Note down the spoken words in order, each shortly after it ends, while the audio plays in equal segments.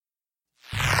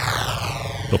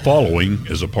The following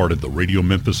is a part of the Radio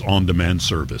Memphis On Demand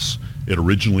service. It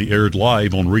originally aired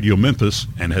live on Radio Memphis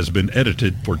and has been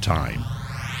edited for time.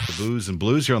 The Booze and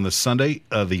Blues here on this Sunday,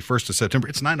 the 1st of September.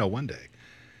 It's 901 day.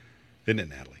 Isn't it,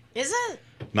 Natalie? Is it?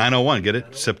 901, get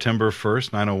it? September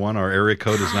 1st, 901. Our area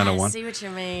code is 901. I see what you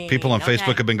mean. People on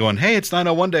Facebook have been going, hey, it's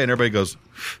 901 day, and everybody goes,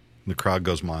 and the crowd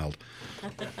goes mild.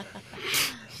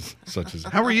 Such as,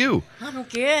 how are you? I'm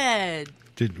good.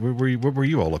 What were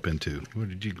you all up into?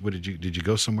 Did you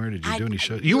go somewhere? Did you do any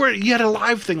shows? You had a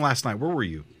live thing last night. Where were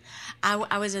you?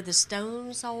 I was at the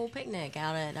Stone Soul Picnic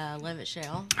out at Levitt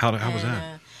Shell. How was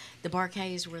that? The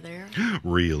Barkays were there.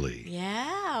 Really?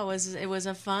 Yeah, it was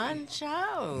a fun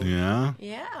show. Yeah?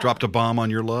 Yeah. Dropped a bomb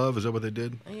on your love? Is that what they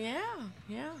did? Yeah.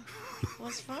 It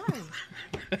was fun.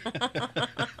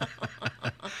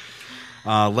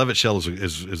 Levitt Shell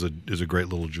is a great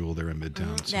little jewel there in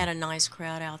Midtown. They had a nice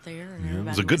crowd out there. And it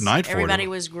was a good night for it. Everybody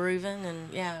was grooving,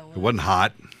 and yeah. It wasn't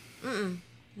hot.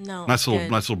 No. Nice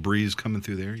little breeze coming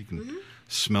through there. You can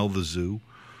smell the zoo.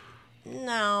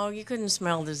 No, you couldn't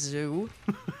smell the zoo.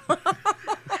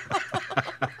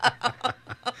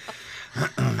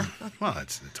 Well,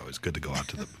 it's always good to go out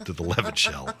to the Levitt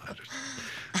Shell.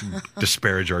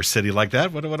 Disparage our city like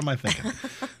that. What am I thinking?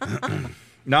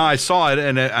 No, I saw it,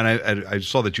 and I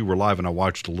saw that you were live, and I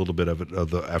watched a little bit of it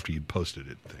after you posted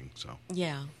it thing. So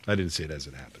yeah, I didn't see it as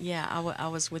it happened. Yeah, I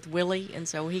was with Willie, and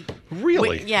so he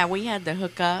really. We had the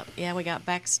hookup. Yeah, we got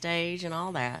backstage and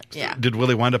all that. Yeah. Did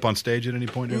Willie wind up on stage at any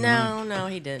point? No,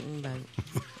 he didn't.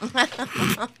 But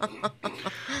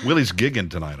Willie's gigging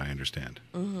tonight, I understand.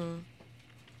 Mm-hmm.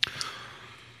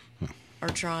 Or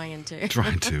trying to.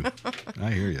 Trying to.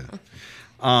 I hear you.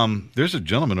 There's a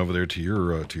gentleman over there to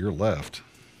your left.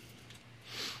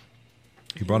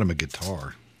 He brought him a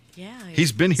guitar. Yeah.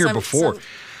 He's been here before.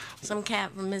 Some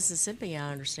cat from Mississippi, I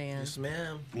understand. Yes,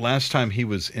 ma'am. Last time he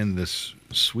was in this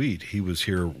suite, he was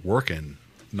here working,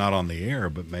 not on the air,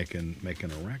 but making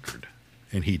a record.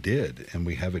 And he did, and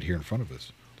we have it here in front of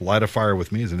us. Light a Fire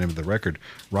With Me is the name of the record.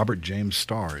 Robert James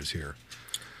Starr is here.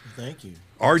 Thank you.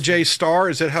 R.J. Starr,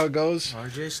 is that how it goes?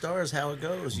 R.J. Starr is how it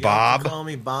goes. You Bob. can call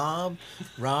me Bob,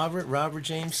 Robert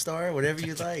James Starr, whatever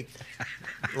you like.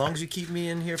 As long as you keep me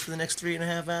in here for the next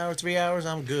 3.5 hours, 3 hours,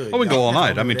 I'm good. Oh, we can go all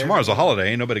night. I mean, tomorrow's a holiday.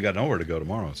 Ain't nobody got nowhere to go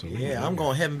tomorrow. So yeah, I'm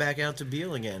going heading back out to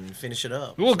Beale again and finish it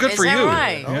up. Well, good for you.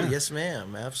 Right? Oh, yes,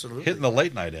 ma'am. Absolutely. Hitting the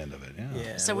late night end of it.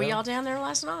 Yeah. So were y'all down there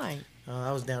last night?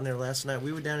 I was down there last night.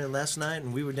 We were down there last night,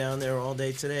 and we were down there all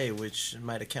day today, which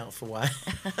might account for why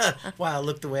I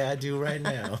look the way I do right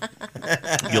now.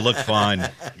 You look fine.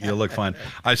 You look fine.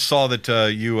 I saw that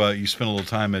you spent a little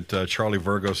time at Charlie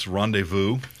Virgos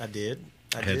Rendezvous. I did.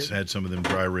 Had some of them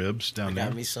dry ribs down there.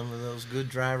 Got me some of those good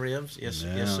dry ribs. Yes,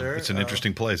 yeah. Yes, sir. It's an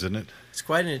interesting place, isn't it? It's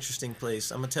quite an interesting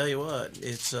place. I'm gonna tell you what.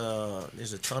 It's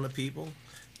there's a ton of people.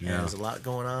 Yeah. And there's a lot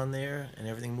going on there, and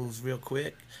everything moves real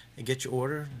quick. And get your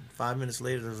order. 5 minutes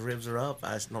later, those ribs are up.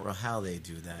 I just don't know how they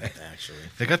do that, actually.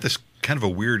 They got this kind of a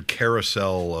weird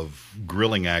carousel of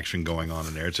grilling action going on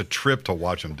in there. It's a trip to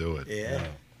watch them do it. Yeah.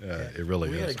 It really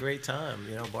is. We had a great time.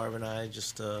 Barb and I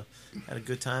just had a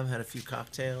good time, had a few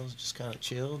cocktails, just kind of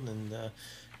chilled and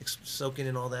soaking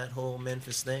in all that whole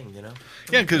Memphis thing,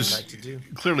 Yeah, because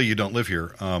clearly you don't live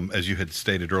here. As you had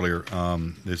stated earlier,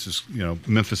 this is,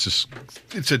 Memphis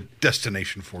it's a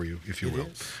destination for you, if you will.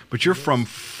 But you're from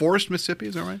Forest, Mississippi,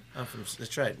 is that right?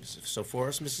 That's right. So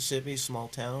Forest, Mississippi, small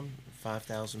town,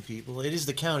 5,000 people. It is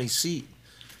the county seat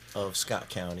of Scott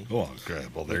County. Oh, okay.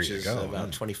 Well, there you go.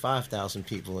 About 25,000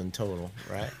 people in total,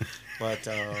 right? But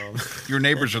your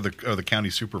neighbors are the county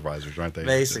supervisors, aren't they?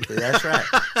 Basically, that's right.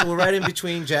 So we're right in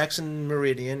between Jackson and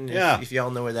Meridian, if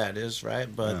y'all know where that is,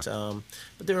 right? But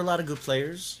but there are a lot of good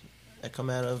players that come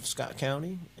out of Scott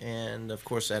County, and of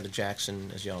course out of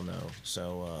Jackson, as y'all know.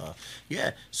 So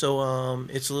So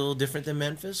it's a little different than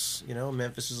Memphis.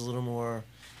 Memphis is a little more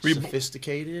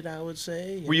sophisticated, I would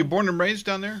say. Were you born and raised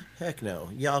down there? Heck no.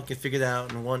 Y'all can figure that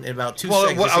out in about 2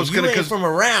 seconds. I was you ain't from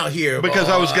around here, because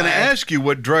boy. I was going to ask you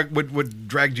what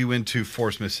dragged you into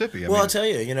Forest, Mississippi. I'll tell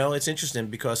you. It's interesting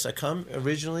because I come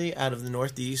originally out of the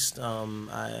Northeast.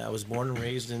 I was born and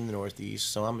raised in the Northeast,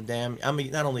 so I'm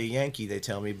not only a Yankee, they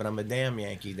tell me, but I'm a damn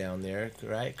Yankee down there,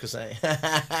 right? Because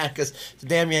the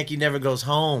damn Yankee never goes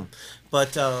home.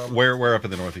 But where up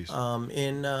in the Northeast?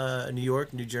 In New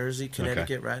York, New Jersey,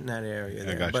 Connecticut, right in that area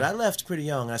there. But I left pretty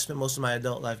young. I spent most of my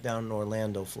adult life down in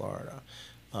Orlando, Florida.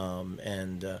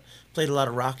 and played a lot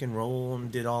of rock and roll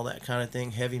and did all that kind of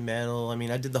thing, heavy metal. I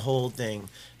mean, I did the whole thing.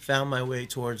 Found my way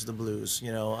towards the blues.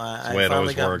 You know, I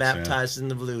finally got baptized in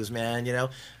the blues, man. You know,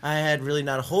 I had really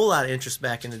not a whole lot of interest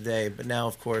back in the day, but now,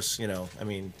 of course, you know, I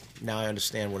mean, now I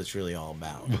understand what it's really all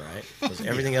about, right? Because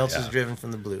everything else is driven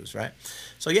from the blues, right?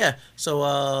 So yeah,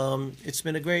 it's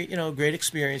been a great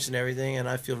experience and everything, and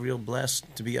I feel real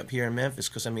blessed to be up here in Memphis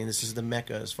because I mean, this is the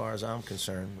Mecca as far as I'm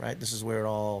concerned, right? This is where it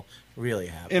all really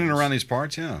happens. In and around these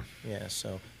parts, yeah. Yeah,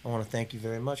 so I want to thank you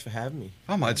very much for having me.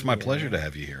 Oh, it's my pleasure to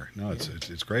have you here. No,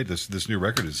 it's great. This new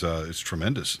record is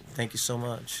tremendous. Thank you so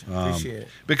much. Appreciate it.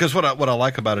 Because what I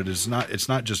like about it is it's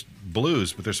not just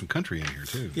blues, but there's some country in here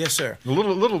too. Yes, sir. A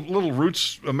little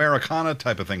roots Americana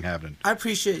type of thing happening. I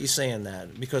appreciate you saying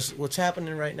that because what's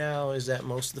happening right now is that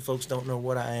most of the folks don't know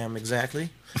what I am exactly.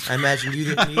 I imagine you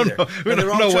didn't either. We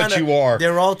don't know what you are.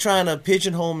 They're all trying to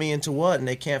pigeonhole me into what, and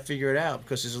they can't figure it out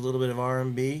because there's a little bit of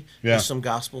R&B. Yeah. There's some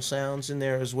gospel sounds in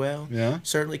there as well. Yeah.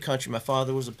 Certainly country. My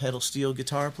father was a pedal steel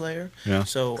guitar player. Yeah.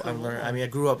 So I learned. I mean, I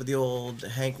grew up with the old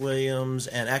Hank Williams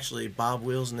and actually Bob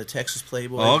Wills and the Texas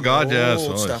Playboys. Oh God, yes.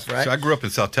 Old stuff, right? So I grew up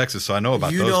in South Texas, so I know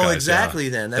about you those know guys. exactly.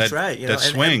 Then that's right. You know, that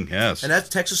swing, yes. And that's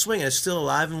Texas swing, and it's still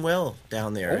alive and well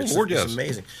down there. Oh, it's, Lord, yes. It's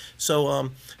amazing. So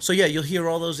yeah, you'll hear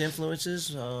all those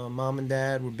influences. Mom and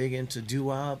Dad were big into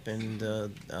doo-wop and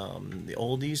the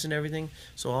oldies and everything.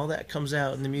 So all that comes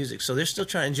out in the music. So they're still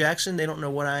trying. In Jackson, they don't know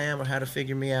what I am or how to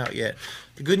figure me out yet.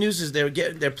 The good news is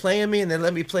they're playing me, and they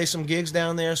let me play some gigs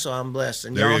down there. So I'm blessed.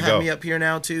 And y'all have me up here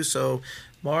now too. So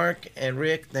Mark and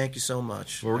Rick, thank you so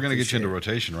much. Well, we're going to get you into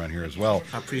rotation around here as well.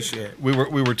 I appreciate it. We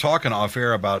were talking off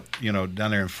air about down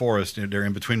there in Forest. They're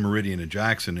in between Meridian and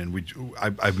Jackson, and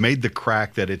I've made the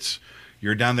crack that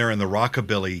you're down there in the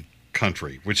rockabilly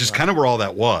country, which is kind of where all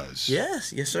that was.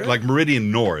 Yes, sir. Like Meridian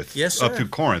North, yes, sir. Up through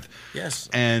Corinth. Yes.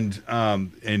 And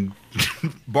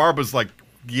Barb was like,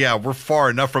 yeah, we're far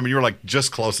enough from you. You're like,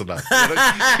 just close enough.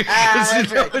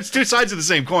 It's two sides of the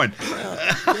same coin.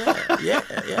 Yeah.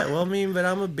 Well, I mean, but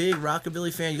I'm a big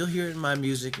rockabilly fan. You'll hear it in my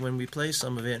music when we play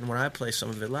some of it, and when I play some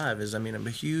of it live. I'm a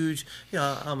huge,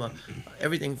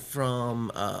 everything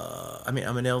from. I'm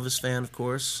an Elvis fan, of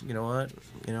course. You know what?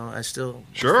 I still,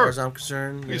 sure. As far as I'm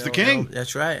concerned, he's the king.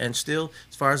 That's right. And still,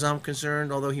 as far as I'm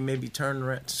concerned, although he may be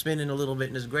spinning a little bit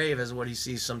in his grave, as what he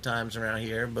sees sometimes around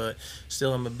here, but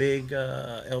still, I'm a big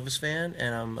Elvis fan,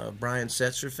 and I'm a Brian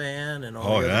Setzer fan, and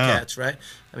all the other cats, right?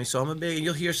 I mean, so I'm a big, and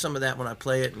you'll hear some of that when I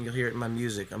play it, and you'll hear it in my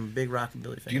music. I'm a big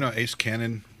rockabilly fan. Do you know Ace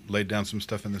Cannon laid down some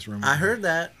stuff in this room? I heard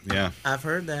that. Yeah. I've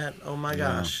heard that. Oh, my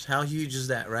gosh. How huge is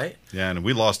that, right? Yeah, and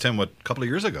we lost him, a couple of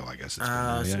years ago, I guess.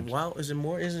 Wow, is it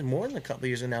more than a couple of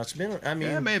years now? It's been, it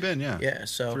may have been, yeah. Yeah,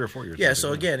 so. 3 or 4 years. Yeah,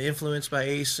 so again, influenced by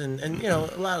Ace and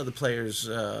a lot of the players,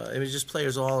 it was just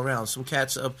players all around. Some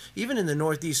cats up, even in the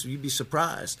Northeast, you'd be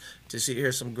surprised to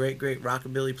hear some great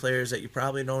rockabilly players that you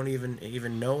probably don't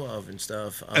even know of and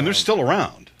stuff. And they're still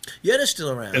around. Yeah, they're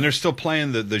still around. And they're still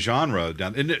playing the genre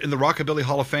down in the Rockabilly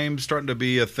Hall of Fame, starting to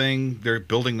be a thing. They're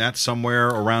building that somewhere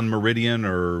around Meridian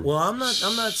or. Well, I'm not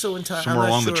so entirely somewhere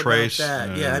along the trace.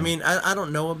 That. Yeah, I mean, I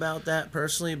don't know about that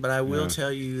personally, but I will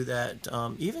tell you that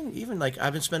even like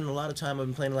I've been spending a lot of time. I've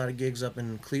been playing a lot of gigs up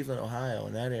in Cleveland, Ohio,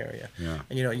 in that area. Yeah.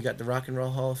 And you got the Rock and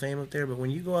Roll Hall of Fame up there, but when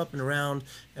you go up and around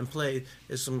and play,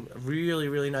 there's some really,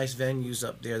 really nice venues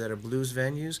up there that are blues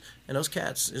venues, and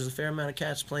there's a fair amount of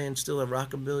cats playing still a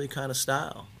rockabilly kind of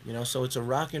style, so it's a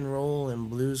rock and roll and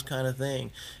blues kind of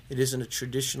thing. It isn't a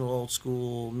traditional old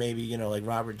school, maybe, like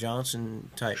Robert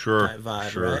Johnson type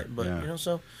vibe, right? But,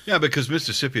 so. Yeah, because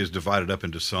Mississippi is divided up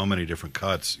into so many different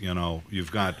cuts,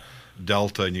 you've got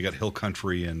Delta and you got Hill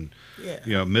Country and,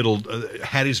 middle,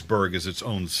 Hattiesburg is its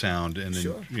own sound, and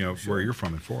then, where you're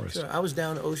from in Forest. Sure. I was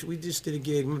down in Ocean. We just did a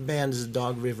gig. My band is a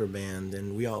Dog River band,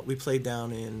 and we played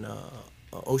down in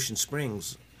Ocean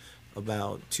Springs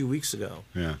about 2 weeks ago.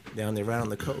 Yeah. Down there right on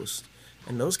the coast.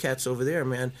 And those cats over there,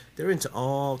 man, they're into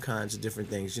all kinds of different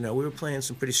things. We were playing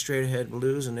some pretty straight ahead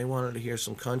blues, and they wanted to hear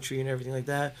some country and everything like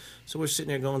that. So we're sitting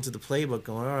there going to the playbook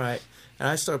going, all right. And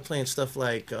I started playing stuff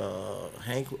like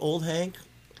old Hank,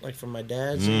 like from my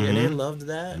dad's, and they loved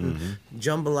that, and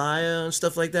jambalaya and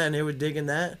stuff like that, and they were digging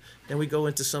that. Then we go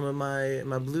into some of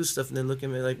my blues stuff, and then look at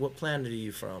me like, what planet are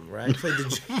you from, right?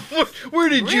 Where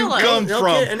did you come from?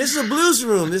 And this is a blues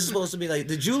room. This is supposed to be like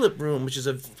the Julep Room, which is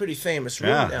a pretty famous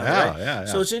room down there. Right? Yeah.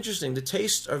 So it's interesting. The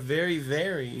tastes are very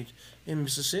varied in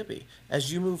Mississippi.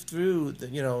 As you move through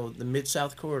the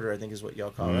Mid-South Corridor, I think is what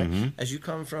y'all call it, right? As you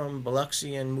come from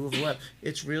Biloxi and move west,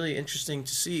 it's really interesting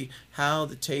to see how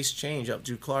the tastes change up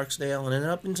through Clarksdale and then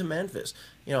up into Memphis.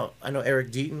 I know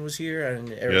Eric Deaton was here,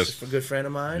 and Eric's a good friend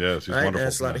of mine. Yes, he's right? wonderful. And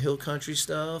it's a lot of hill country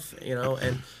stuff,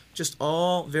 and just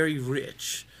all very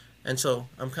rich. And so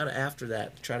I'm kind of after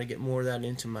that, trying to get more of that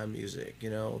into my music.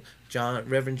 You know,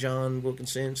 Reverend John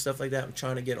Wilkinson, stuff like that. I'm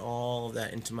trying to get all of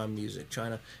that into my music,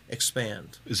 trying to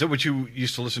expand. Is that what you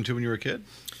used to listen to when you were a kid?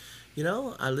 You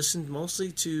know, I listened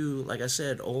mostly to, like I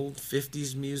said, old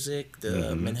 50s music,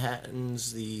 the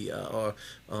Manhattans, the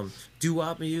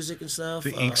doo-wop music and stuff.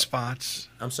 The Ink Spots.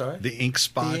 I'm sorry? The Ink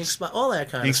Spots. The Ink Spot, all that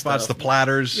kind Ink of Spots, stuff. the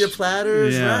Platters. Yeah,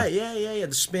 Platters, right. Yeah.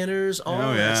 The Spinners, all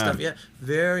that stuff. Yeah,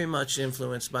 very much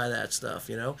influenced by that stuff,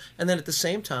 you know. And then at the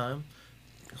same time,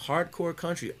 hardcore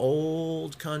country,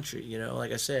 old country, you know,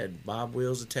 like I said, Bob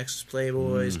Wills, the Texas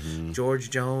Playboys, George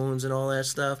Jones and all that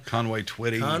stuff. Conway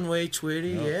Twitty,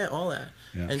 yeah, all that.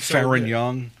 Yeah. And so, Farron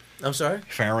Young. I'm sorry?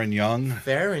 Farron Young.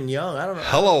 Farron Young, I don't know.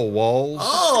 Hello, Walls.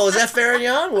 Oh, is that Farron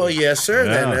Young? Well, yes, sir,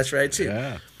 Yeah. then that's right, too.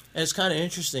 Yeah. And it's kind of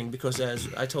interesting because, as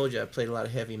I told you, I played a lot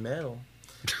of heavy metal.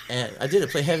 And I did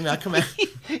play heavy metal. I come out.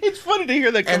 It's funny to hear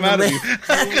that come out of you.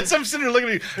 Because I'm sitting there looking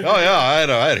at you. Oh, yeah,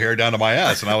 I had hair down to my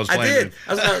ass, and I was playing. I did.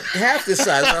 I was about half this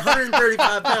size, about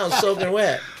 135 pounds, soaking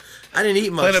wet. I didn't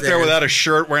eat much. Playing up there without a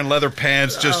shirt, wearing leather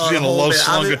pants, just in a low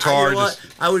slung guitar.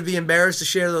 I would be embarrassed to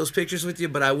share those pictures with you,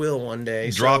 but I will one day.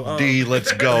 Drop D,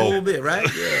 let's go. A little bit, right?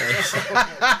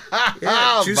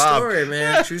 Yeah. True story,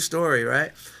 man. True story,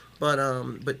 right? But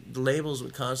the labels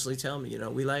would constantly tell me, you know,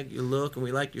 we like your look and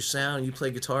we like your sound. You play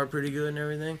guitar pretty good and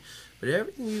everything, but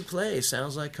everything you play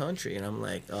sounds like country. And I'm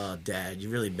like, oh, Dad, you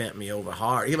really bent me over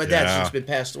hard. Yeah, my dad's since been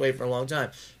passed away for a long time,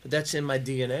 but that's in my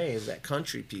DNA, is that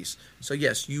country piece. So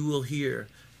yes, you will hear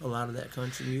a lot of that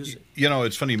country music. You know,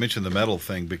 it's funny you mentioned the metal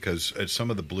thing, because at some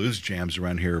of the blues jams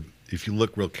around here, if you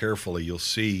look real carefully, you'll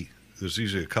see there's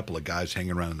usually a couple of guys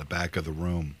hanging around in the back of the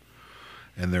room,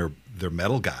 and they're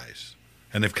metal guys.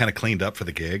 And they've kind of cleaned up for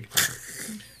the gig.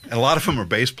 And a lot of them are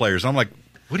bass players. I'm like,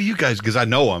 what are you guys, because I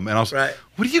know them. And I was like,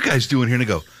 what are you guys doing here? And they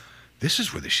go, this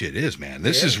is where the shit is, man.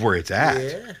 This is where it's at.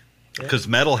 Yeah. Because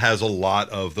metal has a lot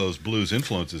of those blues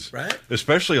influences, right?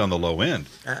 Especially on the low end.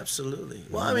 Absolutely.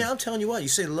 Well, I mean, I'm telling you what, you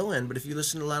say the low end, but if you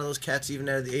listen to a lot of those cats even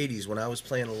out of the 80s, when I was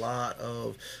playing a lot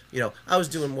of, you know, I was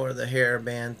doing more of the hair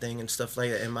band thing and stuff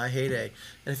like that in my heyday.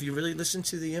 And if you really listen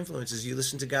to the influences, you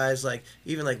listen to guys like,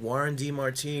 even like Warren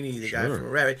DeMartini, the guy from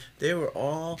Rabbit, they were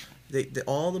all...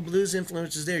 all the blues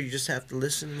influences there. You just have to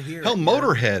listen and hear. Hell,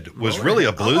 Motorhead was really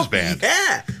a blues band.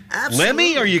 Yeah, absolutely.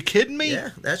 Lemmy, are you kidding me?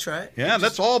 Yeah, that's right. Yeah,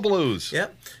 that's all blues.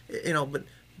 Yep. You know, but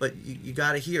you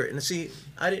got to hear it. And see,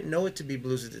 I didn't know it to be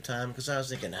blues at the time because I was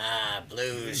thinking,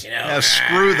 blues, you know. Yeah,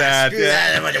 screw that. Screw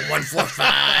that.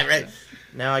 145, right?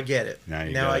 Now I get it.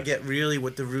 Now I get really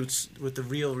what the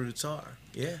real roots are.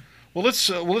 Yeah. Well,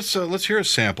 let's hear a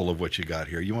sample of what you got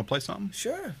here. You want to play something?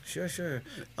 Sure. What do you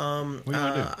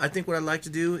want to do? I think what I'd like to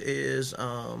do is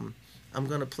I'm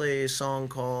going to play a song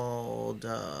called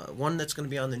one that's going to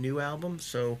be on the new album.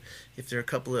 So if there are a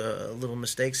couple of little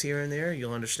mistakes here and there,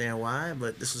 you'll understand why.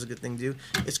 But this is a good thing to do.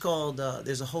 It's called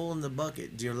 "There's a Hole in the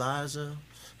Bucket, Dear Liza."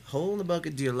 Hole in the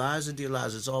bucket, dear Liza, dear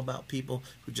Liza. It's all about people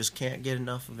who just can't get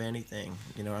enough of anything.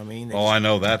 You know what I mean? I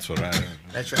know that's what I.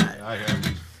 That's right.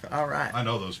 All right. I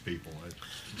know those people.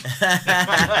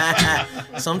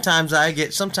 Sometimes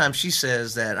she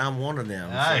says that I'm one of them.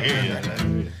 I hear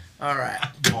you. All right.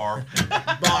 Barb.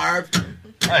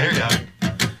 I hear you.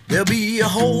 There'll be a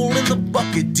hole in the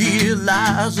bucket, dear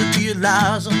Liza, dear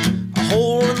Liza. A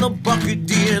hole in the bucket,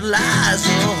 dear Liza.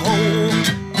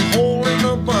 A hole in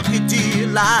the bucket, dear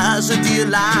Liza, dear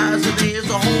Liza. There's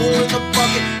a hole in the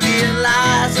bucket, dear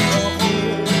Liza. A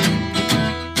hole.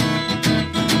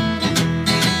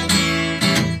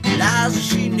 Liza,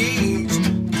 she needs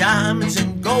diamonds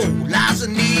and gold. Liza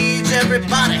needs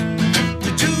everybody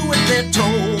to do what they're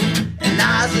told. And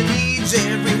Liza needs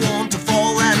everyone to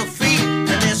fall at her feet.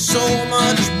 And there's so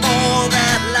much more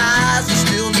that Liza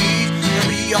still needs. There'll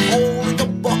be a hole in the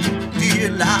bucket, dear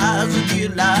Liza, dear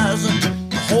Liza.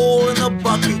 A hole in the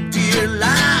bucket, dear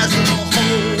Liza. A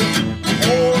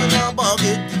hole in the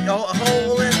bucket, a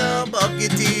hole in the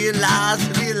bucket, dear Liza,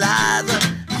 dear Liza.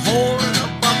 A hole in the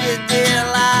bucket, dear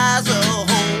Liza. A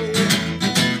hole.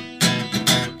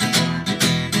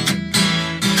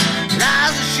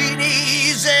 Liza, she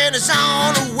needs, and it's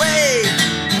on the way.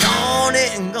 On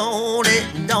it and on it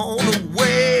and on the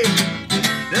way.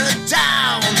 The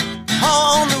town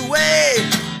on the way.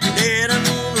 Then I'm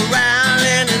around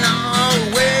and on the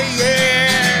way, yeah.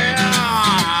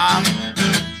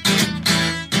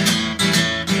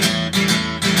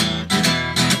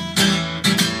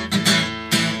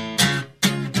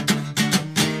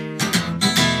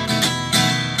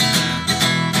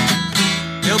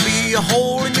 There'll be a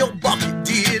hole in your bucket,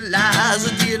 dear Liza,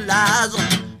 dear Liza.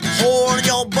 A hole in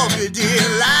your bucket, dear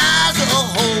Liza. A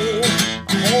hole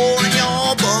in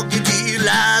your bucket.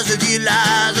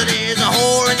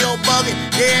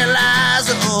 there lies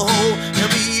a hole.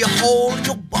 There'll be a hole in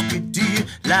your bucket, dear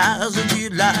Liza, dear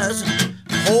Liza.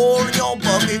 A hole in your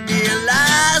bucket, dear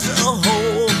Liza, a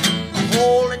hole. A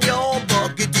hole in your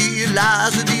bucket, dear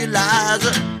Liza, dear Liza.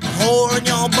 A hole in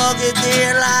your bucket,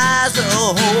 dear Liza,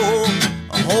 a hole.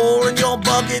 A hole in your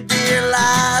bucket, dear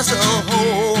Liza, a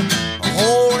hole. A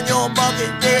hole in your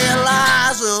bucket, dear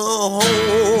Liza, a hole.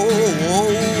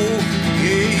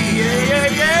 Yeah, yeah, yeah,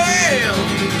 yeah.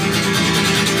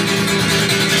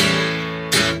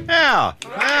 Yeah,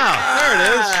 there it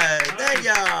is. Thank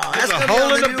y'all. There's That's a gonna be hole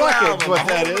on in the new bucket, album, what A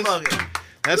that Hole in the is.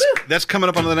 Bucket. That's coming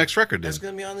up on the next record, That's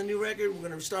then. going to be on the new record. We're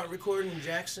going to start recording in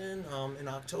Jackson in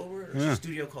October. There's a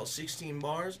studio called 16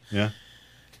 Bars. Yeah.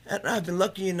 And I've been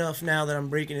lucky enough now that I'm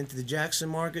breaking into the Jackson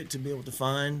market to be able to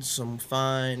find some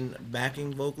fine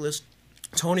backing vocalists.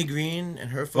 Tony Green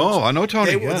and her folks. Oh, I know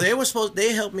Tony.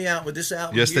 They helped me out with this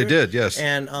album. Yes, they did. Yes.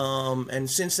 And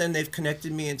since then they've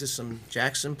connected me into some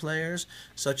Jackson players,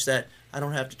 such that I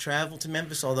don't have to travel to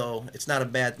Memphis. Although it's not a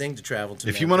bad thing to travel to.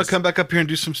 If you want to come back up here and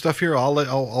do some stuff here,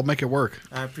 I'll make it work.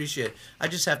 I appreciate it. I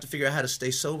just have to figure out how to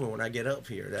stay sober when I get up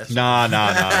here. That's Nah. You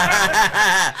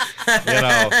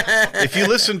know, if you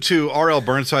listen to R.L.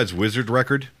 Burnside's Wizard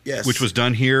record, Yes. which was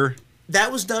done here.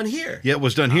 That was done here. Yeah, it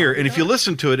was done here. And if you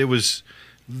listen to it, it was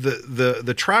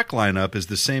the track lineup is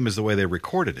the same as the way they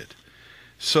recorded it.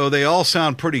 So they all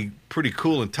sound pretty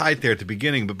cool and tight there at the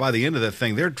beginning, but by the end of that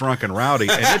thing, they're drunk and rowdy,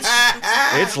 and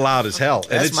it's loud as hell.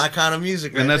 That's and my kind of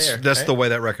music, right and that's right? the way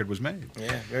that record was made.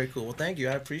 Yeah, very cool. Well, thank you.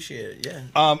 I appreciate it. Yeah.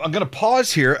 I'm going to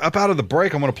pause here. Up out of the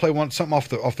break, I'm going to play something off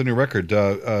the new record.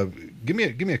 Give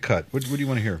me a cut. What do you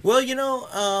want to hear? Well,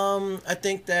 I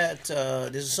think that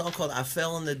there's a song called "I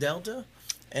Fell in the Delta."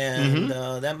 And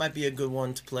that might be a good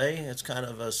one to play. It's kind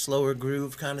of a slower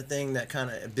groove kind of thing that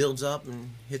kind of builds up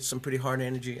and hits some pretty hard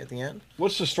energy at the end.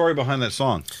 What's the story behind that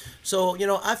song? So,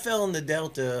 I Fell in the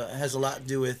Delta has a lot to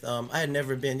do with, I had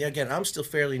never been, again, I'm still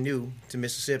fairly new to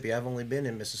Mississippi. I've only been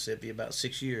in Mississippi about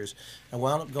 6 years. I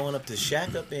wound up going up to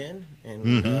Shackup Inn,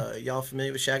 and y'all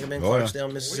familiar with Shackup Inn, Clarksdale,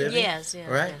 Mississippi? Yes, yeah.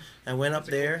 Right? Yeah. I went up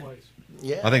there.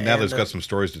 Yeah, I think Natalie's got some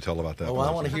stories to tell about that. Oh, I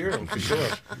want to hear them for sure.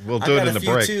 We'll do it in the break.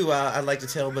 I've got a few too. I'd like to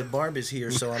tell, but Barbie's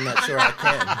here, so I'm not sure I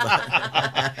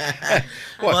can.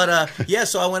 But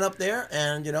so I went up there,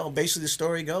 and basically the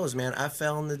story goes, man, I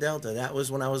fell in the Delta. That was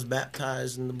when I was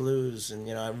baptized in the blues, and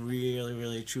I really,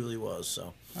 really, truly was.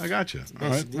 So I got you. All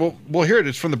right. Well, we'll hear it.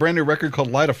 It's from the brand new record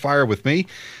called "Light a Fire with Me."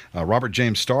 Robert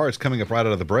James Starr. It's coming up right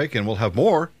out of the break, and we'll have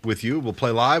more with you. We'll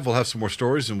play live. We'll have some more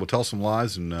stories, and we'll tell some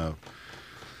lies, and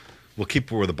we'll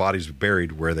keep where the bodies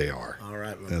buried where they are. All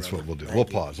right, that's brother. what we'll do. We'll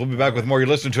pause. We'll be back with more. You're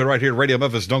listening to it right here at Radio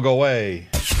Memphis. Don't go away.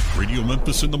 Radio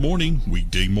Memphis in the morning,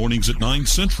 weekday mornings at 9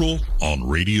 Central on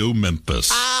Radio Memphis.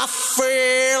 I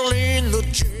fell in the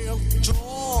jail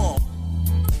door,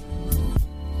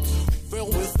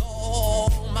 filled with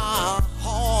all my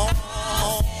heart.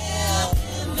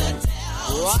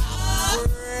 I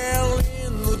fell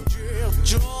in the jail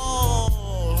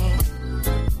door,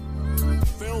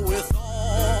 filled with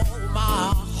all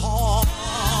my heart.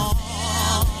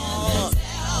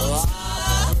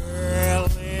 I fell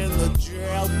in the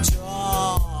jail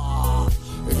door,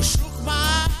 it shook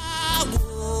my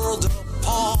world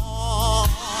apart.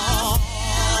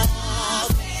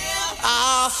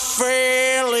 I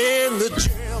fell in the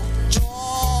jail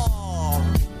door,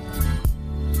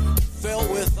 filled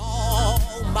with all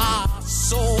my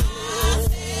soul.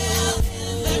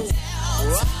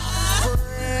 I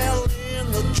fell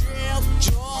in the jail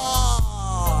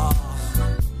door,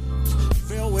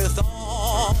 filled with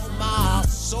all my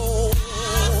soul.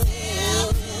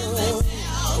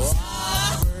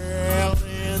 I fell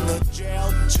in the jail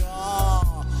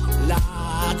door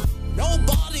like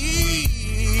nobody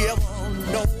ever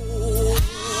knows.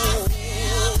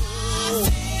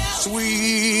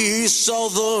 Sweet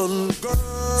southern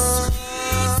girl,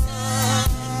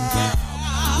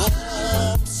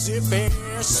 warm sipping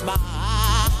smile,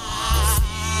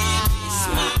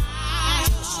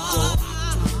 just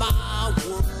rocked my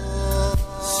world.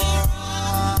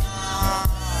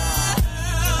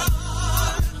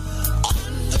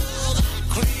 Under that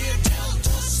clear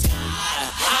Delta sky,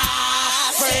 I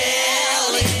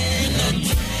fell in the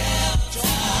Delta,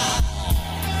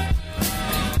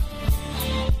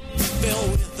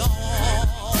 filled with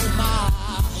all my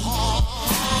heart.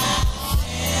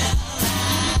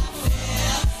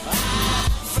 I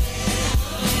fell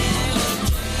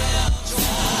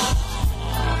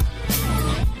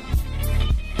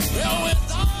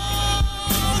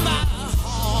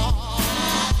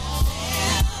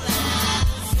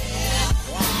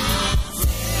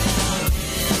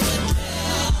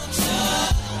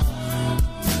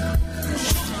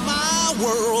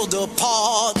world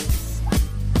apart.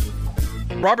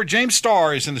 Robert James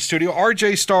Starr is in the studio,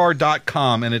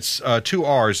 rjstar.com, and it's 2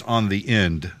 R's on the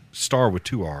end. Star with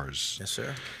 2 R's. Yes,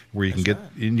 sir. Where you can get,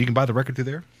 and you can buy the record through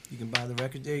there? You can buy the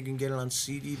record there. You can get it on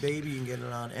CD Baby. You can get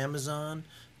it on Amazon.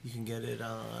 You can get it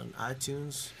on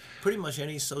iTunes. Pretty much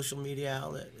any social media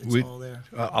outlet. It's all there.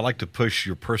 I like to push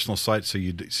your personal site so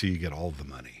you get all the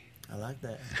money. I like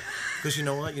that. Because you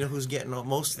know what? You know who's getting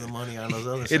most of the money on those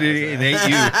other sites. It ain't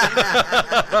you.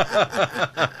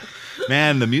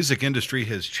 Man, the music industry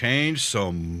has changed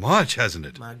so much, hasn't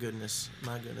it? My goodness.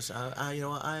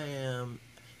 I am,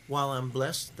 while I'm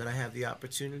blessed that I have the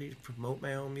opportunity to promote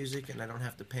my own music and I don't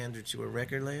have to pander to a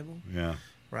record label. Yeah.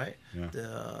 Right? Yeah.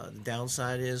 The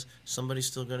downside is somebody's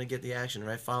still going to get the action,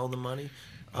 right? Follow the money.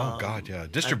 Oh, God, yeah.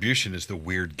 Distribution is the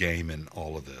weird game in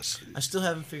all of this. I still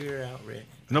haven't figured it out, Rick.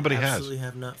 Nobody has. I absolutely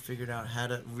have not figured out how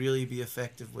to really be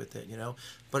effective with it,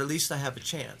 But at least I have a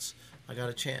chance. I got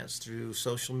a chance through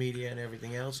social media and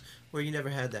everything else where you never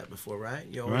had that before, right?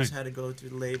 You always had to go through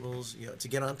the labels, to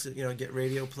get onto, get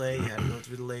radio play, you had to go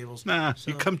through the labels. Nah,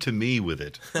 you come to me with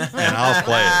it, and I'll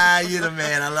play it. You're the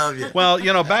man. I love you. Well,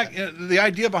 back the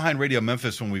idea behind Radio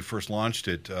Memphis when we first launched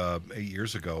it 8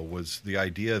 years ago was the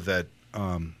idea that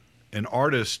an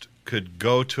artist could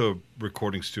go to a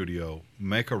recording studio,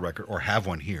 make a record, or have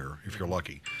one here if you're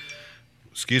lucky.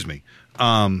 Excuse me.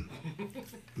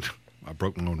 I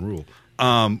broke my own rule.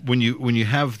 When you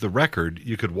have the record,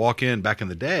 you could walk in back in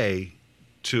the day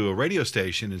to a radio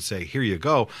station and say, "Here you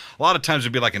go." A lot of times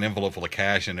it'd be like an envelope full of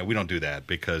cash, and we don't do that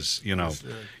because you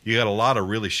got a lot of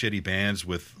really shitty bands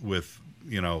with a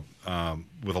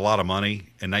lot of money,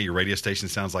 and now your radio station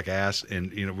sounds like ass,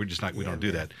 and we don't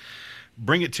do that.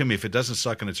 Bring it to me. If it doesn't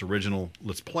suck and it's original,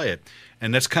 let's play it.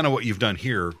 And that's kind of what you've done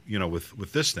here,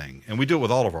 with this thing. And we do it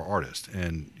with all of our artists.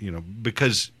 And,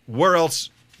 because where else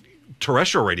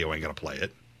terrestrial radio ain't going to play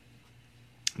it?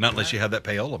 Not unless you have that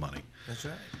payola money. That's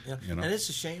right. Yeah. And it's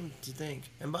a shame to think.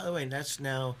 And by the way, that's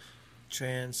now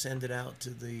transcended out to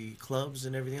the clubs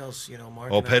and everything else,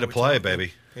 Mark. Oh, pay to play,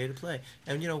 baby. Pay to play.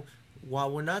 And, while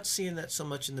we're not seeing that so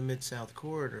much in the Mid-South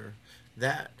Corridor,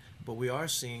 but we are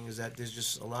seeing is that there's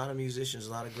just a lot of musicians,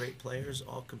 a lot of great players,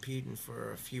 all competing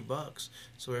for a few bucks.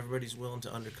 So everybody's willing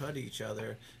to undercut each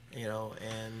other,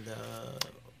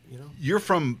 You're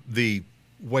from the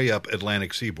way up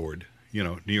Atlantic seaboard,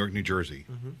 New York, New Jersey.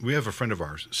 Mm-hmm. We have a friend of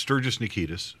ours, Sturgis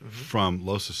Nikitas, from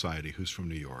Low Society, who's from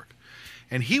New York.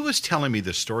 And he was telling me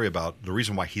this story about the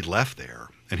reason why he left there,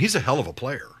 and he's a hell of a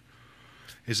player,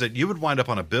 is that you would wind up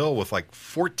on a bill with like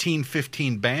 14,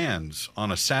 15 bands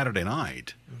on a Saturday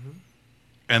night. Mm-hmm.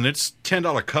 And it's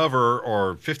 $10 cover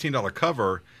or $15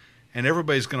 cover, and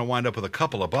everybody's going to wind up with a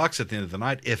couple of bucks at the end of the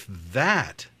night, if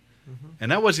that. Mm-hmm.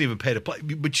 And that wasn't even paid to play,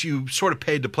 but you sort of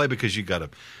paid to play because you got to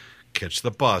catch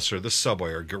the bus or the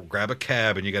subway or grab a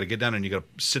cab, and you got to get down and you got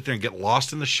to sit there and get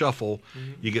lost in the shuffle.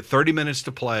 Mm-hmm. You get 30 minutes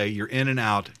to play. You're in and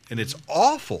out, and it's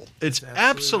awful. It's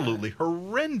absolutely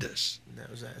horrendous.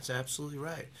 That's absolutely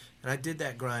right. And I did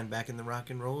that grind back in the rock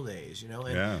and roll days,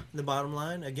 And the bottom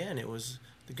line, again, it was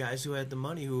the guys who had the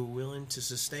money who were willing to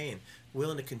sustain,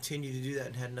 willing to continue to do that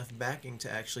and had enough backing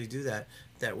to actually do that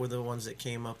were the ones that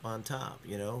came up on top,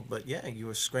 But yeah, you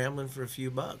were scrambling for a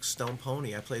few bucks. Stone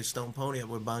Pony. I played Stone Pony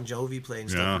where Bon Jovi played in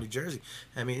Stone, New Jersey.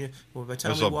 I mean, by the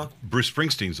time we walked... Bruce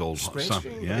Springsteen's old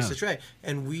something. Yeah. That's right.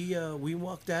 And we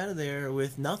walked out of there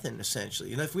with nothing,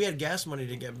 essentially. If we had gas money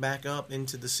to get back up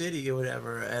into the city or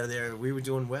whatever out of there, we were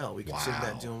doing well. We considered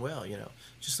that doing well,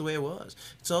 Just the way it was.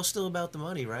 It's all still about the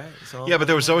money, right? But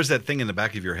there was always that thing in the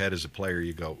back of your head as a player.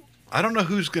 You go, I don't know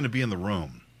who's going to be in the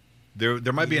room.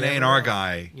 There might be an A&R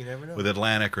guy with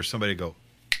Atlantic or somebody go,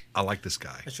 I like this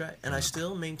guy. That's right. And I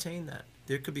still maintain that.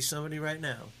 There could be somebody right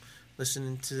now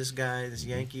listening to this guy, this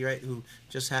Yankee, right, who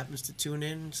just happens to tune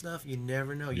in and stuff. You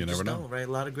never know. You just don't, right?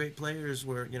 A lot of great players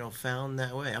were, found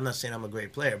that way. I'm not saying I'm a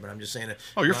great player, but I'm just saying that.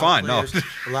 Oh, you're fine. A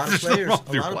lot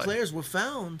of players were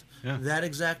found that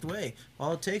exact way.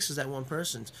 All it takes is that one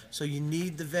person. So you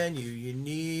need the venue. You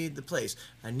need the place.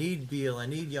 I need Beal. I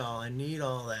need y'all. I need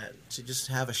all that to just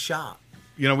have a shot.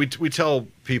 We tell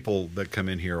people that come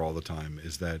in here all the time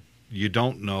is that you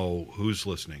don't know who's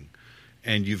listening.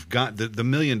 And you've got the $1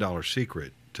 million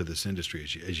secret to this industry,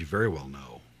 as you very well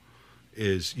know,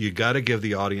 is you got to give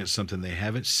the audience something they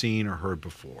haven't seen or heard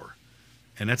before,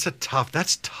 and that's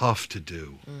tough to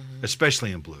do,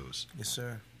 especially in blues. Yes,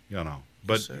 sir.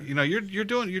 But sir. you're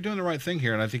doing the right thing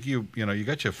here, and I think you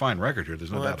got you a fine record here.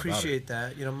 There's no Well, I doubt about it. appreciate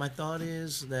that. My thought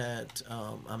is that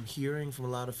I'm hearing from a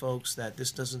lot of folks that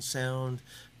this doesn't sound.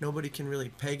 Nobody can really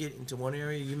peg it into one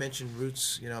area. You mentioned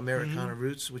roots, Americana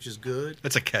roots, which is good.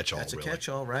 It's a catch-all. That's a really.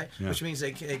 catch-all, right? Yeah. Which means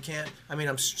they can't. I mean,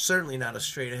 I'm certainly not a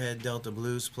straight-ahead Delta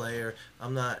blues player.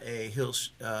 I'm not a hill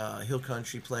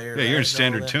country player. Yeah, you're in right?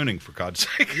 standard All that. tuning, for God's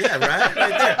sake. Yeah, right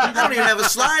there. I don't even have a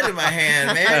slide in my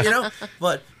hand, man.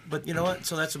 But you know what?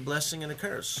 So that's a blessing and a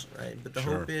curse, right? But the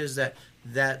Sure. hope is that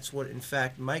that's what, in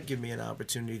fact, might give me an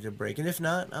opportunity to break. And if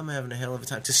not, I'm having a hell of a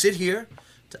time to sit here.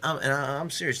 And I'm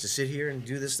serious, to sit here and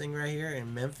do this thing right here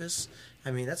in Memphis.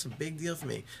 I mean, that's a big deal for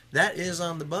me. That is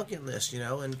on the bucket list,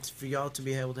 and for y'all to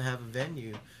be able to have a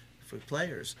venue for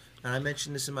players. And I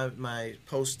mentioned this in my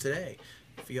post today.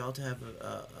 For y'all to have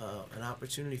an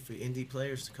opportunity for indie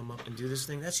players to come up and do this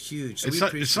thing, that's huge. So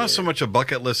It's not so much a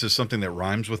bucket list as something that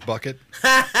rhymes with bucket.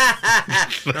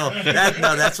 No,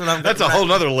 that's what I'm. That's a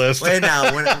whole other list. Wait now,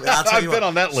 I'll tell I've you been what.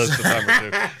 on that list a time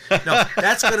or two. No,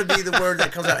 that's going to be the word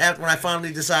that comes out after when I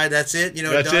finally decide that's it.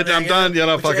 That's it, I'm done.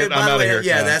 Fuck it, I'm by the out of way, here.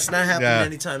 Yeah, that's not happening Yeah.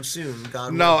 anytime soon.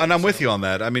 God No, willing, and I'm so. with you on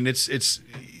that. I mean, it's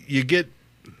you get,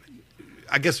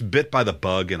 I guess, bit by the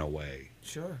bug in a way.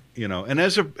 Sure. And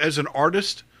as an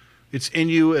artist, it's in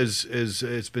you, as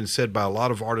it's been said by a lot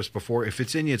of artists before. If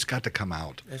it's in you, it's got to come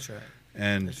out. That's right.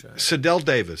 And That's right. Sidell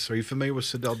Davis, are you familiar with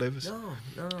Sidell Davis?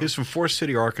 No. He's from Forest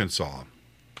City, Arkansas,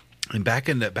 and back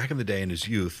in the day in his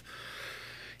youth,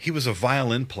 he was a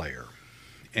violin player,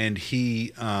 and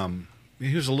he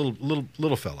was a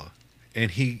little fella,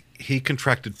 and he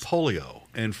contracted polio,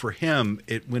 and for him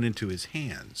it went into his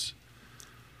hands,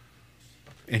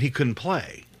 and he couldn't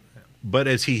play. But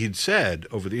as he had said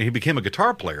he became a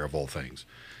guitar player of all things,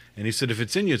 and he said if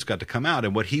it's in you, it's got to come out.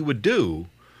 And what he would do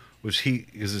was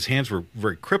because his hands were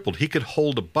very crippled, he could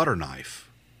hold a butter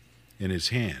knife in his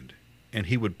hand, and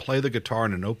he would play the guitar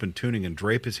in an open tuning and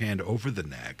drape his hand over the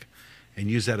neck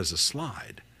and use that as a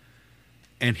slide.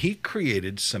 And he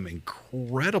created some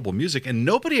incredible music, and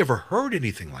nobody ever heard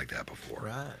anything like that before.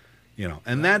 Right.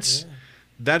 And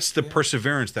that's the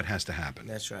perseverance that has to happen.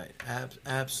 That's right.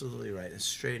 Absolutely right. It's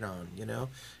straight on,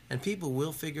 And people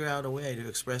will figure out a way to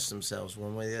express themselves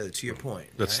one way or the other, to your point.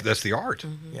 That's right? the art.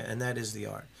 Mm-hmm. Yeah, and that is the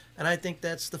art. And I think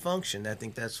that's the function. I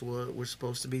think that's what we're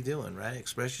supposed to be doing, right?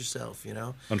 Express yourself,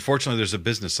 Unfortunately, there's a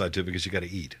business side to it because you got to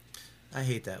eat. I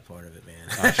hate that part of it,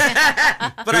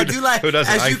 man. But I do like, who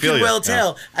doesn't? as I you feel can you. well Yeah.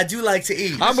 tell, I do like to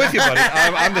eat. I'm with you, buddy.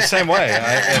 I'm the same way.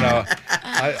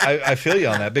 I feel you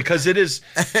on that because it's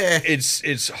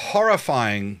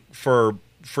horrifying for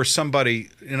somebody,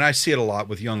 and I see it a lot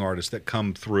with young artists that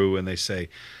come through and they say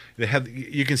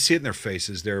you can see it in their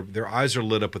faces. Their eyes are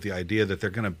lit up with the idea that they're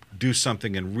going to do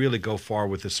something and really go far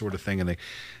with this sort of thing, and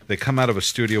they come out of a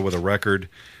studio with a record.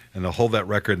 And they'll hold that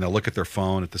record and they'll look at their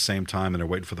phone at the same time and they're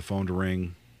waiting for the phone to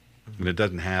ring, and it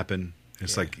doesn't happen.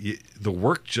 It's like the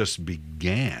work just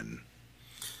began,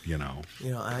 And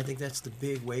I think that's the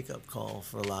big wake up call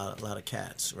for a lot of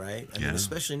cats, right? I mean,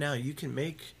 especially now, you can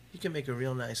make a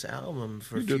real nice album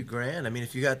for a few grand. I mean,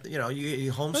 if you got you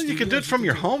home studios, you can do it from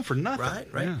your home for nothing,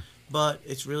 right? Yeah. But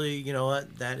it's really,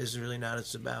 that is really not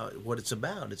what it's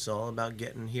about. It's all about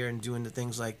getting here and doing the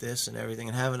things like this and everything,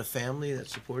 and having a family that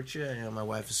supports you. My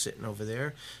wife is sitting over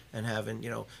there, and having,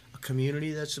 a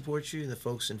community that supports you. The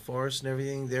folks in Forest and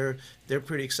everything, they're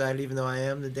pretty excited. Even though I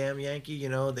am the damn Yankee,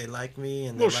 they like me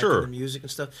and they like the music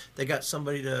and stuff. They got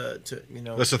somebody to.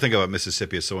 That's the thing about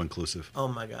Mississippi; it's so inclusive. Oh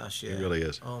my gosh, yeah, it really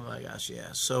is. Oh my gosh, yeah.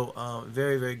 So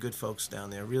very, very good folks down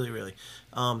there, really, really.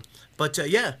 But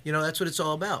that's what it's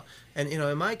all about. And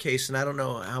in my case, and I don't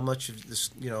know how much of this,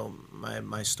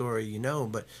 my story,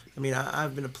 but I mean,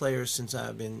 I've been a player since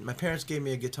my parents gave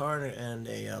me a guitar and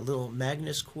a little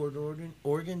Magnus chord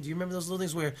organ. Do you remember those little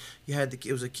things where you had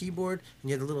it was a keyboard and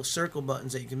you had the little circle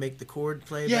buttons that you could make the chord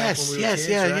play back when we were kids?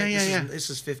 Right? This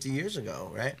is 50 years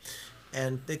ago, right?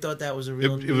 And they thought that was a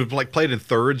real. It was like played in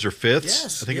thirds or fifths.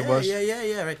 Yes, I think it was.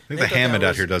 Yeah, right. I think the Hammond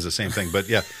out here does the same thing, but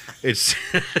yeah, it's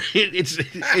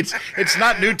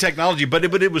not new technology, but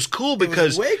it was cool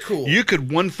because way cool. You could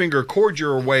one finger chord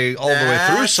your way all the way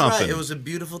through something. Right. It was a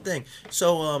beautiful thing.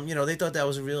 So they thought that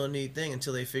was a real neat thing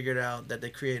until they figured out that they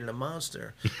created a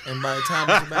monster. And by the time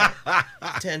I was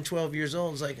about 10, 12 years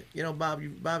old, it's like,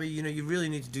 Bobby, you really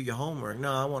need to do your homework.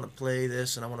 No, I want to play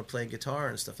this and I want to play guitar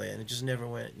and stuff like that. And it just never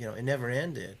went. It never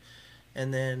ended.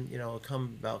 And then,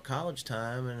 come about college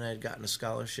time, and I'd gotten a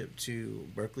scholarship to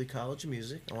Berklee College of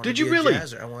Music. Did you really?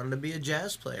 I wanted to be a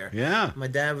jazz player. Yeah. My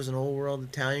dad was an old world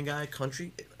Italian guy,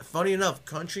 country. Funny enough,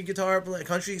 country guitar player,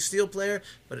 country steel player,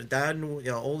 but a dad,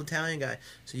 old Italian guy.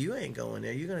 So you ain't going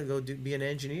there. You're gonna go be an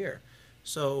engineer.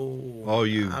 So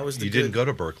you didn't go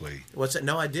to Berkeley. What's that?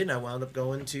 No, I didn't. I wound up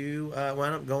going to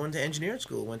engineering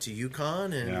school. Went to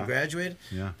UConn and graduated.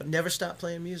 Yeah. But never stopped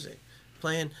playing music.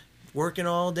 Working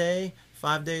all day,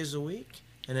 5 days a week,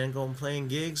 and then going playing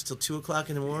gigs till 2:00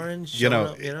 in the morning.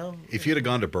 If you'd have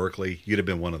gone to Berkeley, you'd have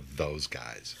been one of those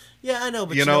guys. Yeah, I know,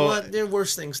 but you know what? There are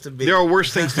worse things to be. There are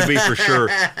worse things to be for sure.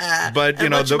 But a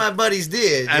bunch of my buddies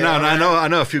did. I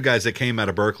know a few guys that came out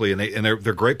of Berkeley, and they're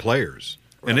great players.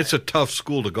 Right. And it's a tough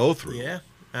school to go through. Yeah,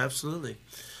 absolutely.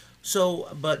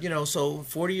 So, but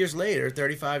 40 years later,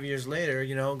 35 years later,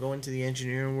 going to the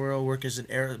engineering world, work as an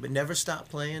air, but never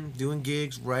stopped playing, doing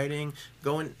gigs, writing,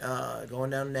 going down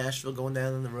to Nashville, going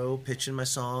down on the road, pitching my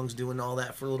songs, doing all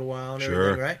that for a little while and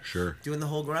everything, right? Sure. Doing the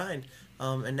whole grind.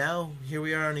 And now here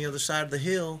we are on the other side of the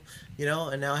hill,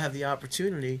 and now I have the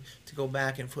opportunity to go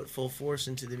back and put full force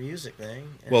into the music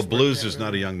thing. Well, blues is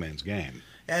not a young man's game.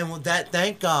 And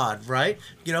thank God, right?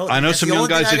 I know some young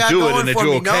guys that do it and they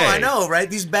do okay. No, I know, right?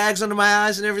 These bags under my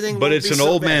eyes and everything. But it's an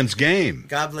old man's game.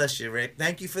 God bless you, Rick.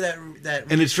 Thank you for that.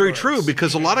 And it's very true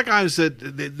because a lot of guys that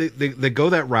they go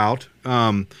that route.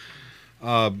 I'm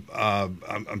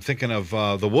thinking of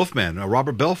the Wolfman,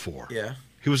 Robert Belfour. Yeah.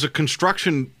 He was a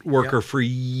construction worker for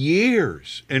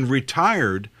years and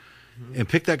retired. And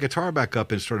picked that guitar back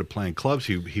up and started playing clubs.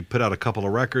 He put out a couple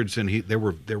of records, and they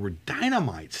were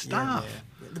dynamite stuff. Yeah.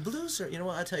 The blues are,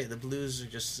 I tell you, the blues are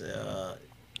just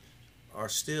are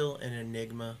still an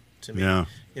enigma to me. Yeah.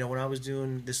 When I was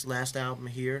doing this last album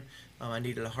here, I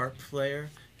needed a harp player,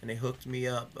 and they hooked me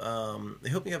up.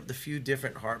 With a few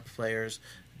different harp players.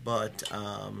 But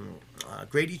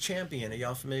Grady Champion, are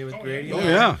y'all familiar with Grady? Oh,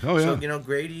 yeah. So,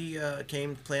 Grady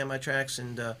came to play on my tracks,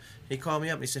 and he called me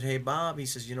up and he said, "Hey, Bob," he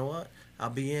says, "you know what? I'll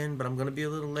be in, but I'm going to be a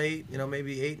little late,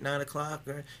 maybe 8, 9 o'clock.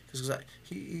 Because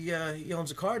he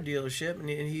owns a car dealership, and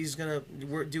he's going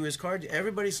to do his car.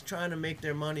 Everybody's trying to make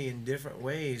their money in different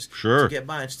ways to get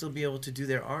by and still be able to do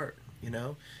their art,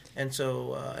 And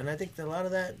so, and I think that a lot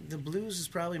of that, the blues is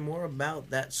probably more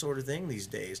about that sort of thing these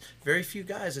days. Very few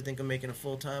guys, I think, are making a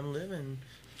full-time living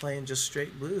playing just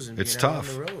straight blues and being out on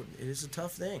the road. It is a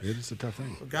tough thing. It is a tough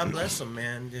thing. Well, God bless them,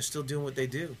 man. They're still doing what they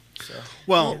do. So.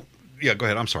 Well, yeah, go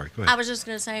ahead. I'm sorry. Go ahead. I was just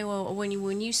going to say, well, when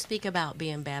you speak about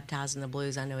being baptized in the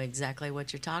blues, I know exactly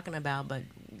what you're talking about, but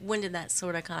when did that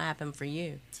sort of kind of happen for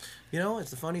you?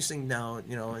 It's the funniest thing now,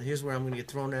 and here's where I'm going to get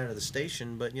thrown out of the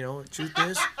station, but,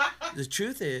 the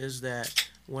truth is that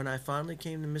when I finally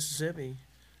came to Mississippi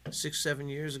 6-7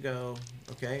 years ago,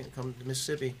 come to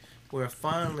Mississippi, where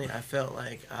finally I felt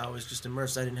like I was just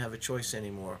immersed. I didn't have a choice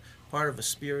anymore. Part of a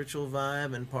spiritual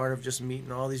vibe and part of just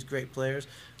meeting all these great players.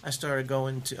 I started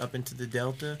going up into the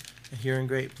Delta and hearing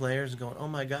great players and going, oh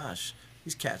my gosh,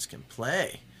 these cats can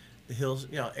play. The Hills,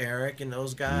 Eric and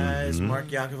those guys, Mark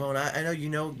Iacovone. I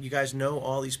know you guys know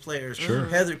all these players. Sure.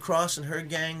 Heather Cross and her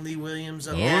gang, Lee Williams.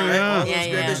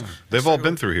 They've all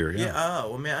been through here. Yeah. Oh,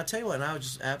 well, man, I'll tell you what, and I was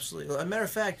just absolutely... As a matter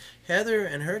of fact, Heather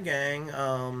and her gang,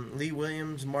 Lee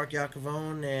Williams, Mark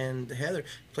Iacovone, and Heather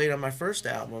played on my first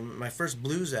album, my first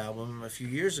blues album a few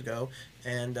years ago,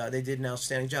 and they did an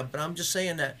outstanding job. But I'm just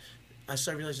saying that I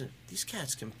started realizing these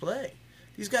cats can play.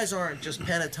 These guys aren't just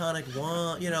pentatonic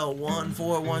 1,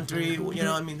 4, 1, 3.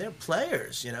 They're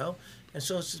players. And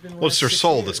so it's just been. Well, it's their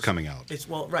soul that's coming out.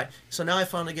 Right. So now I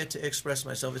finally get to express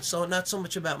myself. It's not so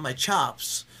much about my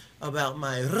chops, about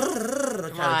my kind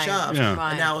of chops. Yeah.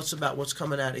 Right. And now it's about what's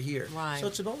coming out of here. Right. So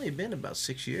it's only been about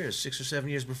 6 or 7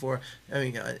 years before.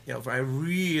 I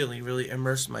really, really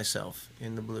immersed myself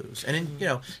in the blues. And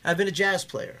I've been a jazz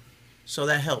player. So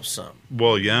that helps some.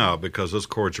 Well, yeah, because those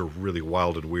chords are really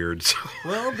wild and weird. So.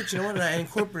 Well, but you know what? I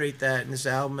incorporate that in this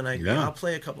album, and I'll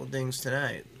play a couple of things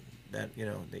tonight that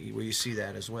where you see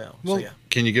that as well. Well, so, yeah.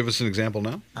 Can you give us an example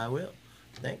now? I will.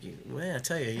 Thank you. Man, I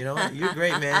tell you, you're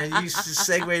great, man. You just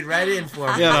segued right in for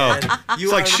me.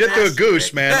 It's like shit to a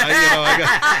goose, man.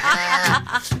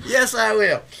 Yes, I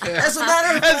will. As a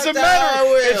matter of fact, I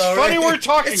will. It's funny we're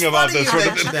talking it's about funny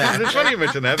this. It's funny you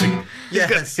mentioned that.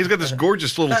 He's got this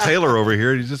gorgeous little Taylor over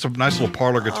here. He's just a nice little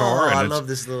parlor guitar. I love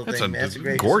this little thing, man. It's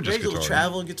a gorgeous guitar. Little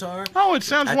travel guitar. Oh, it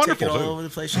sounds wonderful. I take it all over the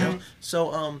place,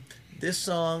 So, this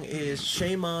song is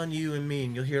 "Shame on You and Me,"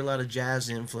 and you'll hear a lot of jazz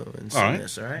influence in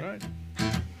this. All right.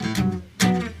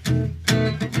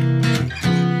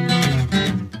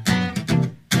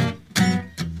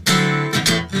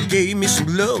 Gave me some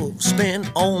love,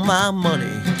 spent all my money,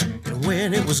 and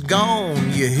when it was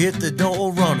gone, you hit the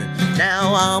door running.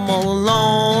 Now I'm all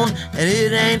alone, and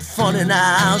it ain't funny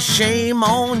now. Shame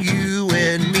on you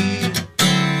and me.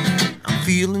 I'm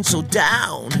feeling so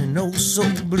down and oh so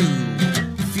blue,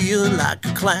 feeling like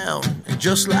a clown and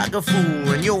just like a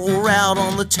fool. And you're out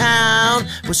on the town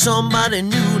with somebody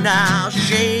new now.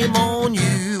 Shame on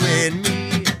you and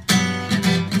me.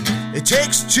 It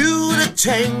takes two to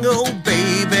tango,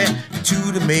 baby,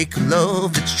 two to make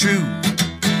love, it's true.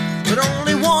 But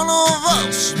only one of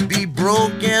us be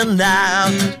broken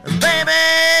down. Baby,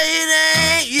 it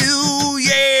ain't you,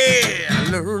 yeah. I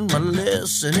learned my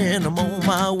lesson and I'm on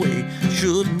my way.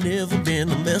 Should've never been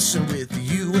messing with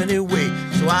you anyway.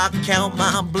 So I count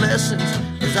my blessings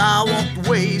as I walk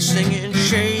away, singing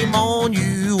shame on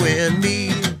you and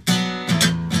me.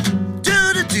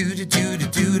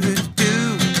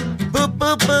 Do-do-do-do-do-do-do-do.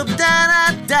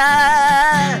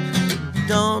 Boop-boop-boop-da-da-da.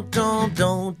 Don't.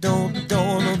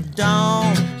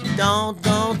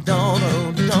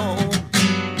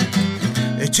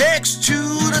 It takes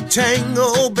two to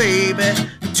tango, baby,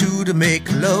 two to make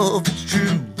love, it's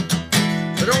true.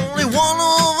 But only one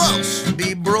of us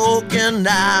be broken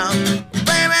down.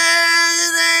 Baby,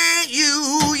 it ain't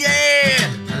you, yeah.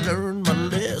 I learned my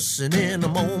lesson and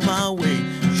I'm on my way.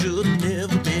 Should've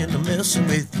never been messing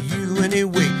with you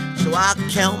anyway. So I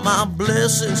count my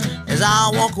blessings as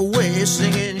I walk away,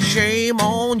 singing shame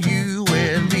on you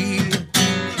and me.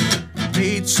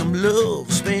 Made some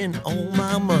love, spent all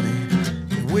my money.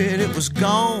 And when it was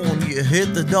gone, you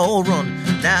hit the door running.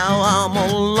 Now I'm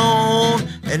all alone,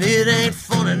 and it ain't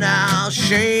funny now.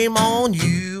 Shame on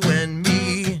you and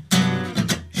me.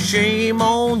 Shame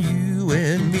on you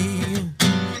and me.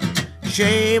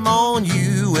 Shame on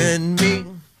you and me.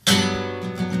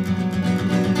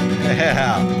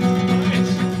 Yeah.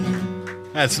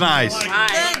 That's nice.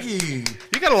 Thank you.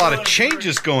 You got a lot of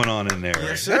changes going on in there.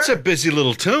 Yes, sir. That's a busy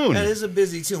little tune. That is a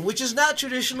busy tune, which is not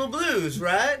traditional blues,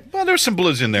 right? Well, there's some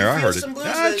blues in there. I heard it. Some blues,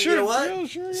 Ah, you know what? Yeah,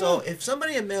 sure, So if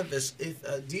somebody in Memphis, if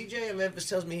a DJ in Memphis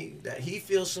tells me that he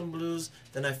feels some blues,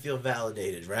 then I feel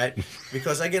validated, right?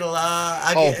 Because I get a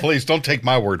lot. Please don't take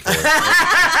my word for it.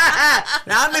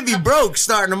 Now I may be broke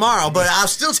starting tomorrow, but I'm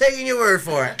still taking your word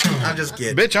for it. I'm just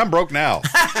kidding. Bitch, I'm broke now.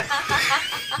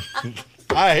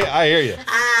 I hear you.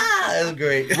 That's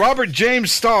great. Robert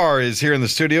James Starr is here in the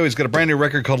studio. He's got a brand new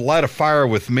record called Light a Fire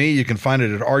with Me. You can find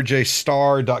it at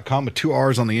rjstar.com with 2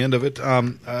 R's on the end of it.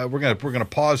 We're gonna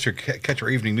pause here, catch our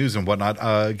evening news and whatnot.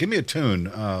 Give me a tune.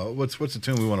 What's the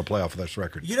tune we want to play off of this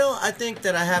record? You know, I think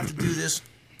that I have to do this.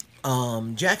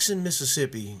 Jackson,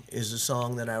 Mississippi is a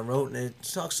song that I wrote, and it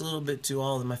talks a little bit to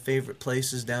all of my favorite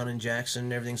places down in Jackson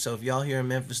and everything. So if y'all here in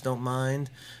Memphis don't mind,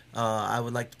 I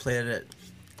would like to play it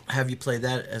have you play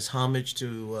that as homage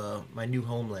to my new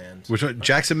homeland. Which one?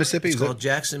 Jackson, Mississippi? It's called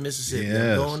Jackson, Mississippi.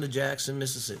 Yes. I'm going to Jackson,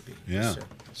 Mississippi. Yeah. Yes, sir.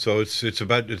 So it's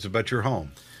about your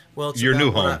home. Well, it's your about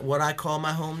new home. What I call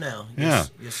my home now. Yeah.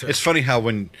 Yes, sir. It's funny how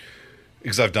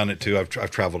because I've done it too. I've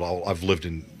traveled I've lived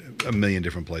in a million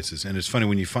different places, and it's funny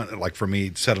when you find, like for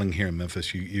me, settling here in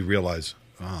Memphis, you realize,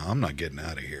 I'm not getting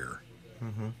out of here.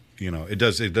 Mm-hmm. You know, it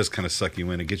does kind of suck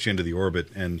you in. It gets you into the orbit,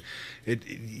 and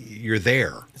you're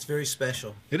there. It's very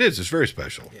special. It is. It's very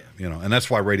special. Yeah. You know, and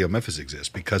that's why Radio Memphis exists,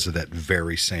 because of that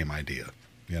very same idea.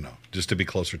 You know, just to be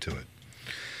closer to it.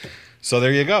 So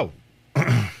there you go.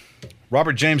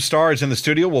 Robert James Starr is in the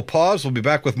studio. We'll pause. We'll be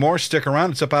back with more. Stick around.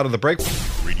 It's up out of the break.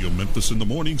 Radio Memphis in the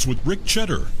mornings with Rick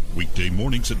Cheddar. Weekday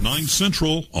mornings at 9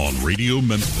 Central on Radio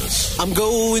Memphis. I'm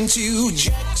going to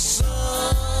Jackson,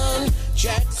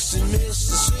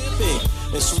 Mississippi.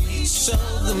 The sweet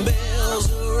southern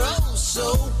bells are all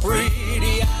so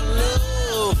pretty. I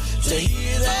love to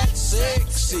hear that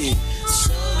sexy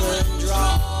southern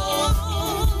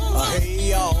drawl.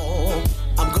 Hey y'all,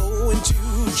 I'm going to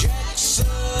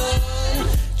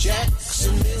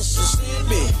Jackson,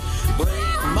 Mississippi.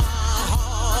 Break my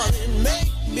heart and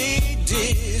make me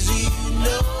dizzy. You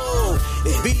know,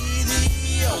 it'd be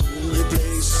the only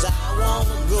place I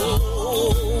wanna go.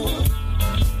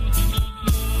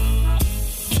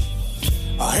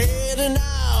 Heading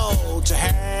out to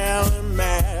Harry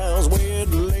Miles, where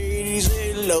the ladies,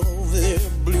 they love their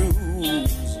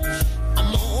blues.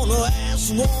 I'm gonna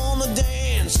ask one to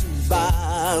dance and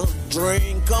buy a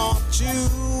drink or two.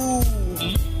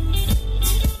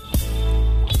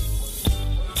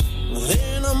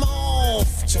 Then I'm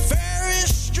off to Ferry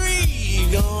Street,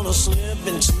 gonna slip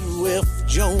into F.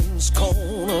 Jones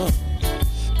Corner,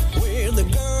 where the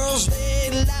girls, they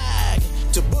like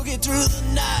to boogie through the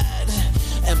night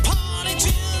and party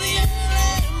till the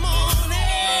early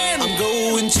morning. I'm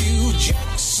going to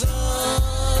Jackson,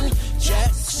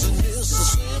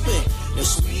 Mississippi. The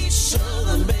sweet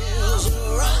southern bells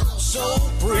are all so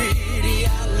pretty.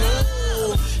 I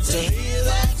love to hear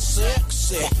that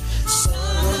sexy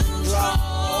southern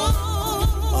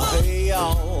drawl. Hey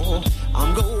y'all,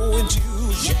 I'm going to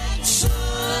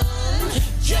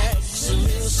Jackson,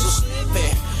 Mississippi.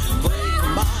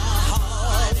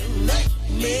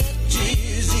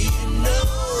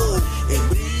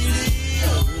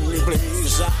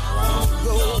 place I wanna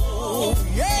go.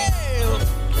 Yeah.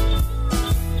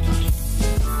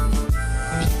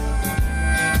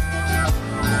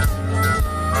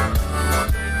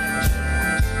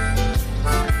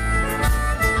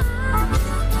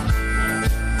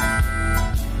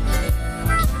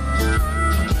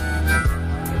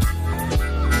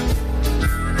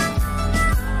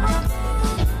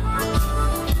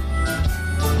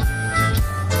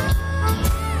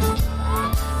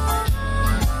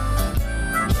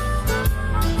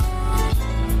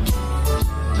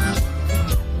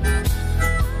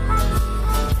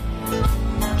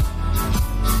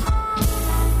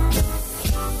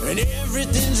 And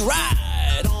everything's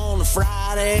right on a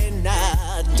Friday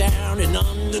night down in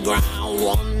Underground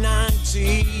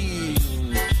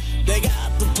 119. They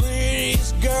got the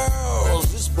prettiest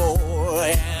girls this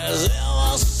boy has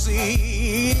ever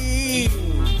seen.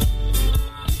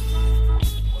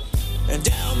 And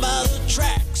down by the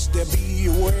tracks there be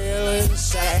a wailing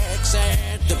sax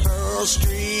at the Pearl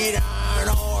Street Iron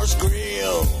Horse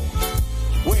Grill,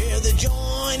 where the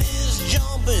joint is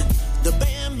jumping, the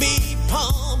band be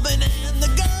pumping, and the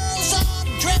girls are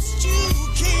dressed to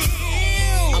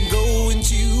kill. I'm going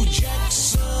to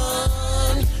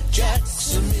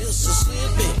Jackson,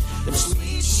 Mississippi. Them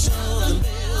sweet southern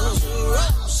bells are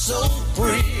all so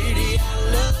pretty. I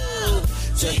love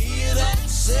to hear that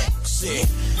sexy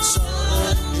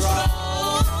southern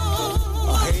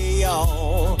drawl. Hey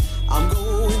y'all, I'm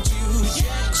going to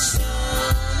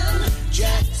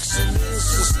Jackson,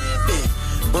 Mississippi.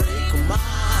 Break my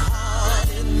heart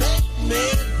and make me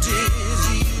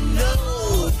dizzy, you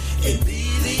know. It be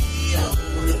the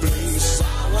only place I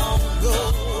wanna go.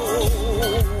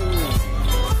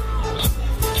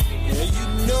 Yeah, you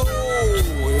know,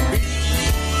 it be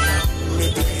the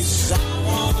only place I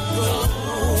wanna go.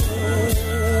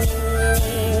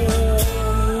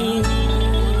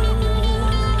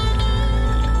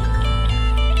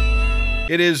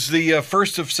 It is the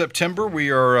 1st of September. We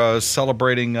are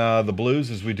celebrating the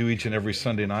blues as we do each and every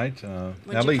Sunday night.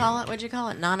 What'd you call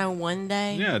it? 901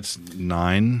 Day? Yeah, it's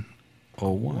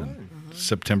 901.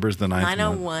 September's the 9th.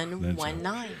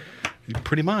 90119.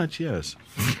 Pretty much, yes.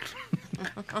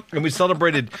 And we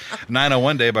celebrated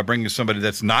 901 Day by bringing somebody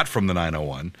that's not from the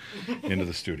 901 into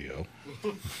the studio.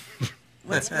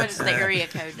 What is the area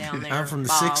code down there? I'm from the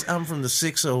Bob? I'm from the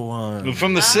 601.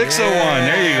 From the 601.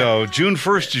 There you go. June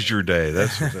 1st is your day.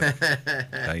 That's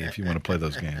if you want to play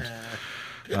those games.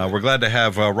 We're glad to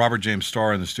have Robert James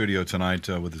Starr in the studio tonight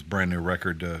with his brand new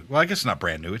record. Well, I guess not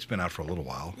brand new. It's been out for a little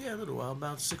while. Yeah, a little while.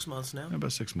 About 6 months now.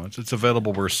 About 6 months. It's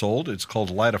available where sold. It's called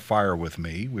Light a Fire with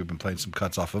Me. We've been playing some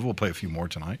cuts off of it. We'll play a few more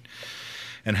tonight.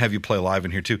 And have you play live in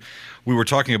here, too. We were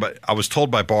talking about, I was told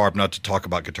by Barb not to talk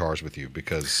about guitars with you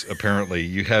because apparently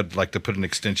you had like to put an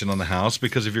extension on the house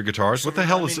because of your guitars. What the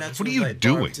hell is it? What are you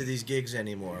doing? To these gigs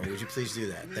anymore. Would you please do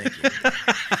that? Thank you.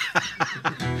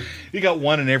 You got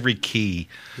one in every key.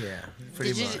 Yeah,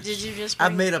 pretty much. Did you just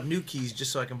I've made up new keys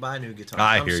just so I can buy new guitars.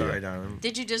 I'm sorry, you. darling.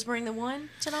 Did you just bring the one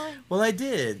tonight? Well, I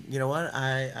did. You know what?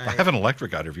 I have an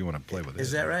electric out here if you want to play with it.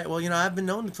 Is that right? Well, I've been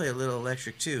known to play a little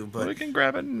electric too, but we can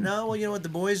grab it. No, well, you know what? The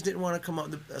boys didn't want to come up.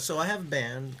 So I have a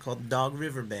band called Dog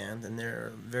River Band, and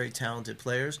they're very talented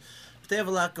players. But they have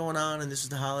a lot going on, and this is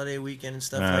the holiday weekend and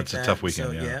stuff like it's that. It's a tough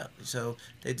weekend, so, yeah. So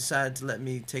they decided to let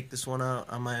me take this one out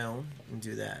on my own and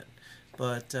do that.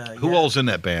 But who all's in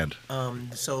that band?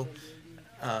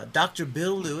 Dr.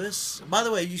 Bill Lewis. By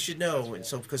the way, you should know,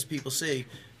 because people see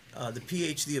the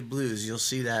PhD of blues. You'll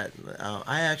see that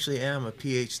I actually am a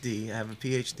PhD. I have a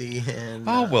PhD in.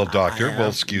 Oh well, doctor. Well,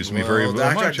 excuse me very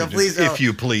much, if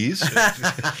you please. So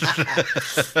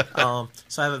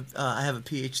I have a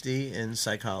PhD in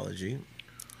psychology.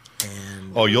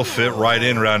 And you'll fit right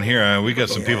in around here. We got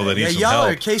some people that need some y'all help.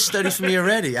 are a case study for me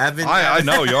already. I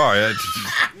know you are.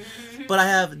 But I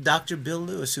have Dr. Bill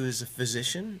Lewis, who is a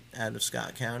physician out of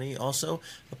Scott County, also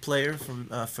a player from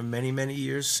many, many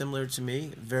years, similar to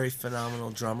me, very phenomenal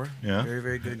drummer, very,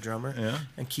 very good drummer. Yeah.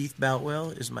 And Keith Boutwell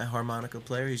is my harmonica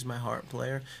player. He's my harp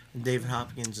player. And David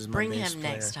Hopkins is my bass player. Bring him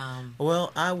next time.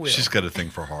 Well, I will. She's got a thing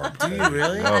for harp. Do you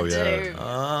really? Oh, I yeah. do.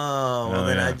 Oh, well,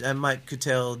 then I could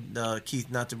tell Keith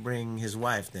not to bring his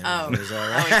wife then. Oh, Is that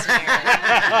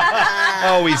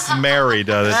right? he's married.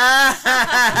 He's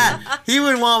married. He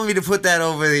would want me to put that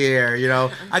over the air,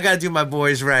 I got to do my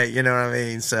boys right, you know what I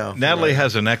mean? So Natalie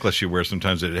has a necklace she wears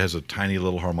sometimes that it has a tiny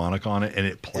little harmonica on it, and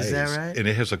it plays. Is that right? And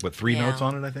it has three notes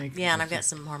on it, I think. Yeah, and I've got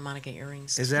some harmonica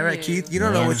earrings. Is that right, Keith? You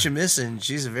don't know what you're missing.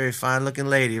 She's a very fine-looking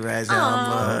lady right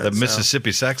now. The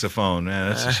Mississippi saxophone.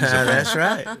 Man, that's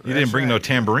right. You didn't bring no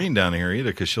tambourine down here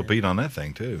either, because she'll beat on that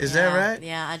thing too. Is that right?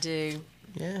 Yeah, I do.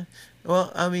 Yeah.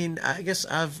 Well, I mean, I guess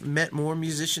I've met more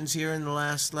musicians here in the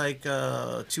last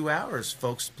 2 hours,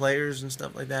 folks, players and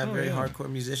stuff like that. Very hardcore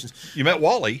musicians. You met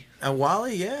Wally.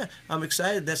 Wally, yeah, I'm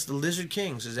excited. That's the Lizard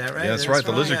Kings, is that right? Yeah, that's right,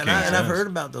 the Lizard Kings. And I've heard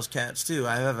about those cats too.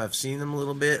 I've seen them a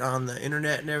little bit on the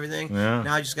internet and everything. Yeah.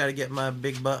 Now I just got to get my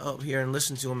big butt up here and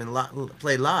listen to them and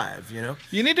play live. You know.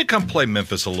 You need to come play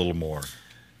Memphis a little more.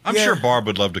 I'm sure Barb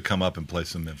would love to come up and play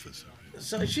some Memphis.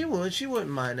 So she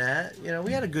wouldn't mind that. You know,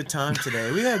 we had a good time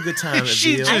today. We had a good time.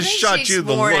 She at just I think shot she's you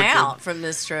the worn look. out from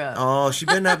this trip. Oh, she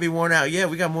better not be worn out. Yeah,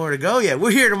 we got more to go yet.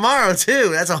 We're here tomorrow too.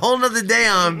 That's a whole nother day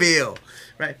on Bill.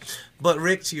 Right. But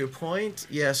Rick, to your point,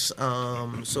 yes.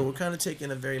 So we're kind of taking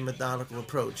a very methodical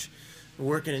approach. We're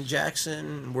working in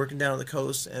Jackson, working down on the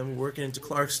coast, and we're working into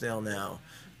Clarksdale now.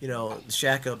 You know, the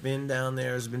Shack Up Inn down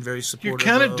there has been very supportive.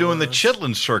 You're kind of doing the us.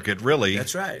 Chitlin circuit, really.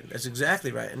 That's right. That's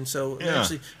exactly right. And so, Yeah.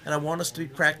 actually, and I want us to be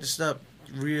practiced up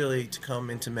really to come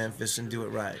into Memphis and do it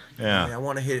right. Yeah. I mean, I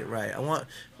want to hit it right. I want,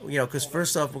 because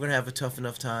first off, we're going to have a tough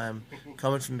enough time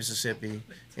coming from Mississippi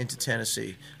into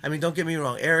Tennessee. I mean, don't get me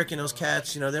wrong. Eric and those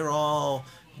cats,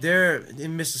 they're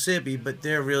in Mississippi, but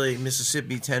they're really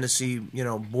Mississippi, Tennessee,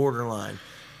 borderline.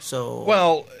 So.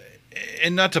 Well,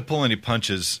 and not to pull any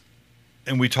punches,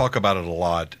 and we talk about it a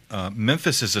lot,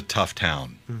 Memphis is a tough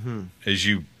town, as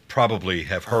you probably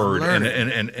have heard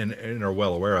and are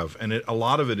well aware of. And a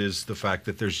lot of it is the fact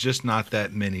that there's just not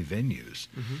that many venues.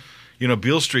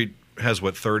 Beale Street has,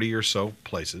 30 or so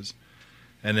places.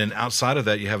 And then outside of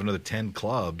that, you have another 10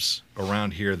 clubs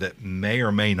around here that may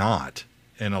or may not.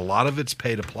 And a lot of it's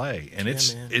pay to play. And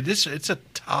it's a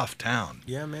tough town.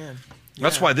 Yeah, man.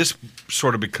 That's why this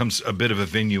sort of becomes a bit of a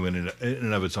venue in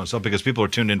and of its own self, because people are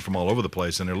tuned in from all over the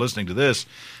place and they're listening to this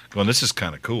going, this is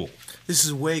kind of cool. This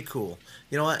is way cool.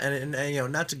 You know what? And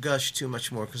not to gush too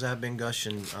much more, because I've been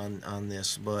gushing on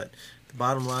this, but the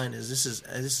bottom line is this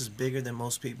is bigger than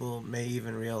most people may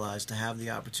even realize, to have the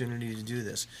opportunity to do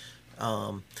this.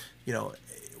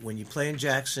 When you play in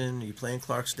Jackson, you play in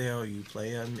Clarksdale, you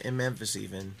play in Memphis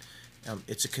even,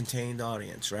 it's a contained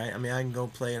audience, right? I mean, I can go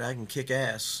play and I can kick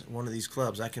ass at one of these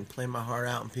clubs. I can play my heart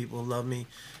out and people love me,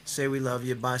 say we love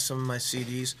you, buy some of my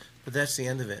CDs, but that's the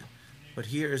end of it. But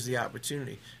here is the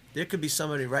opportunity. There could be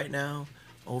somebody right now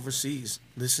overseas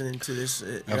listening to this.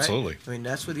 Right? Absolutely. I mean,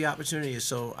 that's where the opportunity is.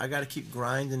 So I got to keep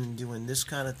grinding and doing this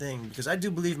kind of thing, because I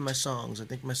do believe in my songs. I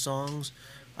think my songs,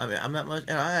 I mean, I'm not much,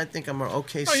 and I think I'm an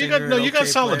okay singer. You got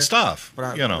solid player, stuff.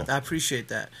 But I appreciate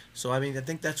that. So, I mean, I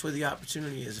think that's where the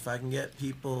opportunity is. If I can get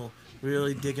people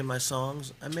really digging my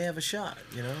songs, I may have a shot,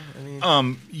 I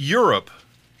mean, Europe,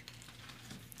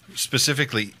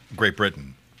 specifically Great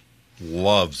Britain,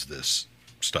 loves this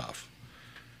stuff.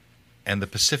 And the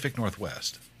Pacific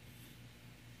Northwest,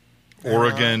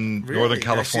 Oregon, really? Northern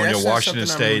California, Actually, Washington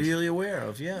State. I'm really aware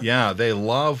of, yeah. Yeah, they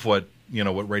love what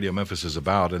Radio Memphis is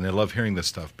about, and they love hearing this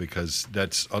stuff, because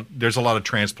there's a lot of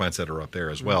transplants that are up there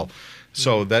as well.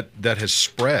 So that has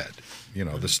spread.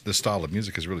 This style of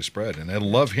music has really spread, and I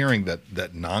love hearing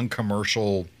that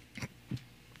non-commercial,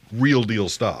 real deal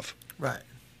stuff. Right.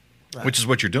 Which is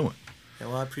what you're doing. Yeah,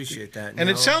 well, I appreciate that. And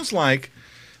it sounds like,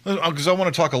 because I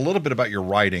want to talk a little bit about your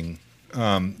writing.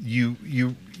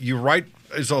 You write,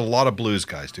 as a lot of blues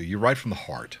guys do. You write from the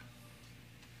heart.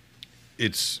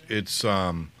 It's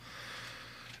not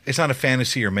a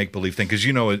fantasy or make believe thing, because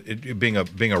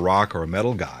being a rock or a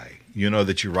metal guy,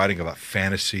 that you're writing about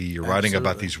fantasy. You're writing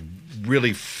about these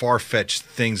really far-fetched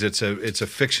things. It's a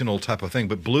fictional type of thing.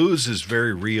 But blues is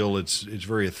very real. It's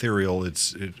very ethereal.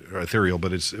 It's ethereal,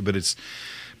 but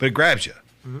it grabs you.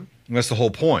 And that's the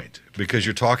whole point, because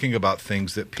you're talking about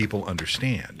things that people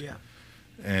understand. Yeah.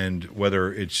 And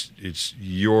whether it's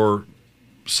your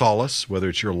solace, whether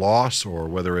it's your loss, or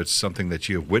whether it's something that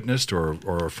you have witnessed, or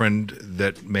a friend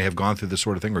that may have gone through this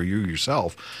sort of thing, or you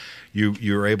yourself,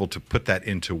 you're able to put that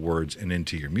into words and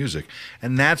into your music.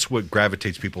 And that's what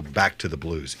gravitates people back to the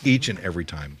blues each and every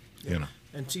time,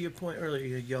 And to your point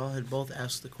earlier, y'all had both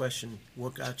asked the question,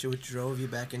 what drove you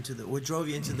into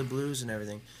the blues and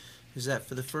everything? Is that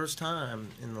for the first time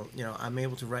I'm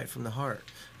able to write from the heart.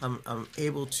 I'm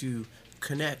able to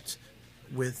connect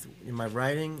with my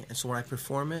writing, and so when I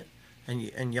perform it,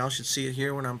 and y'all should see it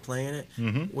here when I'm playing it.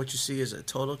 What you see is a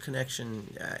total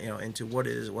connection, into what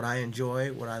I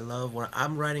enjoy, what I love, what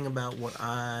I'm writing about, what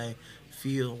I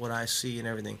feel, what I see, and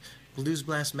everything. Blues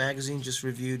Blast magazine just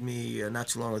reviewed me not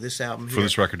too long ago, this album here. For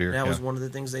this record here, And that was yeah. one of the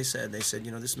things they said. They said,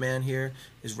 this man here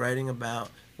is writing about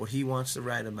what he wants to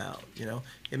write about.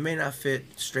 It may not fit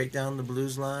straight down the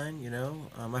blues line.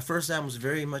 My first album was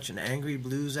very much an angry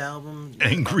blues album.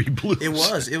 Angry blues.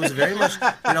 It was very much.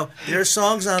 There are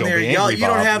songs on Don't there. be Y'all, angry, you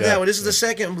don't Bob. have Yeah. that one. This is the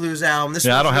second blues album. This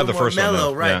Yeah, I one's don't a have the little more first one,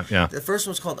 mellow, no. right? Yeah. The first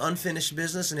one's called Unfinished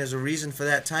Business, and there's a reason for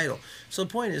that title. So the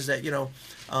point is that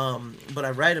what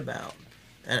I write about.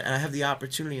 And I have the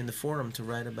opportunity in the forum to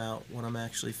write about what I'm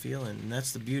actually feeling, and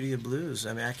that's the beauty of blues.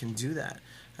 I mean, I can do that.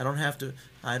 I don't have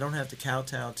to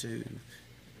kowtow to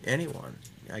anyone.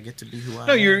 I get to be who I am.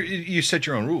 No, you set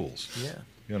your own rules. Yeah.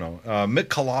 Mick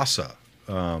Colossa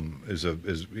is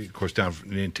of course down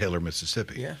in Taylor,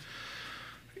 Mississippi. Yeah.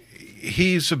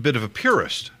 He's a bit of a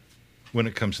purist when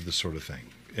it comes to this sort of thing,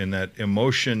 in that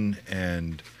emotion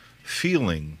and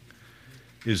feeling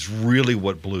is really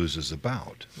what blues is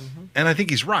about. Mm-hmm. And I think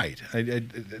he's right.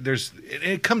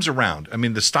 It comes around. I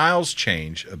mean, the styles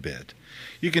change a bit.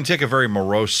 You can take a very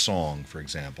morose song, for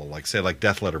example, like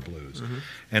Death Letter Blues, Mm-hmm.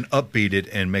 and upbeat it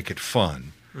and make it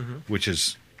fun, Mm-hmm. which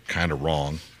is kind of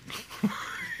wrong.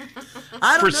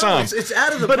 I don't For know. some. It's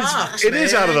out of the But box. it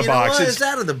is man. out of the You know box. what? It's- It's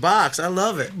out of the box. I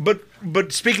love it.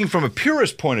 But speaking from a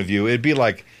purist point of view, it'd be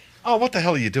like, oh, what the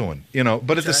hell are you doing?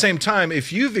 But at the same time,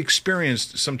 if you've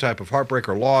experienced some type of heartbreak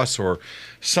or loss or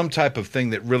some type of thing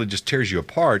that really just tears you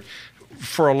apart,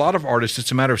 for a lot of artists,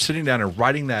 it's a matter of sitting down and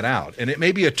writing that out. And it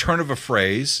may be a turn of a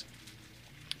phrase.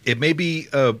 It may be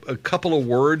a couple of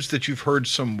words that you've heard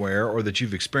somewhere or that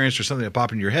you've experienced or something that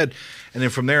pop into your head. And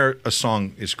then from there, a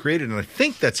song is created. And I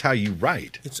think that's how you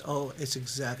write. It's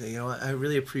exactly. I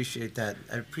really appreciate that.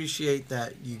 I appreciate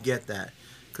that you get that,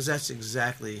 because that's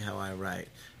exactly how I write.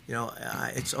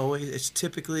 It's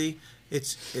typically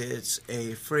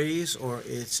a phrase or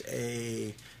it's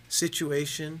a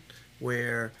situation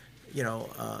where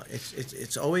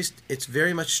it's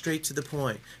very much straight to the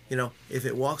point. If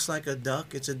it walks like a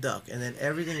duck, it's a duck, and then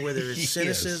everything, whether it's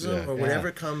cynicism or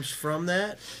whatever comes from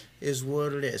that, is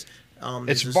what it is.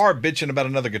 It's Barb bitching about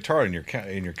another guitar in your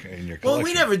collection. Well,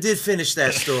 we never did finish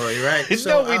that story, right?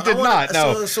 No, we did not.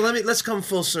 No. So let's come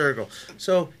full circle.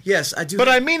 So yes, I do. But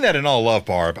I mean that in all love,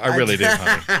 Barb. I really do,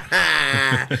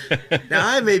 honey. Now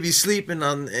I may be sleeping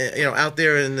on, out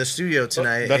there in the studio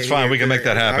tonight. That's fine. We can make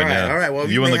that happen. All right. Well,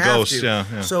 you and may the have ghosts. to.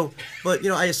 Yeah. So, but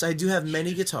I do have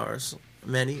many guitars.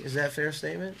 Many, is that a fair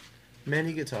statement?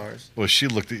 Many guitars. Well, she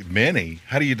looked at many.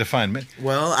 How do you define many?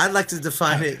 Well, I'd like to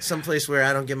define it someplace where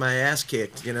I don't get my ass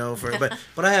kicked,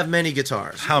 but I have many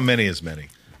guitars. How many is many?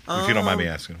 If you don't mind me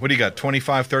asking. What do you got?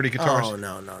 25, 30 guitars? Oh,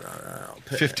 no.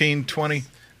 15, 20?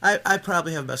 I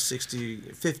probably have about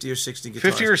 50 or 60 guitars.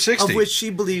 50 or 60? Of which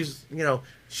she believes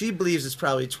it's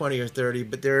probably 20 or 30,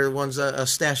 but there are ones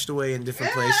stashed away in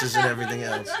different places and everything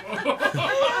else.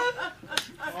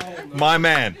 My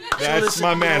man. That's listen,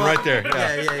 my man right there.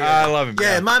 Yeah. I love him.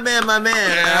 Yeah, my man. Yeah,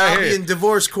 I I'll hear be you. in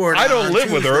divorce court. I don't on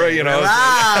live with her, Tuesday.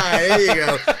 There you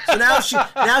go. So now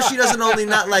she doesn't only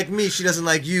not like me, she doesn't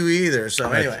like you either.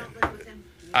 So anyway.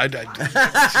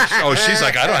 She's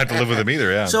like, I don't have to live with him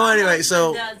either. Yeah. So anyway,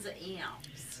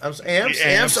 Does amps.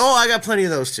 Amps. Oh, I got plenty of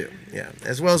those too. Yeah,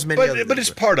 as well as many other. But it's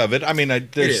part of it. I mean,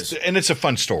 is. and it's a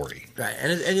fun story. Right,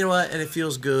 and you know what? And it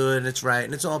feels good, and it's right,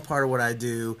 and it's all part of what I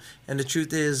do. And the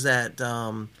truth is that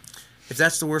if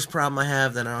that's the worst problem I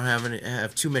have, then I don't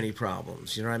have too many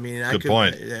problems. You know what I mean? Good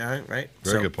point. Yeah, right.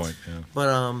 Very good point. Yeah.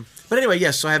 But anyway,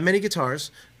 yes. So I have many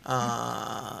guitars.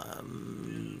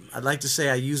 I'd like to say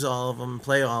I use all of them,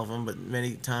 play all of them, but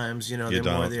many times, they're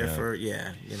more there for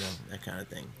that kind of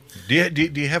thing. Do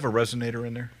you have a resonator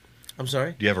in there? I'm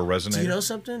sorry? Do you have a resonator? Do you know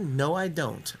something? No, I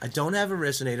don't. I don't have a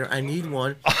resonator. I need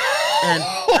one. And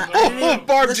I didn't even,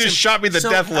 Barb listen, just shot me the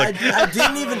death look. I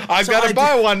didn't even. I've got to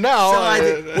buy one now. So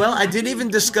I didn't even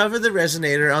discover the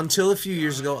resonator until a few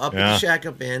years ago up at the shack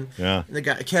up in. Yeah. And the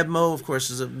guy Keb Mo, of course,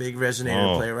 is a big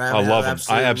resonator player. Right? I love him.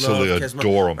 I absolutely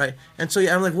adore him. Right. And so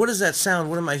I'm like, what is that sound?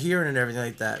 What am I hearing and everything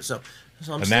like that? So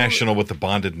I'm a National with the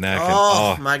bonded neck.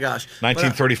 Oh, and, my gosh.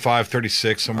 1935,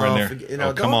 36, somewhere in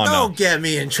there. Come on now. Don't get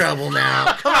me in trouble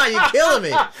now. Come on, you're killing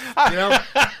me.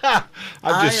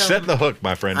 I'm just setting the hook,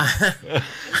 my friend.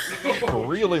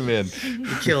 Reel him in.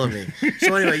 You're killing me.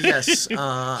 So anyway, yes,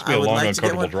 I would like to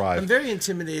get one. Drive. I'm very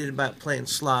intimidated about playing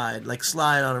slide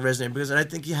on a resonator, because I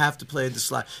think you have to play the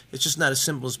slide. It's just not as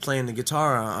simple as playing the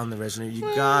guitar on the resonator. You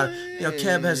got,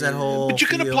 Keb has that whole. But you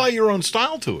can apply your own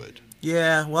style to it.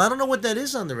 Yeah, well, I don't know what that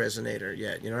is on the resonator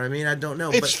yet. You know what I mean? I don't know.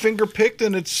 It's finger picked,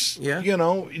 and it's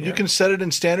you can set it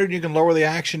in standard. You can lower the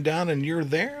action down, and you're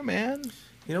there, man.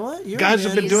 You know what? Guys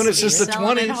have been doing it since the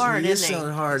 20s. Hard, He is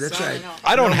selling hard. That's right.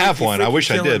 I don't have one. I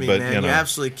wish I did, but man. you know, You're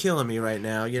absolutely killing me right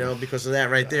now. You know, because of that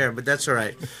right there. But that's all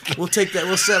right. We'll take that.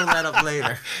 We'll settle that up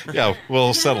later. Yeah,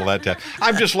 we'll settle that down.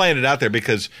 I'm just laying it out there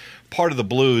because part of the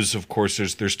blues, of course,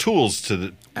 there's tools to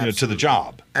the to the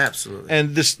job. Absolutely.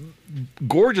 And this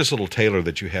gorgeous little Taylor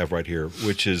that you have right here,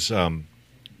 which is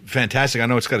fantastic. I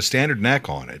know it's got a standard neck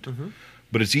on it,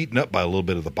 but it's eaten up by a little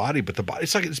bit of the body. But the body,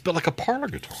 it's built like a parlor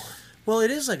guitar. Well,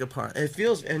 it is like a part. It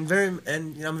feels and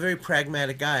you know, I'm a very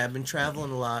pragmatic guy. I've been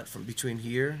traveling a lot from between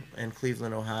here and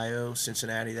Cleveland, Ohio,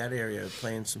 Cincinnati, that area,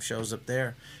 playing some shows up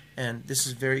there. And this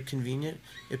is very convenient.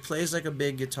 It plays like a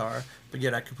big guitar, but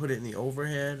yet I can put it in the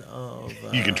overhead of.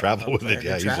 You can travel with it,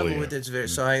 yeah, easily. Travel with it. It's very,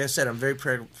 so like I said, I'm very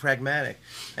pragmatic,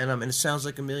 and it sounds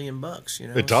like $1 million, you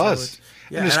know. It does. So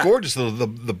yeah, and it's gorgeous.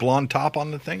 The blonde top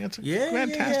on the thing. It's a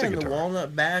fantastic and guitar. The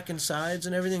walnut back and sides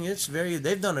and everything. It's very.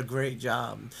 They've done a great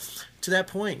job. To that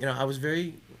point, you know, I was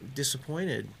very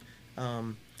disappointed.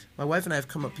 My wife and I have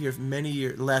come up here for many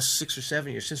years, the last 6 or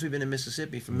 7 years, since we've been in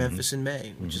Mississippi, from Memphis in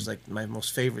May, which is like my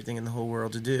most favorite thing in the whole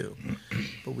world to do.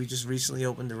 But we just recently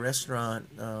opened a restaurant,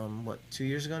 2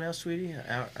 years ago now, sweetie?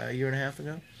 A year and a half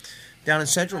ago? Down in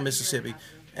central Mississippi.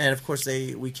 And, of course,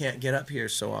 we can't get up here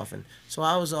so often. So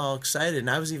I was all excited, and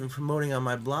I was even promoting on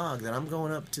my blog that I'm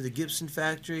going up to the Gibson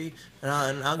factory.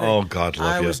 Oh, God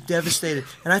love you. I was devastated.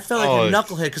 And I felt like a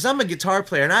knucklehead, because I'm a guitar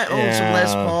player, and I own some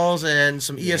Les Pauls and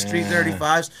some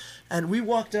ES335s. And we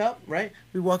walked up, right?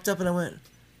 We walked up, and I went,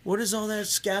 what is all that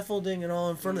scaffolding and all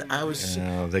in front of it? I was,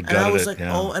 they gutted it,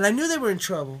 oh, and I knew they were in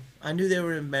trouble. I knew they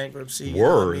were in bankruptcy.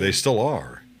 They still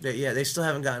are. They still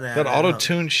haven't gotten out. That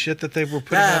auto-tune shit that they were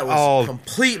putting that out. was a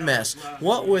complete mess.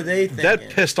 What were they thinking? That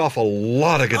pissed off a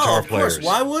lot of guitar players. Of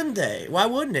course. Why wouldn't they? Why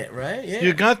wouldn't it, right? Yeah.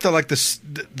 You got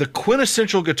the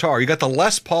quintessential guitar. You got the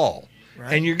Les Paul.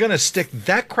 Right. And you're going to stick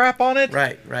that crap on it?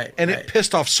 Right. And it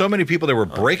pissed off so many people. They were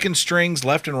breaking strings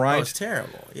left and right. Oh, it's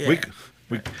terrible. Yeah.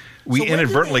 We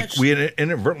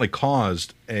inadvertently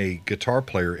caused a guitar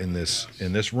player in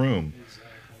this room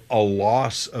a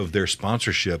loss of their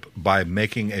sponsorship by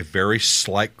making a very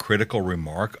slight critical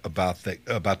remark about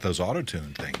those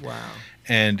auto-tune things. Wow.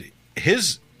 And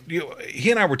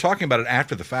he and I were talking about it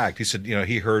after the fact. He said,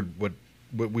 he heard what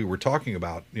we were talking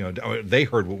about. They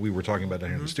heard what we were talking about down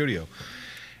here in the studio.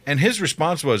 And his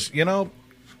response was,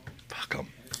 fuck them.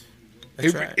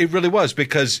 It really was,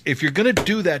 because if you're going to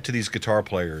do that to these guitar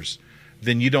players,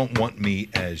 then you don't want me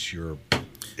as your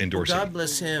endorsing. God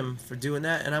bless him for doing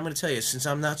that. And I'm going to tell you, since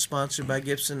I'm not sponsored by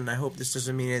Gibson, and I hope this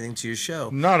doesn't mean anything to your show.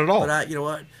 Not at all. But you know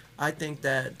what? I think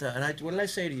that, what did I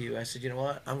say to you? I said, you know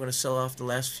what? I'm going to sell off the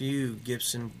last few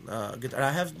Gibson guitars.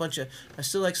 I have a bunch of, I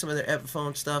still like some of their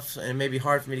Epiphone stuff, and it may be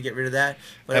hard for me to get rid of that.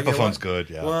 But Epiphone's good,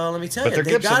 yeah. Well, let me tell you,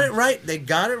 they Gibson. got it right. They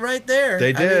got it right there.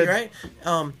 They did. Right?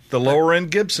 The lower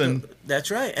end Gibson.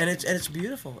 That's right, and it's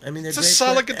beautiful. I mean, they're it's great a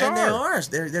solid guitar, and they are.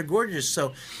 They're gorgeous.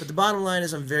 So, but the bottom line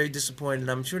is, I'm very disappointed.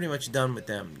 I'm pretty much done with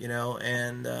them,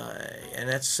 and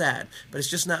that's sad. But it's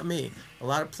just not me. A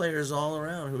lot of players all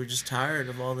around who are just tired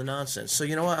of all the nonsense. So,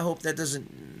 you know what? I hope that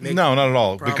doesn't make no, not at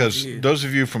all. problem Because to you. those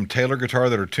of you from Taylor Guitar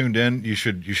that are tuned in, you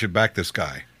should back this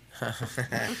guy.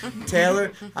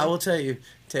 Taylor, I will tell you,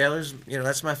 Taylor's,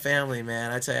 that's my family,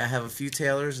 man. I tell you, I have a few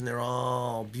Taylors, and they're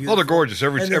all beautiful. Oh, they're gorgeous.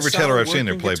 Every Taylor I've seen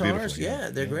there play guitars. beautifully.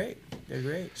 Yeah, they're great. They're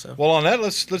great. So. Well, on that,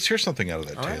 let's hear something out of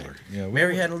that all Taylor. Right.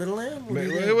 Mary Had a Little Lamb. What do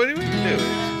you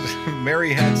do?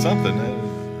 Mary had something.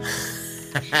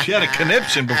 She had a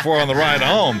conniption before on the ride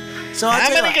home. So a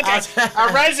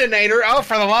resonator. Oh,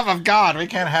 for the love of God, we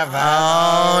can't have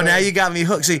that. Oh, now you got me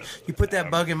hooked. See, you put that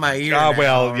bug in my ear.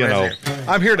 Well,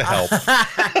 I'm here to help.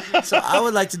 So I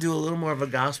would like to do a little more of a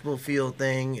gospel feel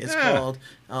thing. It's called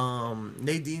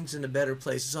Nadine's in a Better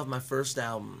Place. It's off my first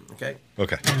album. Okay.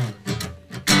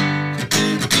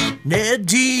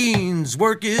 Nadine's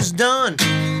work is done.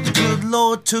 The good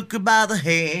Lord took her by the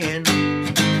hand,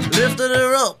 lifted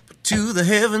her up to the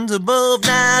heavens above.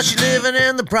 Now she's living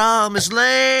in the promised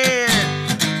land.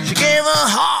 She gave her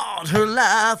heart, her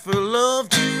life, her love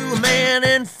to a man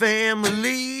and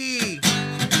family.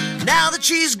 Now that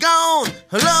she's gone,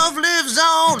 her love lives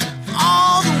on for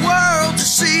all the world to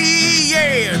see.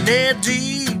 Yeah,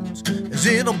 Nadine's is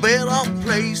in a better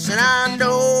place, and I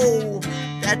know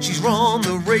that she's run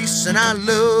the race, and I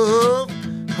love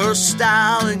her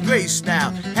style and grace now.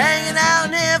 Hanging out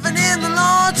in heaven in the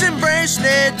Lord's embrace.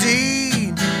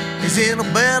 Nadine is in a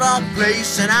better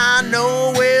place, and I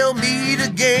know we'll meet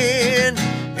again.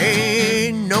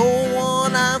 Ain't no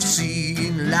one I've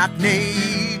seen like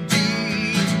Nadine.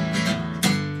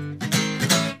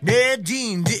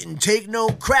 Nadine didn't take no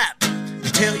crap.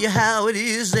 She tell you how it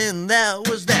is, and that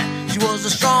was that. She was a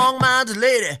strong-minded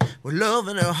lady with love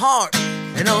in her heart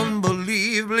and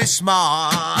unbelievably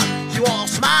smart. She wore a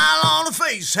smile on her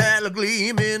face, had a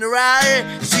gleam in her eye.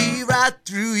 See right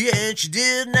through you and she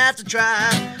didn't have to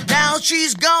try. Now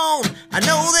she's gone, I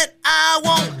know that I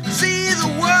won't see the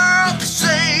world the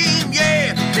same.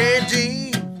 Yeah,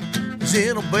 Nadine is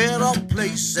in a better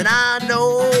place, and I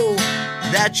know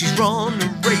that she's run the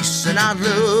race, and I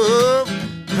love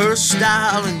her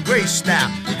style and grace now.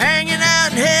 Hanging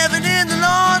out in heaven in the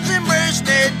Lord's embrace,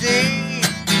 Nadine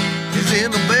is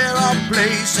in a better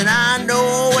place, and I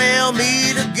know we'll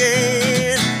meet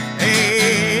again.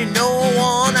 Ain't no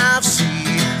one I've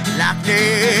seen like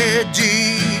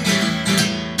Nadine.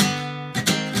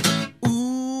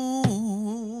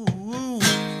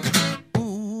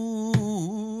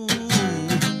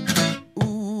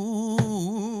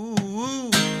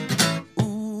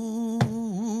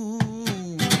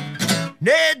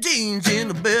 Nadine's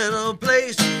in a better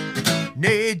place.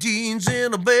 Nadine's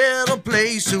in a better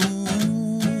place. Ooh, ooh,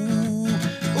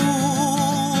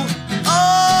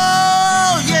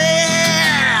 oh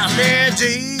yeah.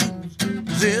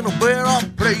 Nadine's in a better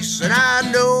place, and I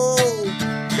know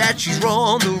that she's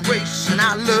run the race, and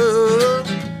I love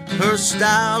her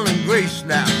style and grace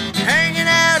now. Hanging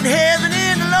out in heaven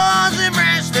in the Lord's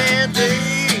embrace,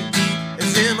 Nadine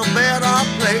is in a better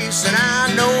place, and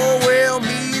I know we'll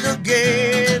meet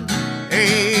again.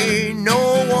 Ain't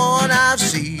no one I've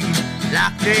seen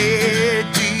like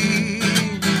Nadine.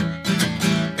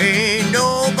 Ain't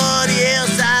nobody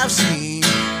else I've seen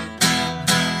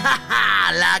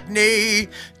like Nadine.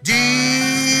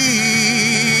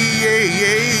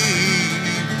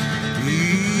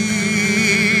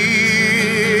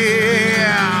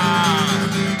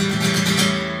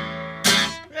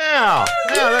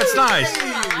 Yeah, that's nice.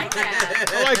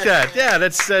 I like that. Yeah,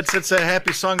 that's a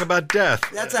happy song about death.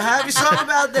 That's a happy song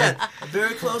about death. A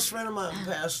very close friend of mine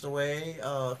passed away.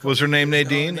 Was her name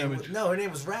Nadine? No, her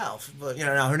name was Ralph. But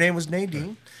now her name was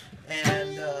Nadine,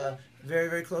 and very,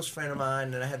 very close friend of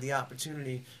mine. And I had the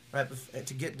opportunity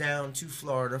to get down to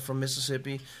Florida from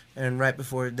Mississippi, and right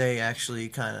before they actually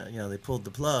kind of they pulled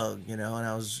the plug, and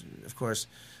I was, of course,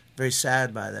 very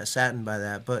saddened by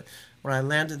that. But when I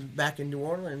landed back in New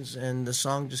Orleans, and the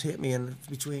song just hit me, and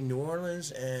between New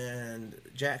Orleans and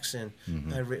Jackson,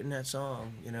 I'd written that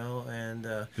song, and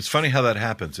it's funny how that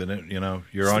happens, isn't it?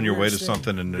 You're on your way to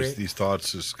something, and there's these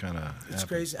thoughts just kind of. It's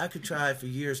crazy. I could try for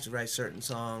years to write certain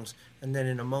songs, and then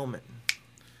in a moment,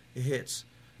 it hits.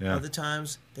 Yeah. Other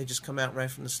times, they just come out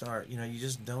right from the start. You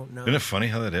just don't know. Isn't it funny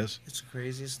how that is? It's the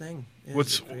craziest thing.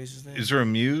 It's the craziest thing. Is there a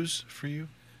muse for you?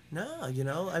 No,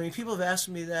 people have asked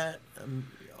me that.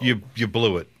 You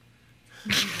blew it.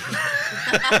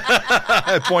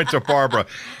 I point to Barbara.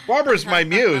 Barbara's my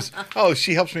muse. Oh,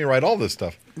 she helps me write all this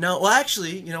stuff. No, well,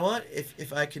 actually, you know what?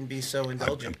 If I can be so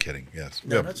indulgent. I'm kidding. Yes.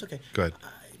 No, that's okay. Go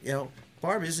ahead.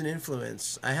 Barb is an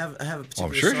influence. I have a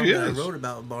particular song that I wrote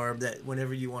about Barb that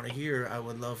whenever you want to hear, I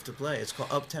would love to play. It's called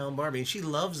Uptown Barbie, and she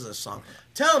loves this song.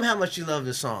 Tell them how much you love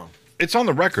this song. It's on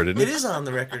the record, isn't it? It is on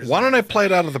the record. Why don't I play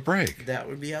it out of the break? That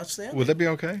would be outstanding. Would that be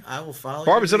okay? I will follow.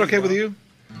 Barb, is that okay with you?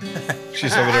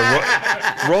 She's over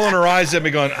there rolling her eyes at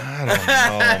me, going, "I don't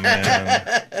know,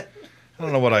 man. I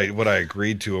don't know what I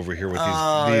agreed to over here with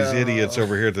these idiots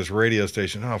over here at this radio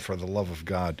station. Oh, for the love of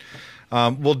God."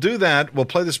 We'll do that. We'll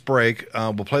play this break.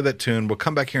 We'll play that tune. We'll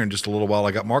come back here in just a little while.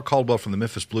 I got Mark Caldwell from the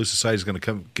Memphis Blues Society is going to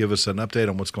come give us an update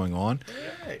on what's going on.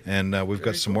 Right. And we've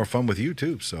got some more fun with you,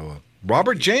 too. So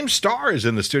Robert James Starr is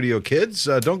in the studio, kids.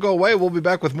 Don't go away. We'll be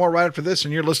back with more right after this,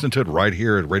 and you're listening to it right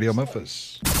here at Radio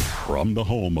Memphis. From the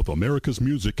home of America's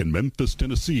music in Memphis,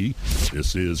 Tennessee,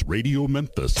 this is Radio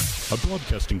Memphis, a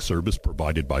broadcasting service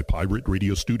provided by Pirate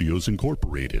Radio Studios,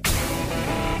 Incorporated.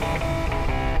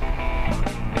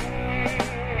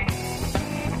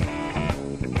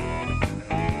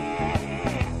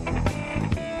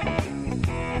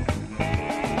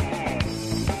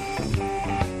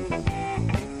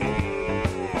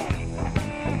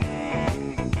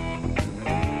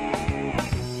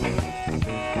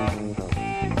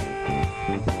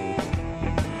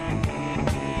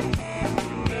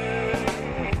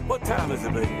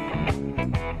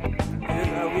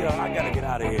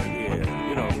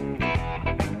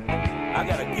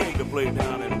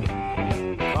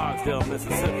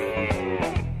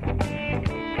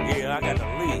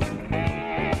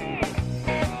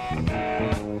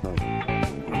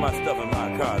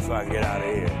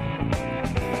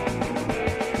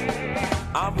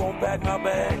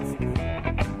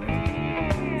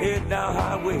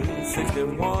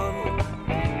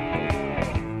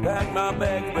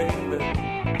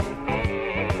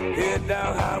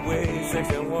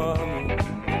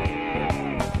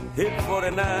 hit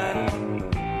 49,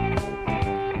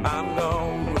 I'm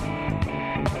gone.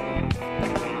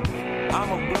 I'm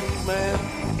a blues man.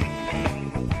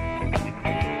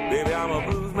 Baby, I'm a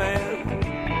blues man.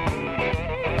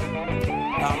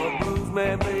 I'm a blues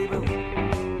man, baby.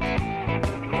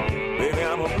 Baby,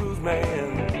 I'm a blues man.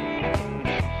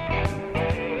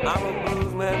 I'm a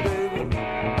blues man, baby.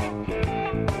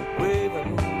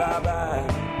 Waving bye-bye.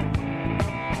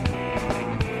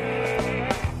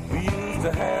 We used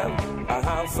to have a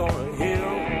house on a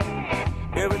hill.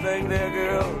 Everything there,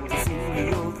 girl, to suit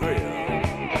your thrill.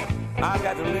 I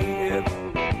got to leave here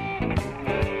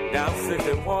down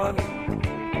 61.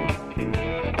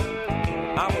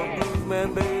 I'm a blues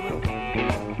man, baby.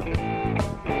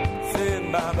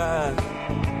 Saying bye-bye.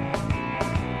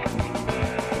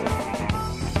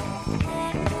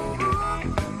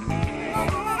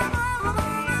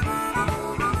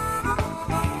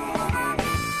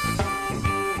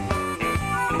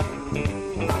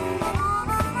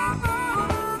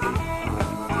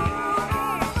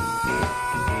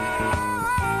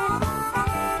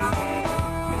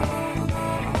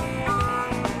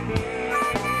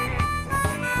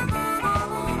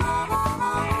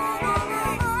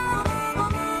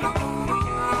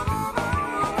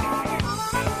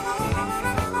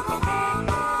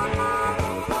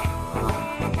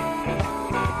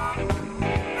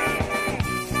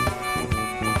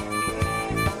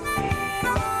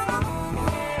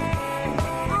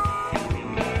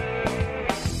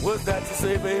 What's that you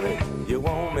say, baby? You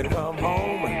want me to come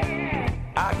home?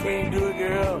 I can't do it,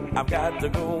 girl. I've got to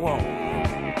go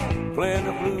on. Playing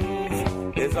the blues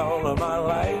is all of my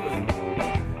life.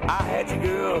 I had you,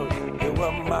 girl. You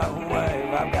were my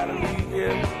wife. I've got to leave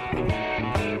here.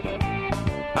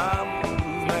 I'm a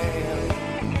blues man.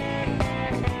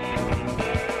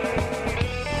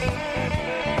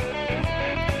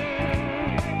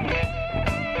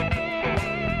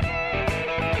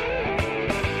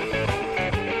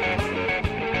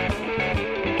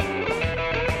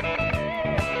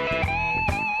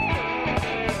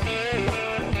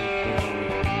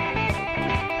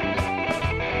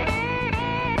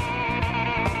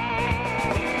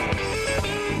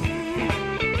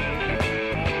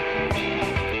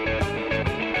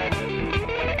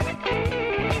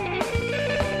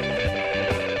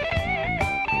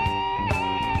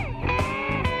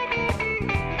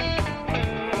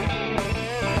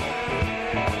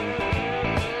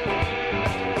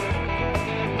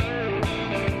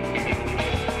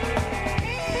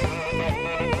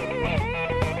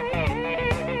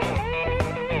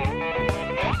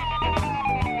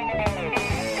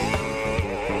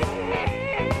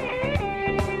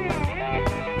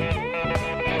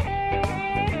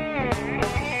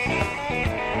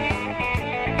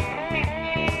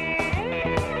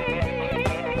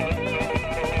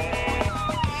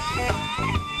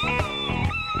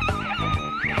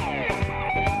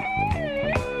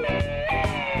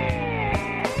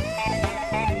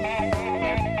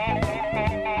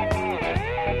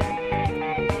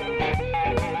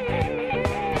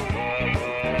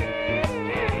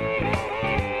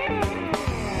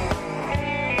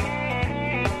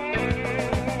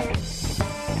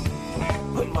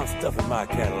 Stuff in my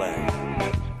Cadillac.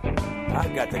 I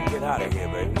got to get out of here,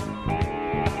 baby.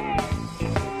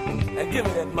 And give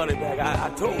me that money back. I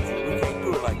told you, we can't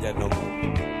do it like that no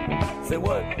more. Say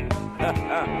what?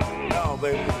 No,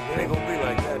 baby, it ain't gonna be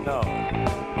like that, no.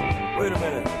 Wait a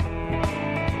minute.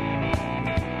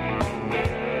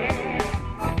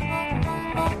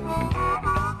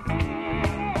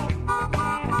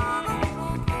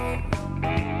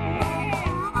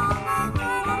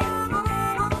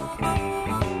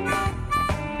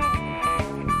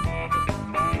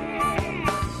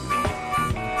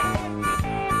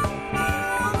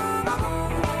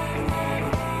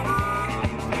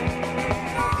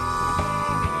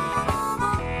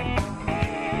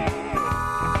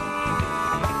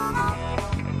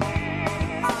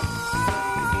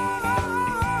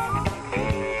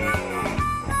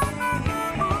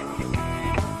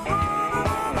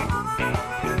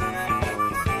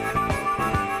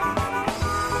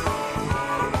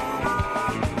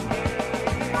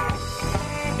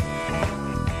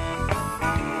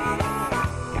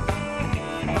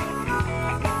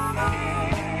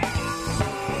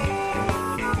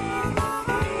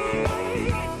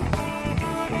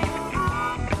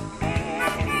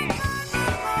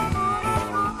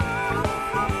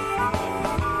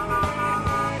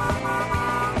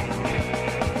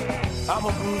 I'm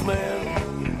a blues man.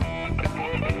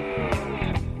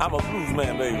 I'm a blues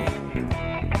man, baby.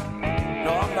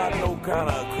 No, I'm not no kind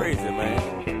of crazy man.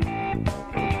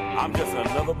 I'm just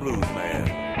another blues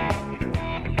man.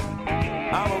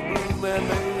 I'm a then,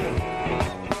 baby,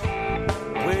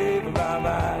 wave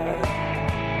bye-bye.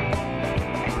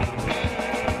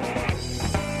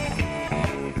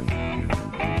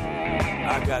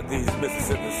 I got these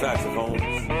Mississippi saxophones.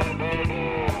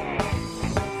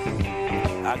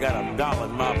 I got $1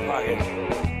 in my pocket.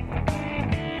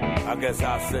 I guess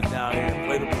I'll sit down here and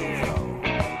play the blues, y'all.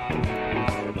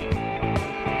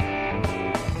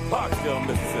 Clarksville,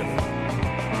 Mississippi.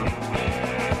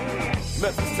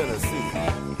 Memphis, Tennessee.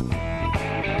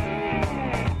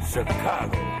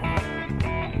 Chicago.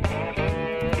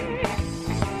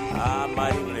 I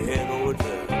might even head over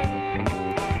to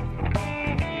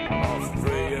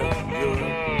Australia,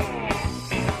 Europe.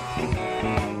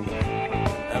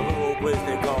 That little old place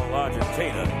they call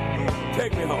Argentina.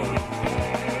 Take me home.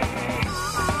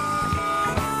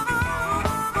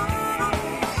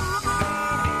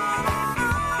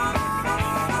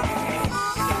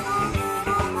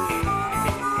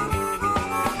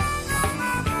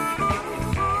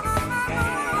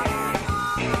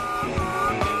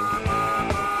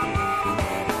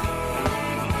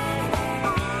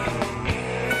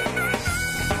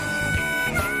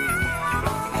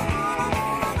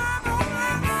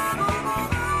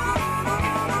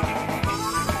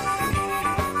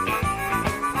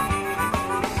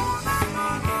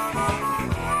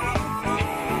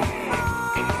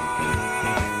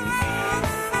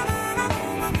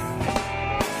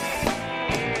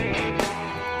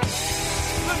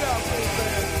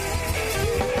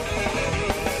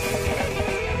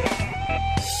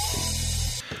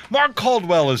 Mark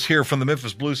Caldwell is here from the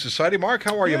Memphis Blues Society. Mark,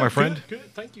 how are you, my friend?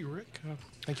 Good. Thank you, Rick.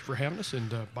 Thank you for having us,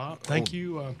 and Bob, thank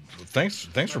you. Thanks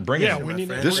for bringing yeah, us. we need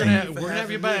to, This- we're going to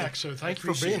have you back. So thank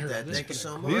you for being here. That. Thank you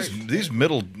so much. These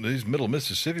middle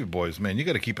Mississippi boys, man, you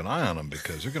got to keep an eye on them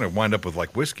because they're going to wind up with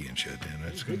like whiskey and shit. Man.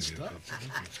 It's Good stuff.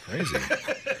 It's crazy.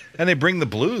 And they bring the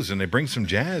blues and they bring some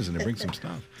jazz and they bring some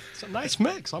stuff. It's a nice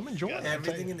mix. I'm enjoying it.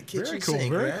 Everything in the kitchen Very cool.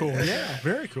 sink, Very right? cool. Yeah,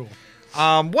 very cool.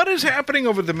 What is happening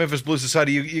over at the Memphis Blues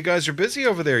Society? You guys are busy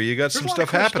over there. You got There's some a lot stuff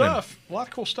of cool happening. Stuff. A lot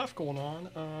of cool stuff going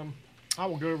on. I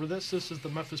will go over this. This is the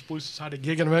Memphis Blues Society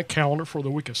gig and event calendar for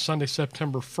the week of Sunday,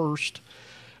 September 1st.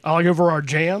 I'll go over our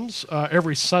jams.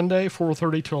 Every Sunday,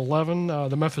 4:30 to 11,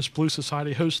 the Memphis Blues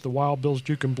Society hosts the Wild Bill's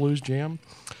Juke and Blues Jam.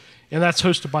 And that's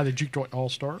hosted by the Juke Joint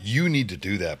All-Stars. You need to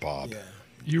do that, Bob. Yeah.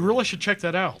 You really should check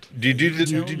that out. Do you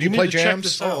need play to check jams?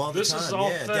 this out. all the This time. is all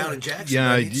yeah, down in Jackson.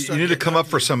 Yeah, I you need to come up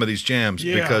for some of these jams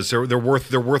Yeah. because they're worth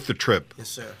the trip. Yes,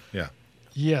 sir. Yeah.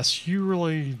 Yes, you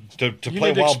really To you play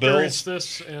need to Wild experience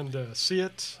Bills. this and see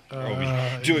it.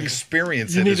 To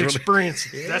experience You it need is to really. experience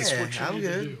it. Yeah, That's what you I'm need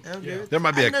good. to do. I'm Yeah. good. There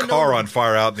might be I a didn't car know- on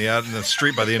fire out in the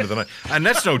street by the end of the night, and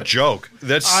that's no joke.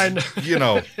 That's I know. you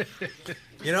know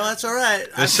You know, that's all right.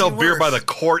 they sell beer by the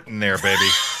quart in there, baby.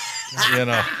 You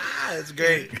know. That's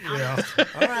great. Yeah.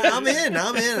 All right, I'm in.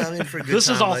 I'm in for a good This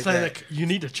is time like that. authentic. You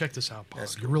need to check this out, Paul.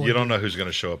 That's You really You don't do. know who's going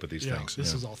to show up at these Yeah, things.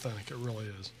 this Yeah. is authentic. It really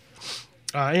is.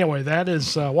 Anyway, that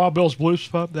is Wild Bill's Blues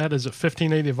Pub. That is at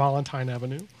 1580 Valentine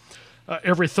Avenue.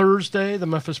 Every Thursday, the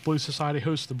Memphis Blues Society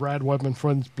hosts the Brad Webman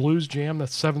Friends Blues Jam.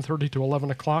 That's 7:30 to 11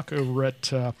 o'clock over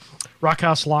at Rock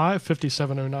House Live,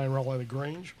 5709 Raleigh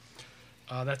LaGrange.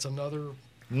 That's another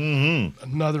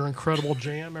incredible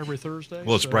jam every Thursday.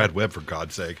 Well, it's So- Brad Webb, for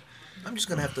God's sake. I'm just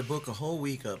gonna have to book a whole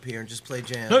week up here and just play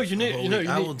jams. No, you the need. whole You know, week.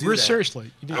 you I need. will do Very that.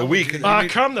 seriously. You need, A week.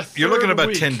 come the You're looking third about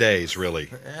week. 10 days, really.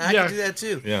 I Yeah. can do that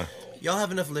too. Yeah. Y'all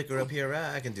have enough liquor up here,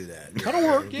 right? I can do that. That'll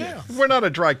work. Yeah. We're not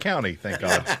a dry county, thank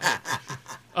God.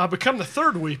 Become the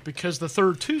third week because the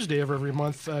third Tuesday of every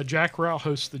month, Jack Rao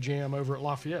hosts the jam over at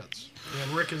Lafayette's,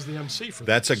 and Rick is the MC for that.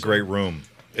 That's a So- great room.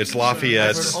 It's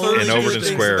Lafayette's Only in good Overton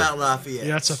things Square. About Lafayette.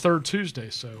 Yeah, it's a third Tuesday,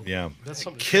 so Yeah. that's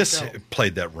something. to Kiss check out.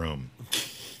 played that room.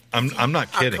 I'm not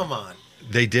Oh, kidding. come on.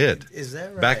 They did. Is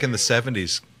that right? Back in the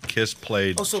 70s, Kiss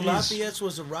played. Oh, so Lafayette's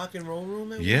was a rock and roll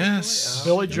room? At one Yes. point?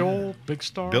 Billy Joel, Big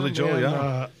Star. Billy Joel, man,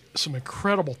 yeah. some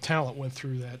incredible talent went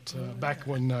through that back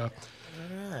when.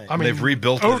 Right. I mean, They've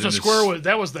rebuilt it Overton and Square.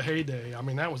 That was the heyday. I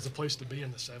mean, that was the place to be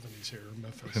in the '70s here in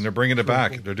Memphis. And they're bringing it Pretty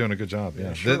back. cool. They're doing a good job.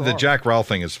 Yeah. sure the are. Jack Rowell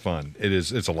thing is fun.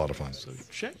 It's a lot of fun. So,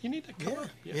 Shay, you need to come. up.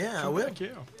 Yeah, I come will. back, yeah.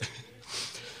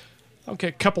 Okay,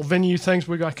 a couple venue things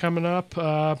we got coming up.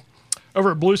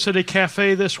 Over at Blue City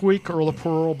Cafe this week, Poor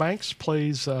Earl Banks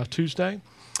plays Tuesday.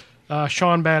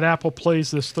 Sean Bad Apple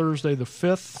plays this Thursday the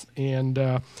 5th.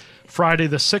 And Friday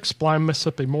the 6th, Blind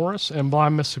Mississippi Morris. And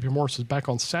Blind Mississippi Morris is back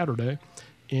on Saturday.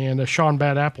 And Sean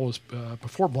Bad Apple is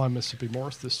before Blind Mississippi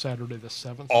Morris this Saturday the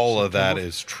 7th. All of that September.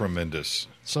 is tremendous.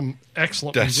 Some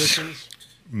excellent That's- musicians.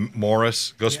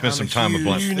 Morris. Go spend some time with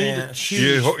Blunt. You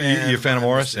a fan of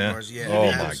Morris? Yeah. Yeah. Oh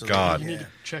Yeah, my absolutely. God. You need to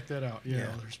check that out. Yeah.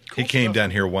 There's He cool came stuff.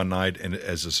 down here one night and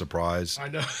as a surprise. I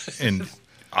know. And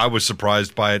I was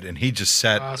surprised by it, and he just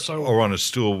sat or on a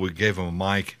stool. We gave him a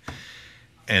mic,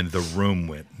 and the room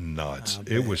went nuts.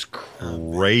 It was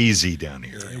crazy down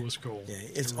here. It was cool. Yeah,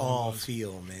 it's all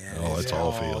feel, man. Oh, it's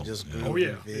all feel. Just Yeah. Oh,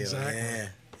 yeah, feel. exactly.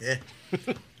 Yeah.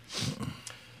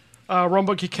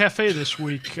 Rumbucky Cafe this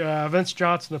week. Vince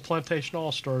Johnson, the Plantation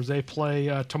All-Stars. They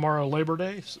play tomorrow, Labor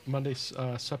Day, Monday,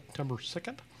 September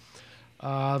 2nd.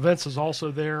 Vince is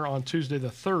also there on Tuesday the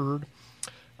 3rd.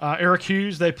 Eric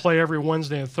Hughes, they play every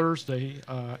Wednesday and Thursday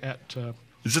at...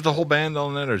 Is it the whole band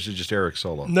on that, or is it just Eric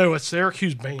solo? No, it's the Eric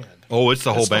Hughes Band. Oh, it's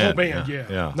the whole band. The whole band,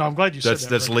 yeah. No, I'm glad you that's said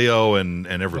that. That's Rick. Leo and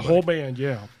everybody. The whole band,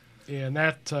 yeah. And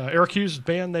that Eric Hughes'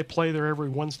 band, they play there every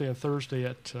Wednesday and Thursday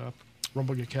at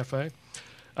Rumbucky Cafe.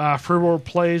 Freeworld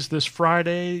plays this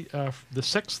Friday, the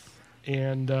 6th,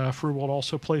 and Freeworld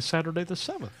also plays Saturday the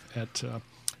 7th at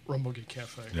Rumbucky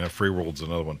Cafe. Yeah, Free World's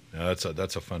another one. Yeah,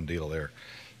 that's a fun deal there.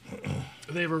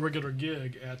 They have a regular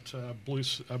gig at Blue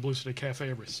City Cafe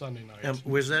every Sunday night.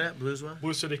 Where's that at? Blues one?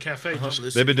 Blue City Cafe.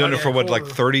 Just They've been doing it for what, like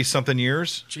corner. 30-something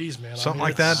years? Jeez, man. Something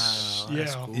like that? Yeah.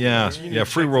 cool. Yeah, You need yeah. to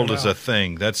Free check World them is out. a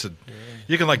thing.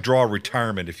 You can like draw a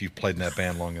retirement if you've played in that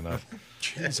band long enough.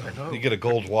 Jeez, I know. You get a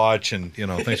gold watch and,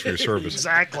 thanks for your service.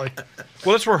 Exactly.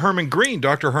 Well, that's where Herman Green,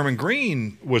 Dr. Herman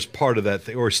Green, was part of that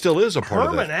thing, or still is a part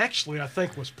of Herman that. actually, I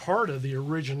think, was part of the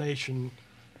originating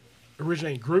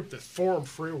group that formed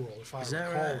Free World, if I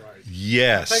recall right. I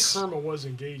Yes. think Herman was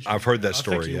engaged. I've heard that I think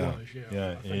story, he yeah. was,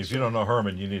 Yeah. I think If so. you don't know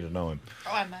Herman, you need to know him.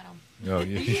 Oh, I met him. No,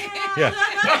 yeah. He's awesome.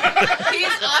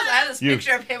 I have this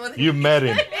picture of him with You met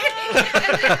him.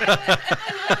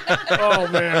 Oh,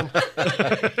 man.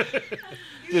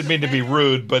 Didn't mean to be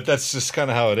rude, but that's just kind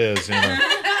of how it is,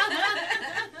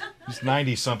 He's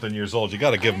 90-something years old. You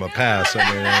got to give him a pass.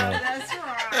 That's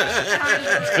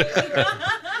right.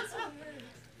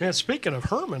 Man, speaking of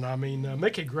Herman, I mean,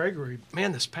 Mickey Gregory,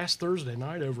 man, this past Thursday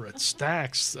night over at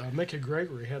Stax, Mickey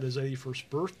Gregory had his 81st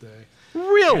birthday.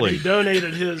 Really? And he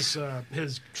donated his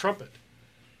trumpet.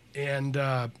 And,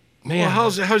 man. Well,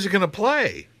 how's he going to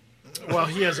play? Well,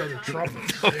 he has other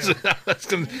trumpets. Yeah. That's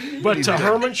gonna, But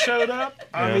Herman showed up.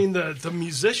 I mean, the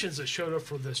musicians that showed up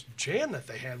for this jam that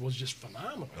they had was just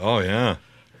phenomenal. Oh, yeah.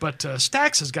 But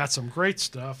Stax has got some great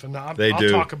stuff, and I'll They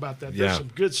do. talk about that. There's Yeah. some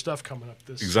good stuff coming up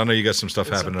this Because I know you got some stuff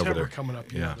in happening over September there. coming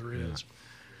up. Yeah, There yeah. is.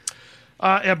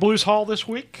 At Blues Hall this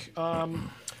week,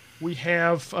 we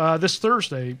have this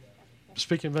Thursday.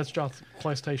 Speaking of Vince Johnson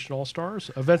PlayStation All Stars,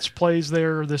 Vince plays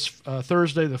there this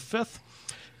Thursday the 5th,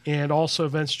 and also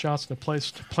Vince Johnson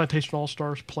Plantation All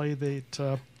Stars play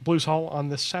at Blues Hall on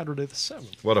this Saturday the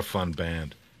 7th. What a fun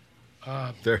band.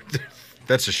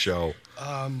 That's a show.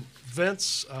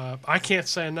 Vince, I can't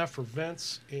say enough for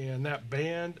Vince and that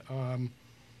band.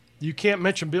 You can't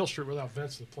mention Beale Street without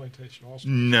Vince and the Plantation All Stars.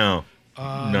 No.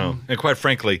 No. And quite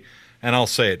frankly, and I'll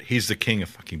say it, he's the king of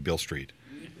fucking Beale Street.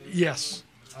 Yes,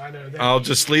 I know that. I'll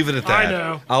just leave it at that. I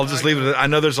know. I'll just leave it at that. I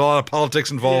know there's a lot of politics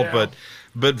involved, Yeah.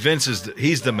 but Vince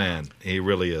he's the man. He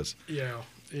really is. Yeah,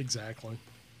 exactly.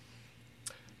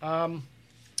 A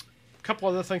couple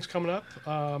other things coming up.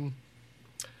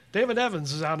 David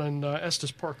Evans is out in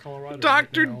Estes Park, Colorado.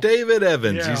 Dr. right now. David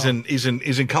Evans. Yeah. He's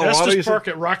in Colorado. Estes you said? Park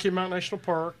at Rocky Mountain National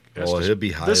Park. Oh, Estes- he'd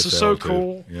be high This as is hell, so too.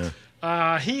 cool.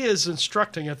 Yeah. He is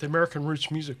instructing at the American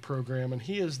Roots Music Program, and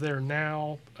he is there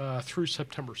now through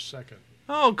September 2nd.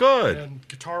 Oh, good. And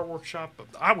guitar workshop.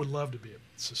 I would love to be able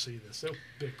to see this. It would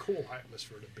be a cool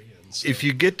atmosphere to be in. So.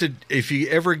 If you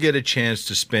ever get a chance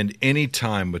to spend any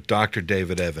time with Dr.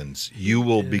 David Evans, you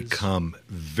will become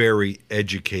very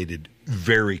educated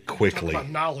very quickly. Talk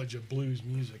about knowledge of blues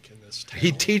music in this town.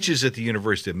 He teaches at the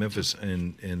University of Memphis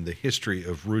in the history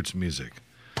of roots music,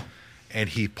 and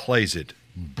he plays it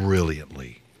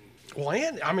brilliantly. Well,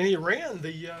 and I mean, he ran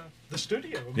the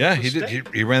studio. Yeah, the he did. state.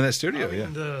 He ran that studio.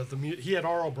 I mean, he had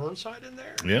Arl Burnside in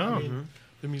there. Yeah. I mean,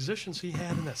 the musicians he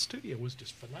had in that studio was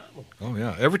just phenomenal. Oh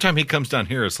yeah. Every time he comes down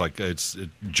here, it's like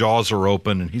jaws are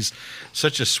open, and he's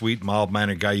such a sweet,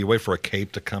 mild-mannered guy. You wait for a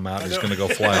cape to come out, and he's going to go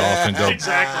fly off and go.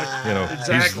 Exactly.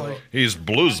 Exactly. He's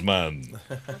bluesman.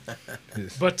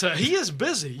 But he is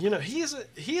busy.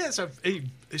 He has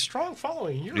a strong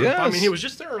following in Europe. Yes. I mean, he was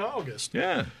just there in August.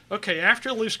 Yeah. Okay, after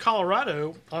he leaves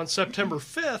Colorado on September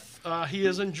 5th, he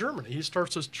is in Germany. He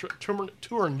starts his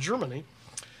tour in Germany,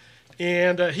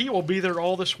 and he will be there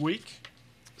all this week.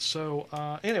 So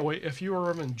anyway, if you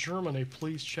are in Germany,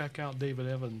 please check out David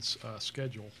Evans'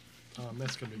 schedule.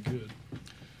 That's going to be good.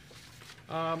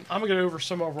 I'm going to go over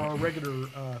some of our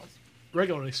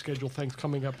regularly scheduled things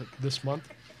coming up this month.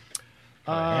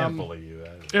 A handful of you.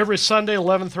 Every Sunday,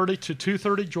 11:30 to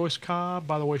 2:30, Joyce Cobb.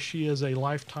 By the way, she is a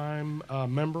lifetime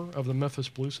member of the Memphis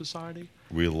Blues Society.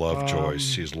 We love Joyce.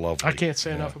 She's lovely. I can't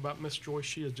say enough about Miss Joyce.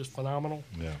 She is just phenomenal.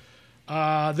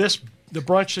 Yeah. The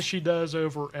brunch that she does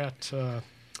over at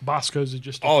Bosco's is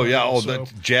just Oh, yeah. incredible. Oh,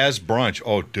 So, the jazz brunch.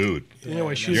 Oh, dude.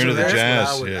 anyway, she's You're into the a- jazz.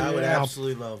 I would Yeah.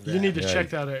 absolutely love that. You need to Yeah. check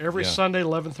that out. Every Yeah. Sunday,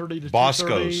 11:30 to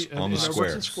Bosco's 2:30 on the in square.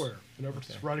 Overton Square. And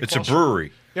Overton's right It's a across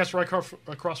brewery. Yeah, it's right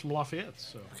across from Lafayette.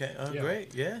 So Okay, Yeah.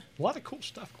 great, yeah. a lot of cool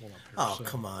stuff going on here. Oh, so.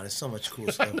 come on. There's so much cool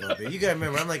stuff up here. You got to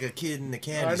remember, I'm like a kid in the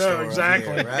candy I know, store. up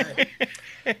exactly. here,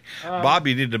 right? Bob,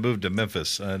 you need to move to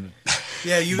Memphis.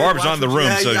 Yeah, you Barb's on the room,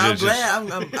 Yeah, so I'm just-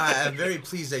 glad. I'm very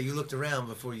pleased that you looked around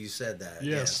before you said that.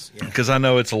 Yes. Yeah. Because I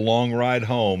know it's a long ride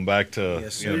home back to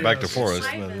Yes, back to yes. Forest.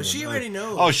 But she already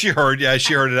knows. Oh, she heard. Yeah,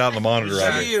 she heard it out in the monitor.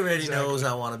 I She think. already knows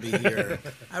I want to be here.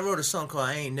 I wrote a song called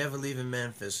 "I Ain't Never Leaving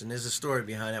Memphis," and there's a story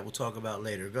behind that we'll talk about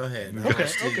later. Go ahead. I don't wanna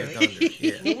steal your thunder.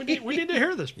 Yeah, We need to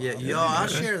hear this. yeah, Bob. I'll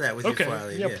share that with Okay. you before I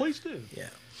leave. Yeah, please do.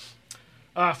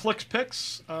 Yeah. Flicks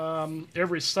Picks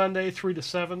every Sunday, 3 to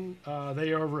 7.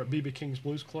 They are over at BB King's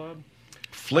Blues Club.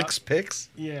 Flicks Picks.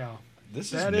 Yeah. This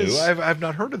is That new. is- I've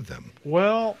not heard of them.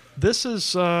 Well, this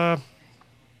is.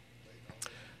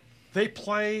 They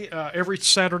play every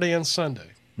Saturday and Sunday.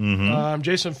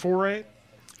 Jason Foray.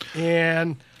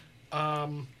 And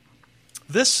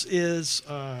this is.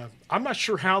 I'm not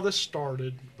sure how this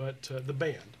started, but the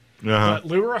band. Uh But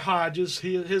Leroy Hodges,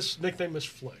 his nickname is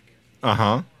Flick.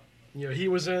 huh. You know, he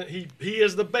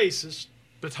is the bassist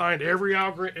behind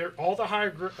all the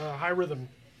high rhythm.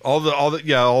 All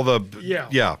the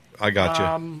Yeah. I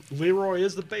got you. Leroy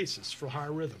is the bassist for high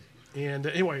rhythm, and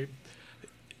anyway,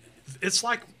 it's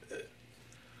like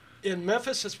in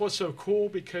Memphis. It's what's so cool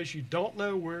because you don't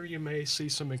know where you may see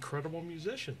some incredible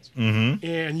musicians, and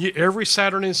every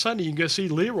Saturday and Sunday you can go see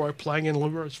Leroy playing in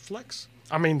Leroy's Flicks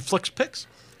Picks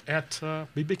at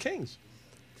BB King's.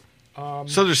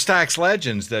 So there's Stax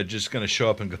legends that are just going to show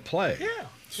up and play.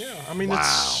 Yeah. I mean,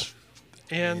 Wow.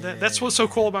 that's what's so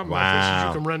cool about Memphis. Is Wow.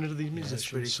 you can run into these That's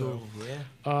pretty musicians. cool. So,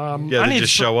 Yeah. Yeah, I they need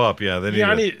just to- show up. Yeah, they need. I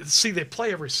to- need see they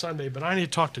play every Sunday, but I need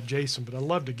to talk to Jason. But I'd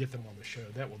love to get them on the show.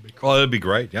 That would be cool. Oh, that'd be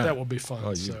great. Yeah, That would be fun.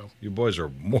 Oh, so you boys are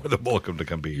more than welcome to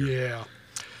come be here.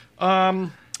 yeah.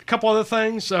 A couple other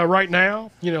things right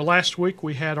now. You know, last week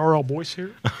we had RL Boyce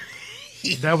here.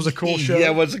 That was a cool show.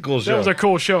 Yeah, it was a cool show. That was a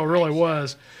cool show. It really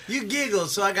was. You giggled,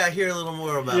 so I got to hear a little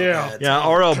more about Yeah. that. Yeah,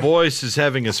 RL Boyce is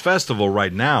having his festival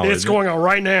right now. It's isn't it? going on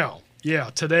right now. Yeah,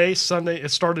 today, Sunday. It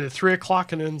started at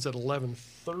 3:00 and ends at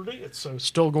 11:30. It's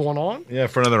still going on. Yeah,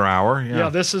 for another hour. Yeah,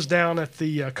 this is down at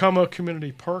the Como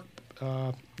Community Park.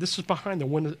 This is behind the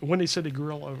Windy City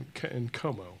Grill in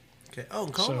Como. Okay. Oh,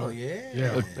 Como, yeah.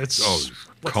 Yeah, it's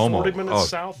like Como. 40 minutes Oh,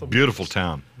 south of beautiful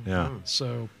town. Yeah.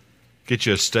 So Get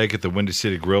you a steak at the Windy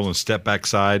City Grill and step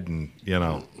backside and,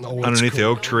 Oh, it's underneath the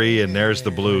cool. oak tree and there's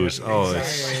the blues. Oh,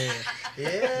 it's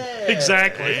Yeah.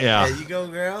 exactly. yeah. There you go,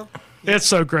 girl. It's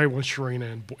so great when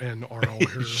Sharina and Arnold are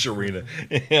here. Sharina.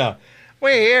 Yeah.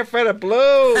 We're here for the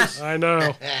blues. I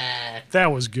know.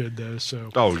 That was good, though. So,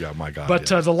 Oh, yeah, my God. But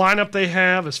yeah. the lineup they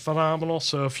have is phenomenal.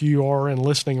 So if you are in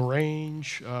listening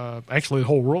range, actually the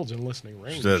whole world's in listening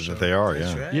range. That so- they are,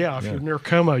 yeah. right. yeah, if you're near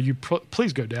Como,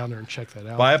 please go down there and check that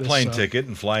out. Buy a This, plane ticket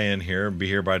and fly in here and be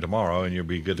here by tomorrow, and you'll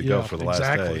be good to go for the last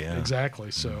day. Yeah. Exactly.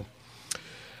 So,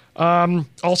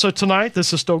 also tonight,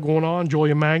 this is still going on.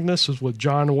 Julia Magnus is with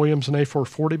John Williams and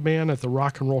A440 Band at the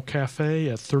Rock and Roll Cafe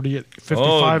at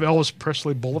 3855 Elvis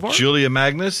Presley Boulevard. Julia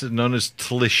Magnus is known as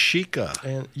Tlashika.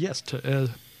 And yes,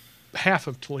 half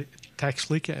of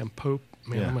Taxlika and Pope.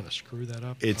 Man, Yeah. I'm going to screw that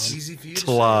up. It's Easy for you to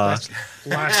Tlashika.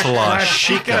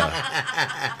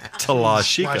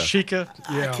 Tlashika. Lashika.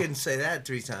 I Yeah, couldn't say that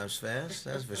 3 times fast.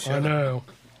 That's for sure. I know.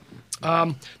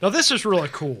 Now, this is really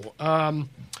cool.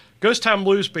 Ghost Town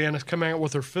Blues Band is coming out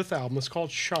with their 5th album. It's called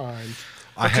Shine.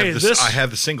 I have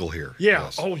the single here. Yeah.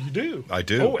 Yes. Oh, you do? I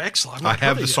do. Oh, excellent. I've I not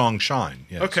have heard the it song Shine.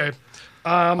 Yes. yet. Okay.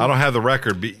 I don't have the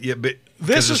record, but This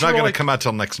because is it's not going really- to come out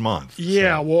till next month.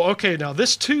 Yeah, well, okay. Now,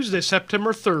 this Tuesday,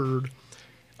 September 3rd,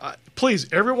 please,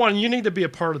 everyone, you need to be a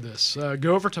part of this.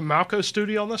 Go over to Malco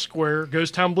Studio on the Square.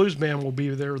 Ghost Town Blues Band will be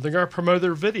there. They're going to promote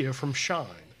their video from Shine.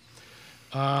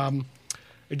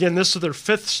 Again, this is their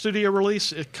 5th studio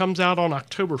release. It comes out on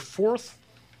October 4th.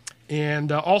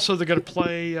 And also, they're going to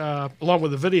play, along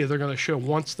with the video, they're going to show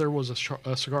Once There Was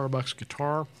a Cigar Box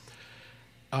Guitar.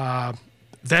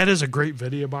 That is a great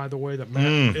video, by the way. That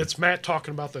Matt, it's Matt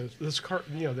talking about the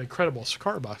incredible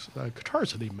cigar box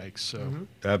guitars that he makes. So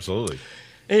Absolutely.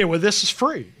 anyway, this is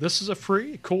free. This is a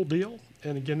free, cool deal.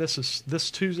 And again, this is this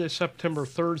Tuesday, September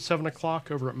 3rd,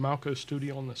 7:00 over at Malco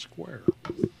Studio on the Square.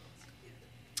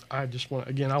 I just want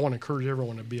to encourage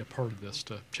everyone to be a part of this,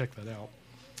 to check that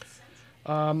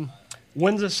out.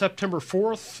 Wednesday, September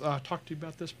 4th. I talked to you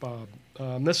about this, Bob.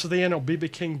 This is the annual B.B.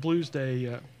 King Blues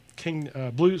Day.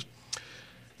 Blues.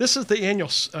 This is the annual.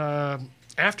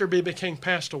 After B.B. King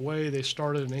passed away, they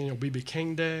started an annual B.B.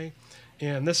 King Day,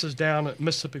 and this is down at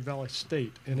Mississippi Valley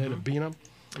State in Edabina.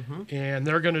 And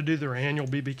they're going to do their annual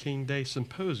B.B. King Day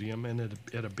Symposium in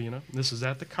Edabina. This is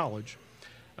at the college.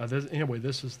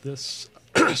 This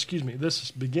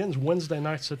begins Wednesday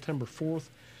night, September 4th,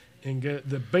 and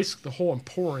the whole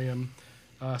Emporium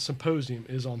Symposium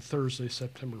is on Thursday,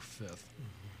 September 5th.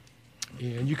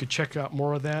 And you could check out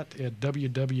more of that at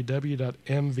www.mvsu.edu.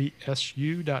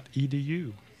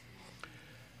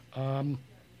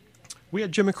 We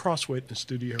had Jimmy Crossway in the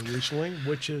studio recently,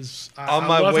 which is I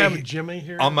love having Jimmy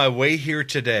here. On my way here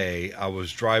today, I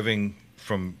was driving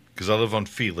because I live on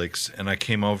Felix, and I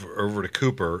came over to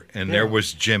Cooper, and there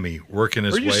was Jimmy working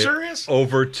his way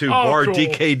over to Bar cool.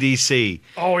 DKDC.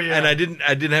 Oh yeah, and I didn't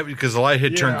have because the light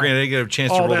had turned green. I didn't get a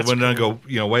chance to roll the window and go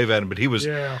wave at him, but he was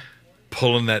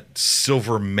pulling that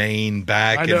silver mane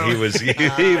back, and he was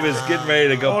getting ready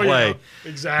to go play. Yeah.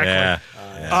 Exactly.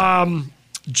 Yeah.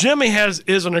 Jimmy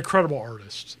is an incredible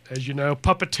artist, as you know,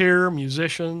 puppeteer,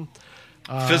 musician,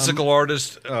 physical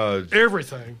artist,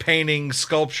 everything, painting,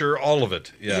 sculpture, all of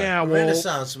it. Yeah,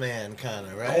 Renaissance man, kind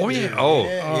of, right? Oh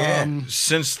yeah,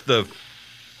 since the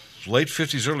late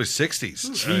 50s, early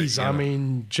 60s. Jeez, I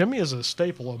mean, Jimmy is a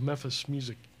staple of Memphis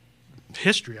music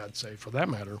history, I'd say, for that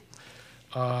matter.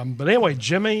 But anyway,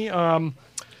 Jimmy,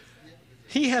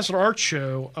 he has an art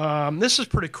show. This is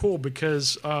pretty cool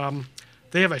because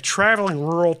they have a traveling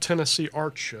rural Tennessee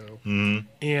art show.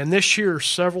 And this year,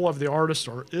 several of the artists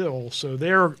are ill. So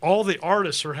all the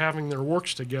artists are having their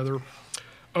works together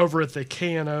over at the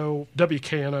WKNO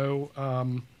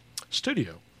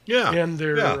studio. Yeah. In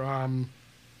their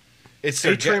it's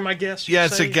atrium, I guess. Yeah,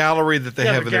 it's a gallery that they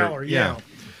have in there. Gallery, yeah.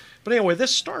 But anyway,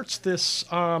 this starts this...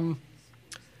 well,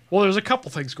 there's a couple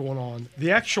things going on.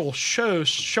 The actual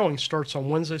showing starts on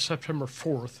Wednesday, September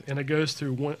 4th, and it goes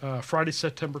through Friday,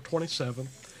 September 27th. And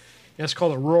it's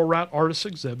called a Rural Route Artist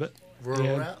Exhibit.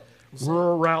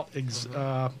 Rural Route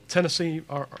Tennessee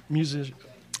Music.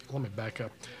 Let me back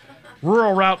up.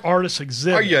 Rural Route Artist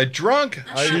Exhibit. Are you drunk?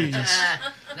 Jeez.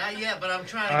 Not yet, but I'm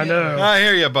trying. I know. I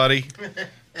hear you, buddy.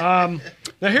 Now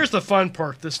here's the fun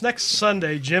part. This next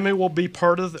Sunday, Jimmy will be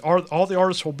part of all the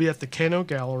artists will be at the Kano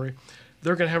Gallery.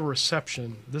 They're going to have a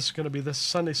reception. This is going to be this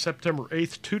Sunday, September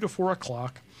 8th, 2 to 4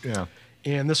 o'clock. Yeah.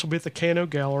 And this will be at the Kano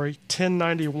Gallery,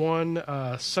 1091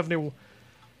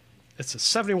 it's a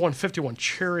 7151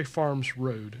 Cherry Farms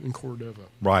Road in Cordova.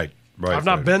 Right. I've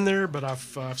not been there, but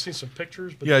I've seen some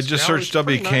pictures. But just search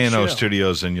WKNO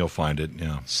Studios and you'll find it.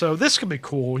 Yeah. So this could be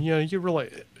cool. You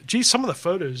really, some of the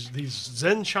photos, these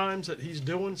Zen chimes that he's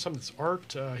doing, some of this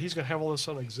art, he's going to have all this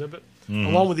on exhibit,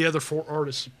 along with the other 4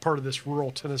 artists, part of this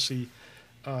rural Tennessee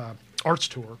arts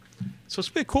tour. So it's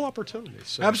be a cool opportunity.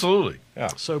 So, absolutely. Yeah.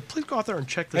 So please go out there and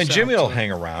check this out. And Jimmy will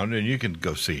hang around and you can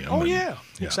go see him. Oh,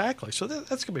 exactly. So that's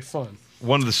going to be fun.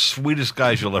 One of the sweetest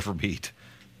guys you'll ever meet.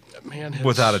 Man,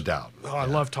 without a doubt. Oh, I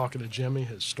love talking to Jimmy,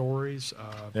 his stories.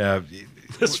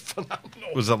 It's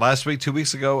phenomenal. Was it last week, 2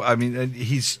 weeks ago? I mean,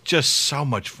 he's just so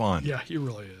much fun. Yeah, he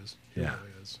really is. He really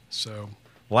is. So,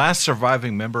 last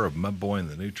surviving member of Mud Boy and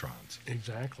the Neutrons.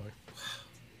 Exactly.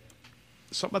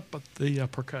 Something about the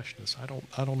percussionists. I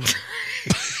don't know.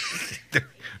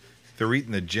 They're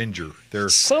eating the ginger. They're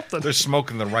something. They're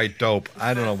smoking the right dope.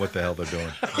 I don't know what the hell they're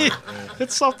doing.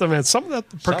 It's something, man. Something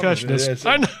that the percussionists.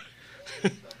 I know.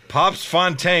 Pops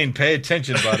Fontaine, pay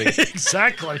attention, buddy.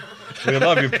 Exactly. We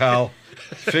love you, pal.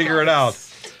 Figure it out.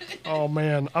 Oh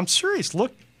man, I'm serious.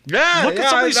 Look at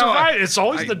somebody survive. It's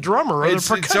always the drummer or the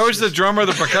percussionist. It's always the drummer or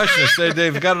the percussionist.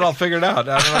 They've got it all figured out.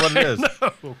 I don't know what it is.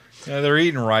 No. Yeah, they're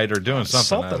eating right or doing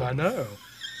something. I know.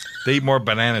 They eat more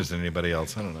bananas than anybody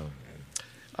else. I don't know.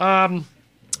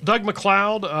 Doug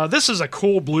McLeod. This is a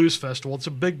cool blues festival. It's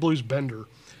a big blues bender.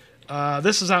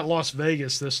 This is out in Las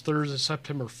Vegas this Thursday,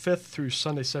 September 5th through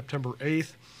Sunday, September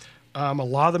 8th.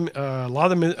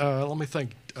 Let me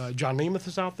think. John Nemeth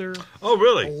is out there. Oh,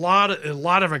 really? A lot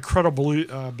of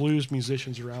incredible blues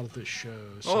musicians are out at this show.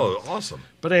 So. Oh, awesome!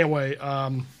 But anyway,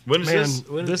 when is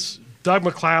this? Doug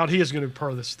McLeod, he is going to be part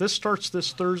of this. This starts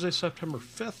this Thursday, September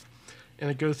 5th,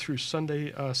 and it goes through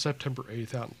Sunday, September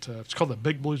 8th. It's called the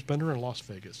Big Blues Bender in Las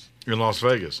Vegas. In Las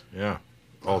Vegas, yeah.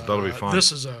 Oh, that'll be fun.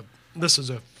 This is a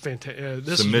fantastic.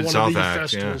 This is one of the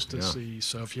festivals to see.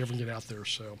 So if you ever get out there,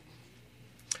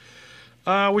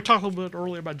 we talked a little bit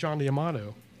earlier about John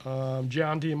D'Amato.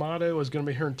 John D'Amato is going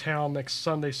to be here in town next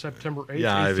Sunday, September 8th.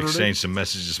 Yeah, I've 8:30. exchanged some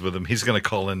messages with him. He's going to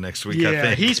call in next week, I Yeah,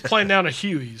 think. he's playing down at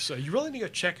Huey's. You really need to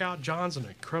go check out. John's an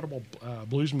incredible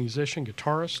blues musician,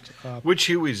 guitarist. Which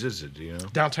Huey's is it, do you know?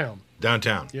 Downtown.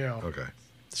 Downtown? Yeah. Okay.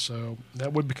 So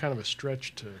that would be kind of a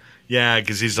stretch to... Yeah,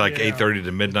 because he's like Yeah. 8:30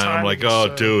 to midnight. I'm time like, was,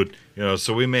 oh, dude.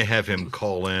 So we may have him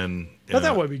call in. But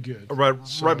that would be good.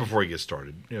 Right before he gets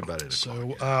started. Yeah, about 8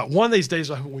 o'clock. So one of these days,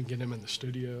 I hope we can get him in the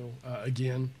studio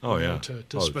again. Oh, yeah. To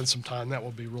spend some time. That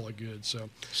would be really good. So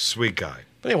Sweet guy.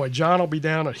 But anyway, John will be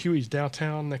down at Huey's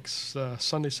downtown next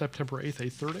Sunday, September 8th,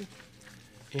 8:30.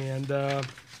 And a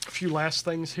few last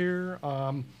things here.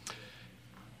 I'll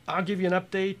give you an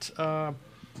update.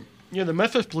 The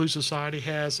Memphis Blues Society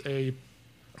has a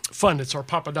fund. It's our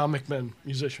Papa Don McMahon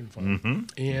Musician Fund. Mm-hmm.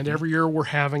 And every year we're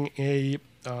having a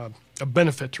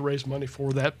benefit to raise money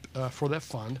for that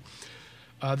fund.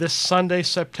 This Sunday,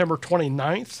 September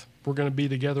 29th, we're going to be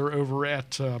together over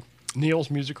at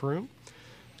Neil's Music Room.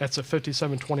 That's at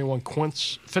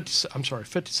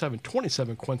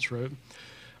 5727 Quince Road.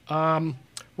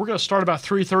 We're going to start about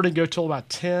 3:30 and go till about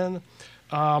 10.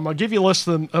 I'll give you a list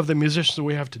of the musicians that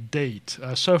we have to date.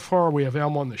 So far, we have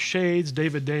Elmo and the Shades,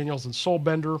 David Daniels and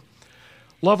Soulbender,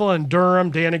 Lovell and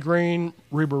Durham, Danny Green,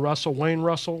 Reba Russell, Wayne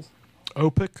Russell,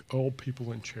 Opic, Old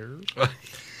People in Chairs.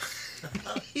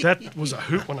 That was a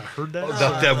hoot when I heard that.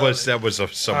 That was so much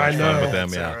fun with them,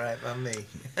 That's yeah. all right by me.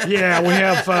 Yeah, we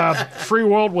have Free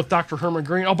World with Dr. Herman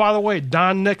Green. Oh, by the way,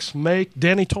 Danny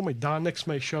told me Don Nix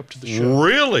may show up to the show.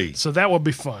 Really? So that would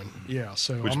be fun. Yeah.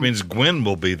 So Which means Gwen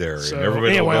will be there, So, and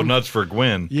everybody anyway, will go nuts for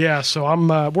Gwen. Yeah, so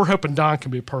we're hoping Don can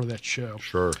be a part of that show.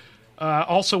 Sure.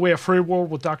 Also, we have Free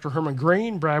World with Dr. Herman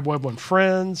Green, Brad Webb and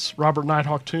Friends, Robert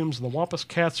Nighthawk Toombs and the Wampus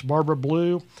Cats, Barbara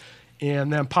Blue,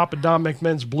 and then Papa Don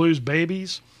McMahon's Blues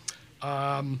Babies.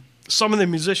 Some of the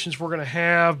musicians we're going to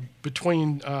have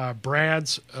between Brad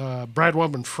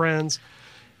Webb and Friends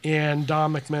and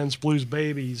Don McMahon's Blues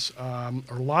Babies are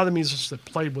a lot of the musicians that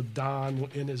played with Don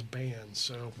in his band.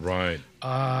 So Right.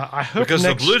 I hope Because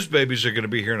the Blues Babies are going to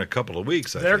be here in a couple of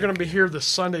weeks, they're going to be here the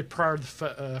Sunday prior to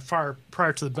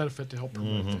the benefit to help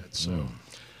promote Mm-hmm. that. So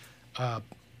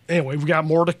anyway, we've got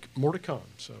more to come.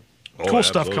 So cool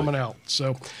stuff absolutely. coming out.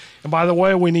 So, and by the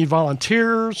way, we need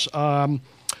volunteers.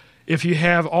 If you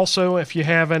have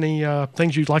any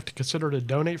things you'd like to consider to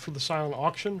donate for the silent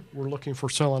auction, we're looking for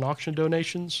silent auction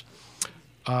donations.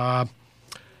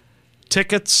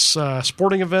 Tickets,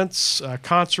 sporting events,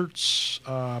 concerts.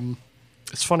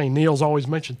 It's funny, Neil's always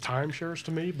mentioned timeshares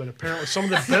to me, but apparently some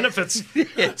of the benefits of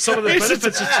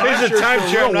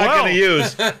timeshare I'm not going to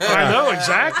use. I know,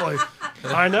 exactly.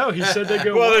 I know. He said they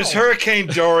go Well, there's Hurricane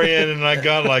Dorian, and I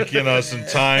got some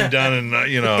time done, and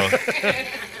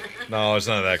No, it's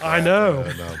not that crap. I know.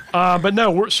 No. But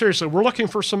no, we're looking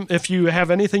for some. If you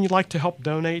have anything you'd like to help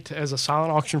donate as a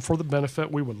silent auction for the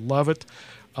benefit, we would love it.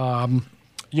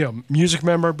 Music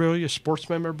memorabilia, sports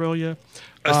memorabilia.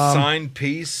 A signed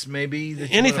piece, maybe?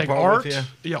 That you Anything, want to part art. with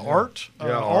you? Art.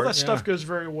 All art, that stuff goes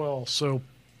very well. So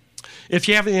if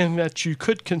you have anything that you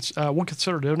would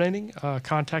consider donating,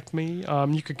 contact me.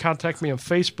 You can contact me on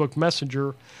Facebook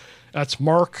Messenger. That's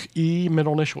Mark E,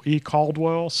 middle initial E,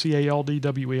 Caldwell,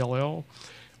 Caldwell.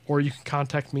 Or you can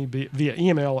contact me via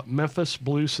email at Memphis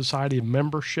Blues Society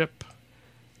Membership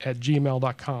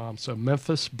 @gmail.com. So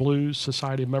Memphis Blues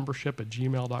Society Membership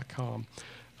 @gmail.com.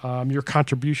 Your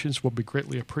contributions will be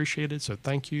greatly appreciated, so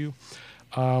thank you.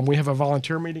 We have a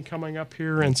volunteer meeting coming up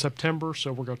here in September,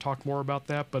 so we're going to talk more about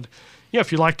that. But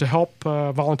if you'd like to help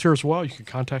volunteer as well, you can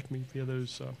contact me via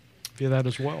that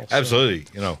as well. So, Absolutely.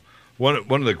 One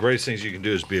of the greatest things you can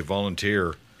do is be a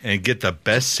volunteer and get the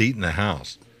best seat in the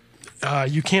house.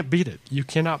 You can't beat it. You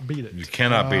cannot beat it. You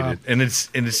cannot beat it, and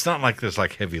it's not like there's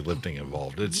heavy lifting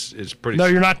involved. It's pretty. No,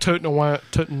 you're not toting.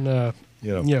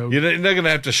 You're not going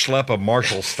to have to schlep a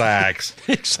Marshall Stacks.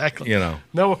 Exactly.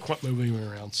 No equipment moving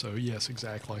around. So yes,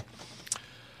 exactly.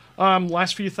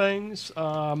 Last few things.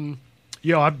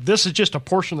 This is just a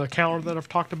portion of the calendar that I've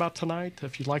talked about tonight.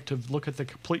 If you'd like to look at the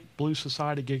complete Blues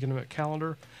Society Gig and Event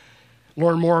calendar,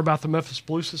 learn more about the Memphis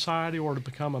Blues Society, or to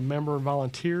become a member and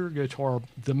volunteer, go to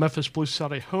the Memphis Blues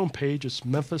Society homepage. It's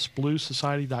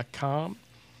memphisbluessociety.com.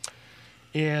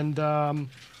 And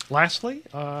lastly,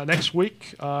 next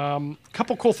week, a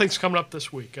couple cool things coming up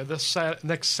this week.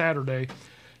 Next Saturday,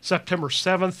 September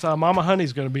 7th, Mama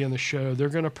Honey's going to be in the show. They're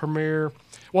going to premiere.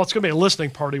 Well, it's going to be a listening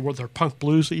party with their Punk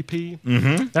Blues EP.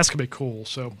 Mm-hmm. That's going to be cool.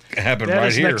 So it happened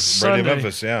right here, right in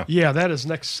Memphis. Yeah. Yeah, that is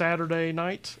next Saturday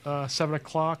night,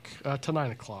 7:00 to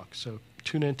 9:00. So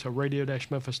tune in to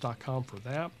radio-memphis.com for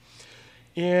that.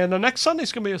 And the next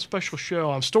Sunday's going to be a special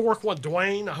show. I'm still working with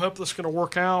Dwayne. I hope this is going to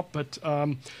work out, but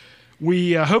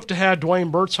we hope to have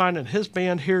Dwayne Burnside and his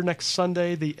band here next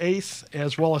Sunday, the 8th,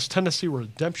 as well as Tennessee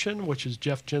Redemption, which is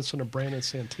Jeff Jensen and Brandon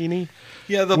Santini.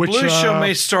 Yeah, the blues show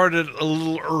may start it a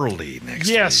little early next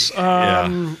week. Yes.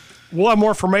 We'll have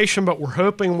more information, but we're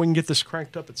hoping we can get this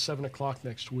cranked up at 7 o'clock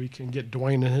next week and get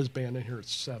Dwayne and his band in here at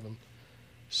 7.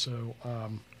 So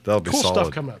that'll be cool solid.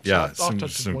 Stuff coming up. Yeah, so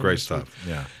some great stuff.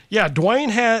 Yeah. Yeah, Dwayne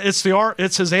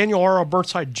it's his annual R.L.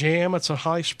 Burnside Jam. It's at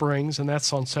Holly Springs, and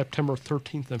that's on September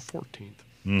 13th and 14th.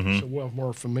 Mm-hmm. So we'll have more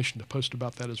information to post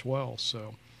about that as well.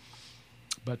 So,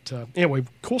 but anyway,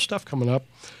 cool stuff coming up.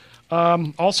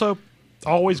 Also,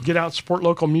 always get out and support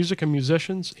local music and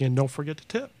musicians, and don't forget to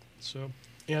tip. So.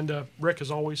 And Rick, as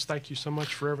always, thank you so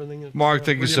much for everything. Mark,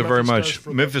 thank you so very much.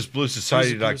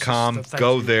 MemphisBluesSociety.com.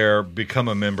 Go there, become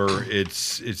a member.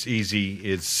 It's easy.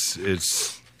 It's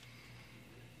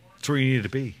where you need to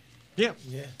be. Yeah,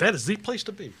 that is the place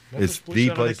to be. It's the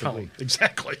place to be.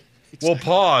 Exactly. We'll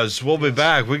pause. We'll be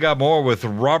back. We got more with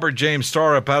Robert James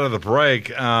Starr out of the break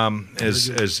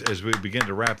as we begin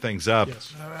to wrap things up.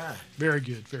 Yes. All right. Very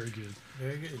good. Very good.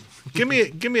 Very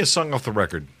good. Give me a song off the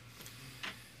record.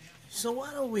 So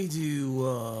why don't we do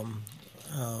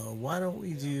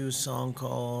a song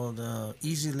called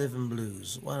 "Easy Living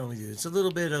Blues"? Why don't we do it? It's a little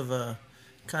bit of a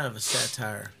kind of a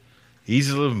satire.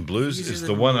 Easy Living Blues is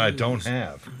the one I don't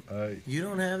have. You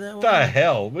don't have that one? The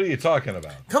hell? What are you talking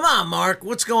about? Come on, Mark.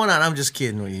 What's going on? I'm just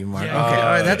kidding with you, Mark. Okay, all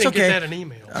right, that's okay. I didn't get that in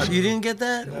email. You didn't get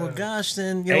that? No. Well, gosh,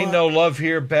 then ain't no love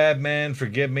here, bad man.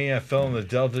 Forgive me, I fell in the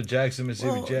Delta, Jackson,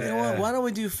 Mississippi. Well, you know what? Why don't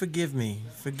we do "Forgive Me"?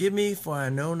 Forgive me, for I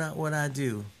know not what I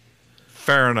do.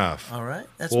 Fair enough. All right.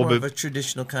 That's more of a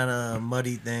traditional kind of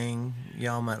muddy thing.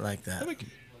 Y'all might like that.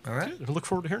 All right. I look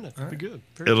forward to hearing that. That'd be good.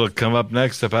 It'll come up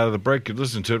next up out of the break. You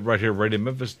listen to it right here, Radio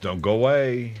Memphis. Don't go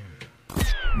away.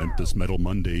 Memphis Metal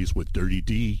Mondays with Dirty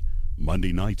D.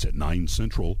 Monday nights at 9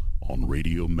 Central on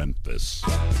Radio Memphis.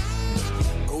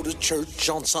 Go to church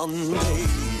on Sunday,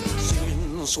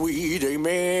 singing sweet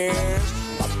amens.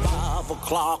 By 5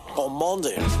 o'clock on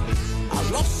Monday, I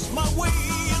lost my way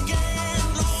again.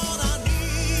 Lord, I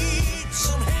need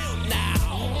some help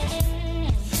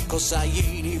now, 'cause I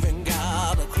ain't even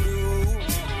got a clue.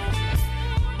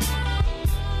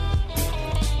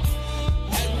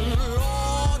 And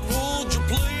Lord, would you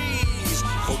please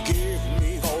forgive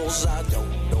me, 'cause I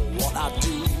don't know what I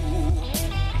do.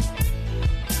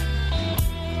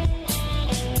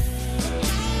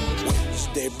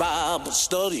 Wednesday Bible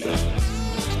study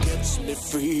gets me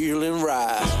feeling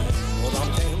right, but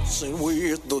I'm dancing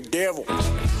with the devil.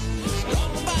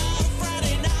 Long by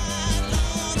Friday night,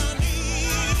 Lord, I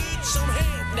need some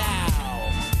help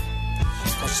now,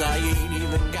 'cause I ain't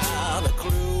even got a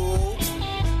clue.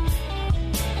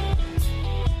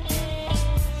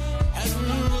 And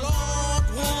Lord,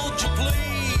 would you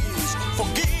please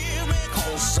forgive me,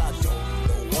 'cause I don't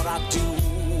know what I do.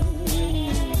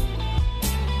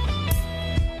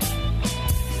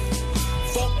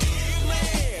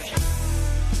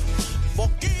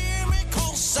 Forgive me,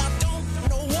 'cause I don't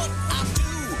know what I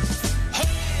do.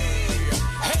 Hey,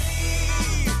 hey,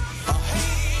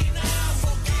 hey now,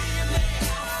 forgive me.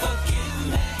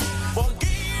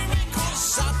 Forgive me,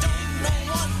 'cause I don't know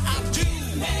what I do.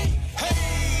 Hey,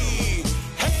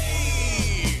 hey,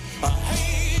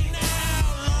 hey now,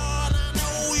 Lord, I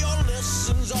know your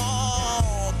lessons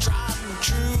are tried and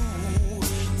true.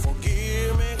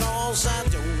 Forgive me, 'cause I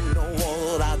don't know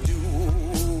what I do.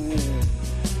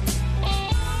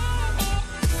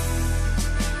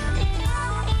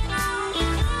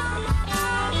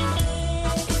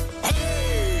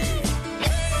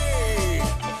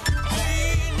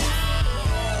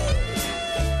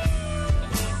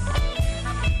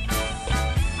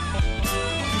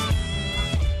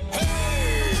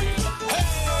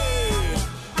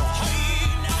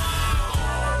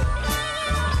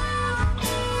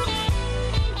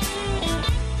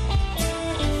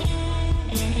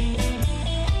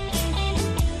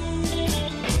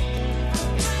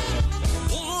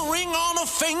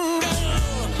 Finger,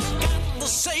 got to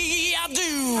say I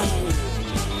do.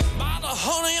 By the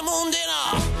honeymoon dinner,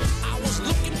 I was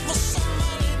looking for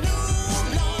somebody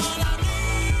new. Lord, I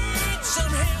need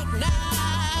some help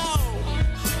now,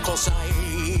 'cause I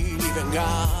ain't even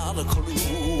got a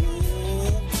clue.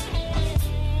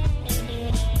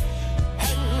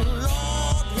 And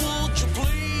Lord, would you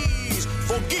please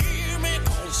forgive me,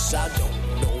 'cause I don't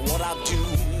know what I do.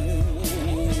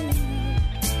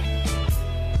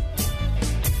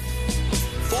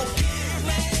 Forgive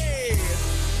me,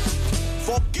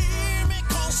 forgive me,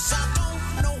 'cause I don't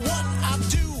know what I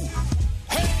do.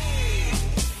 Hey,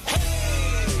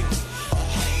 hey,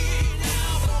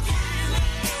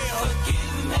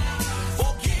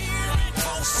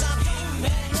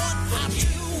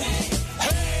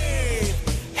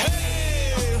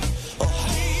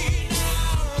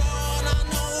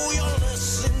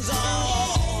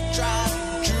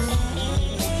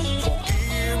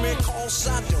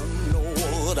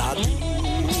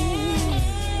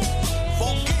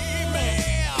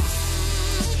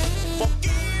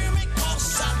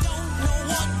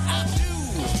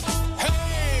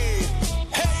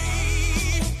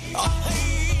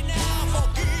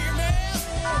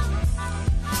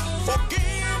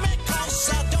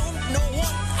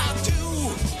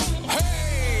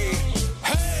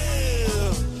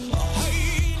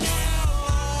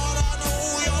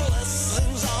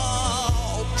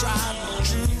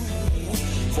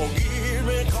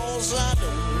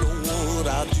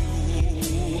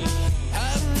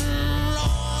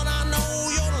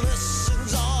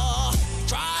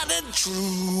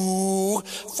 true.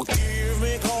 Forgive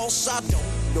me, 'cause I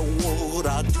don't know what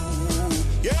I do.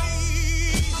 Yeah,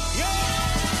 yeah.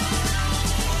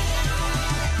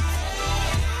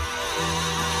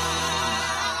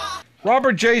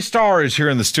 Robert J. Starr is here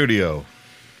in the studio.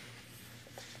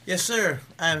 Yes, sir.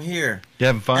 I'm here. You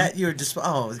having fun? At your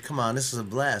oh, come on. This is a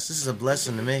blast. This is a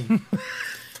blessing to me.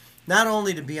 Not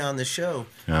only to be on the show,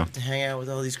 but to hang out with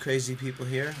all these crazy people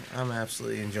here. I'm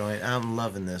absolutely enjoying it. I'm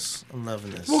loving this.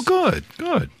 Well, good.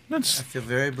 I feel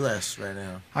very blessed right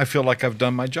now. I feel like I've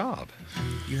done my job.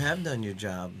 You have done your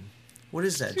job. What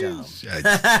is that job?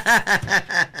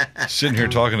 Sitting here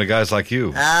talking to guys like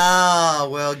you. Oh,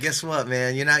 well, guess what,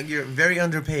 man? You're very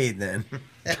underpaid then.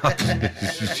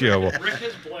 Yeah,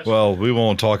 well, we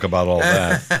won't talk about all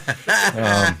that.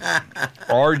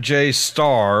 RJ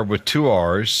Starr with 2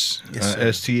 R's,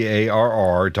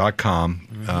 STARR.com.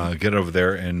 Get over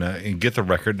there and get the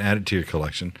record and add it to your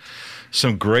collection.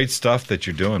 Some great stuff that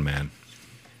you're doing, man.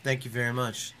 Thank you very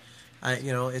much.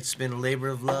 It's been a labor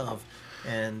of love.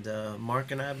 And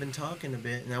Mark and I have been talking a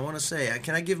bit, and I want to say,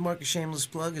 can I give Mark a shameless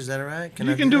plug? Is that all right?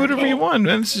 You can do whatever you want,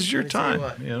 man. This is your time.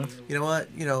 You know what?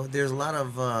 There's a lot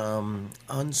of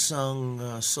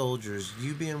unsung soldiers.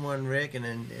 You being one, Rick,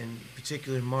 and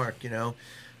particularly Mark.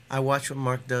 I watch what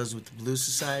Mark does with the Blues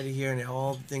Society here, and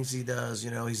all the things he does.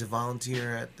 He's a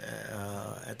volunteer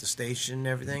at the station and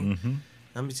everything. Mm-hmm.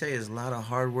 Let me tell you, there's a lot of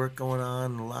hard work going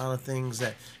on, and a lot of things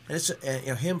and it's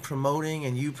him promoting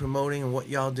and you promoting and what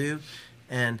y'all do.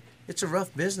 And it's a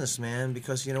rough business, man,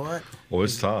 because you know what? Well,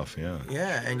 it's tough, yeah.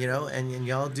 Yeah, and and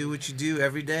y'all do what you do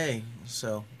every day.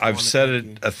 So I've said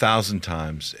it 1,000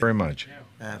 times. Very much.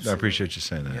 Absolutely. I appreciate you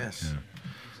saying that. Yes. Yeah.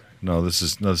 No, this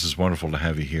is wonderful to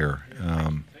have you here.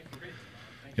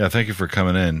 Thank you for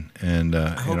coming in. And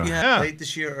I hope you have late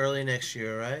this year, early next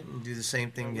year, right? And do the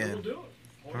same thing again. We'll do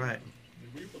it. All right.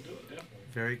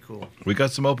 Very cool. We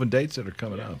got some open dates that are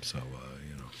coming up, so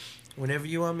Whenever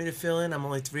you want me to fill in, I'm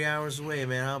only 3 hours away,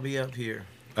 man. I'll be up here.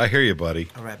 I hear you, buddy.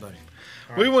 All right, buddy.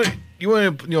 You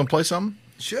want to play something?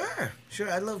 Sure.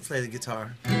 I'd love to play the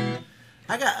guitar.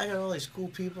 I got all these cool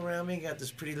people around me. Got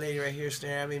this pretty lady right here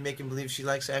staring at me, making believe she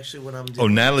likes actually what I'm doing. Oh,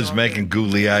 Natalie's making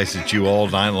googly eyes at you all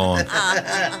night long.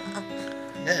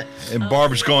 And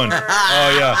Barb's going,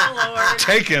 oh yeah,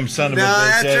 take him, son of a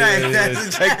bitch.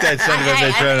 That's right. Take that son of a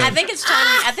bitch. I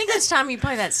think it's time you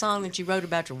play that song that you wrote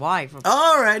about your wife.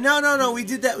 All right, no, we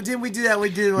did that. Didn't we do that?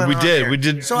 We did one. We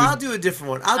did. So I'll do a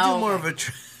different one. I'll do more of a.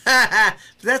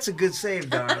 That's a good save,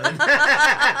 darling.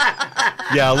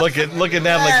 Yeah, look at Natalie go.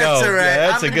 That's all right. Yeah,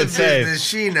 that's a good save.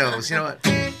 She knows. You know what?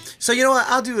 So you know what?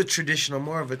 I'll do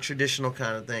more of a traditional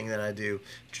kind of thing that I do.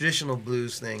 Traditional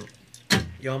blues thing.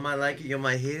 Y'all might like it, y'all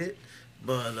might hate it,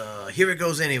 but here it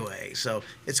goes anyway. So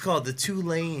it's called the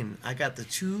 2-Lane. I got the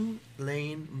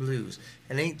 2-Lane Blues.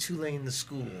 It ain't 2-lane the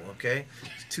school, okay?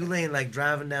 It's 2-lane like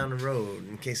driving down the road,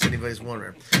 in case anybody's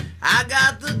wondering. I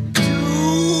got the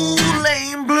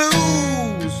 2-Lane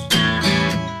Blues,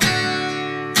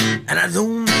 and I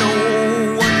don't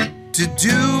know what to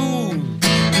do.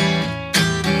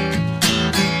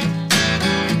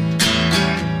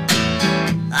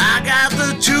 I got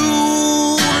the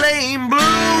 2-Lane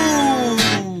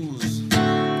Blues,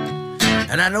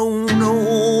 and I don't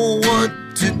know what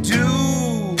to do.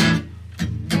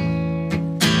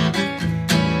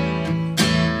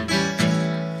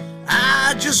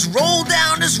 I just roll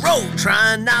down this road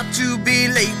trying not to be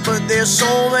late, but there's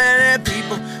so many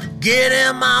people get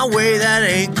in my way that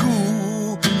ain't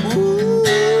cool. Ooh.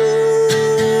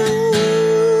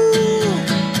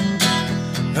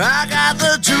 I got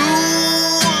the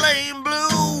 2-Lane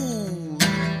Blues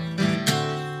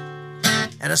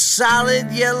and a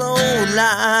solid yellow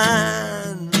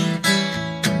line.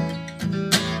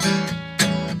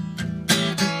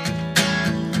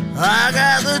 I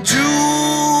got the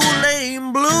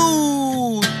 2-Lane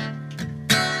Blues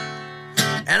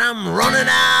and I'm running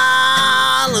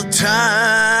out of time.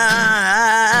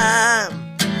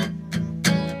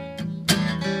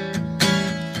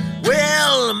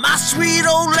 Well, my sweet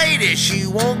old lady, she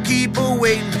won't keep her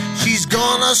waiting. She's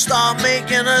gonna start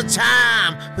making her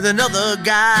time with another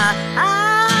guy.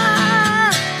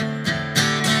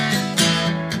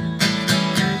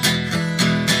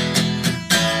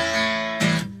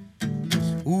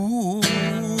 Ooh.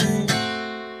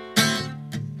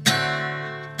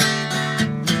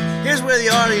 Here's where the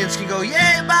audience can go,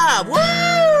 yay, Bob! Woo!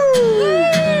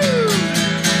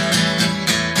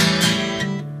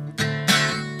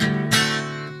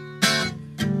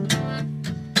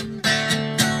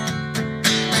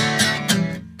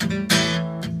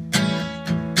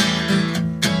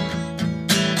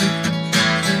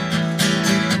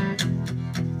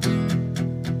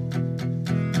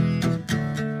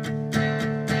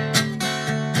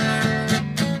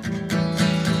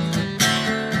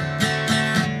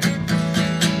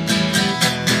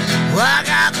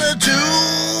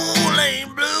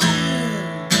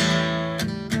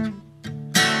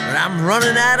 I'm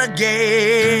running out of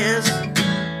gas.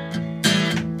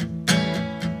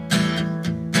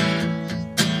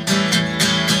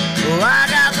 Oh, I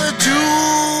got the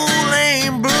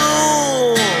two-lane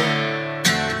blue,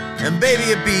 and baby,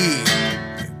 it be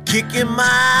kicking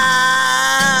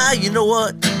my, you know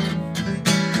what?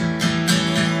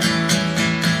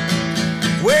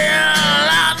 Well,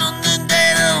 I don't know,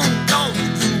 they don't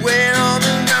wait on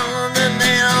the down, and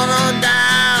they don't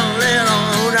down, they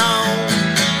don't down.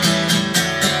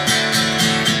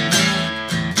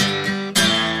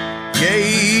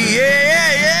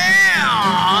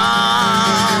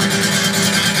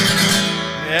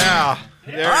 Yeah.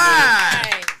 There All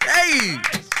right. Hey.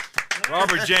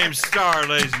 Robert James Starr,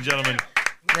 ladies and gentlemen.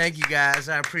 Thank you, guys.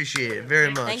 I appreciate it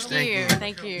very much. Thank you.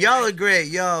 Thank you. Y'all are great.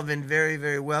 Y'all have been very,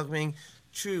 very welcoming.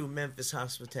 True Memphis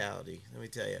hospitality, let me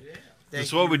tell you.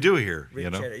 That's what we do here, Rick you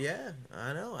know? Cheddar. Yeah,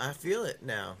 I know. I feel it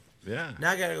now. Yeah.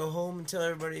 Now I got to go home and tell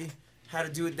everybody how to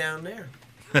do it down there.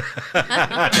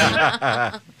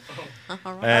 I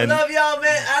love y'all,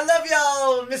 man. I love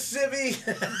y'all, Mississippi.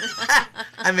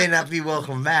 I may not be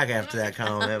welcome back after that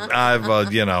comment.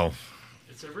 Well, you know,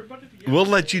 we'll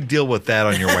let you deal with that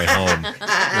on your way home.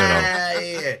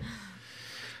 Yeah.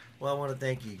 Well, I want to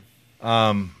thank you.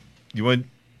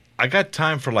 I got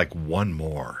time for like one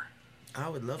more. I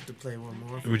would love to play one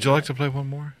more. Would you like to play one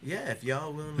more? Yeah, if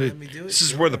y'all willing to let me do it. This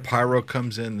is where the pyro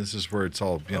comes in. This is where it's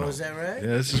all, you know. Oh, is that right?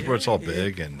 Yeah, this is where it's all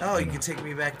big. And oh, you can take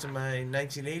me back to my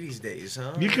 1980s days,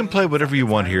 huh? You can play whatever you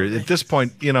want here. At this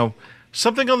point, you know,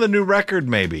 something on the new record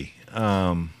maybe.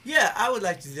 Yeah, I would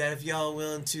like to do that. If y'all are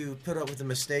willing to put up with a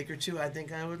mistake or two, I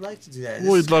think I would like to do that.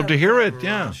 We'd love to hear it,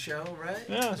 yeah. Show, right?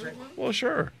 Yeah, well,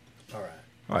 sure. All right.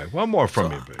 All right, one more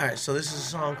from you. All right, so this is a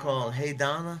song called Hey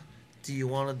Donna, Do You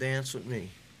Want to Dance With Me?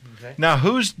 Okay. Now,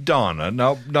 who's Donna?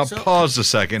 Now, pause a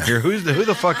second here. Who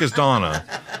the fuck is Donna?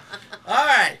 All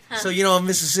right. So, you know,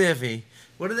 Mississippi.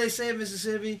 What do they say in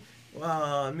Mississippi?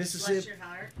 Mississippi. Bless your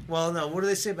heart. Well, no. What do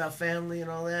they say about family and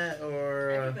all that? Or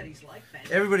Everybody's like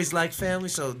family. Everybody's like family.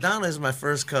 So Donna is my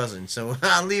first cousin. So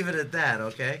I'll leave it at that.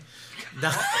 Okay. Okay,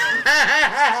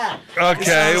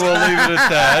 we'll leave it at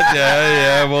that.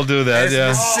 Yeah, we'll do that. It's yeah.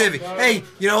 Mississippi. Hey,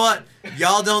 you know what?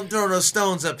 Y'all don't throw no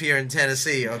stones up here in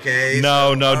Tennessee, okay?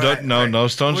 No, So, no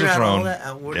stones are thrown.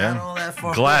 We're not all that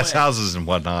far Glass away. houses and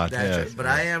whatnot. That's yeah. right. But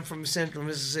I am from central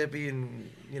Mississippi, and,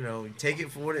 you know, take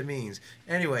it for what it means.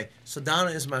 Anyway, so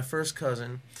Donna is my first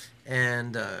cousin,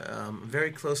 and I'm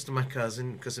very close to my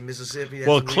cousin because in Mississippi. That's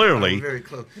Well, when clearly. we're very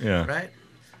close. Yeah. Right?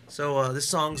 So this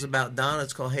song's about Donna.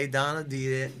 It's called Hey Donna, Do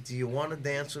You Want to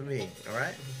Dance With Me? All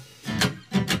right?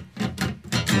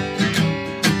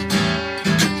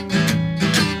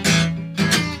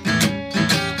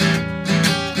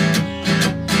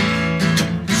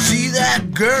 See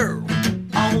that girl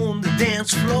on the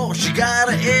dance floor? She got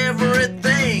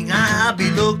everything I be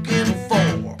looking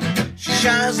for. She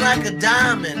shines like a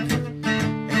diamond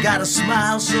and got a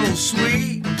smile so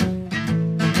sweet.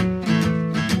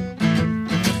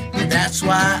 That's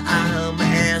why I'm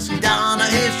asking Donna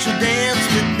if she'll dance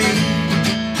with me.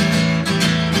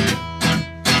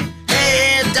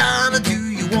 Hey Donna, do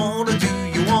you wanna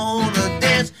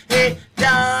dance? Hey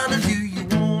Donna, do you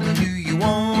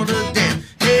wanna dance?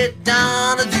 Hey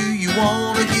Donna, do you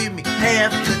wanna give me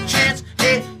half the chance?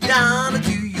 Hey Donna,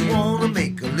 do you wanna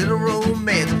make a little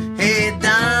romance? Hey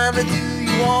Donna, do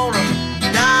you wanna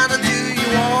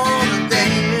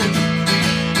dance?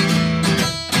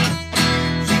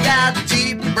 Got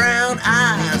deep brown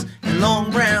eyes and long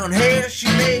brown hair. She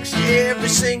makes every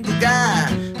single guy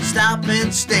stop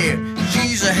and stare.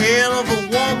 She's a hell of a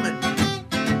woman,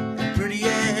 as pretty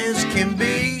as can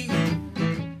be.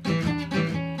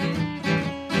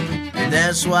 And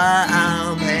that's why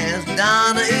I'm asking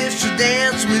Donna if she'll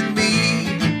dance with me.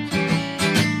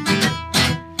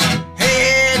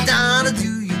 Hey Donna,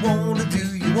 do you wanna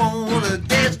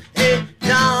dance? Hey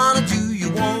Donna, do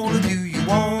you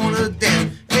wanna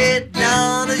dance? Hey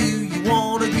Donna, do you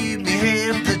wanna give me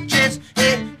half the chance?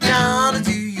 Hey Donna,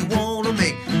 do you wanna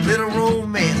make a little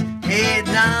romance? Hey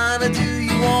Donna, do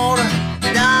you wanna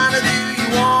dance?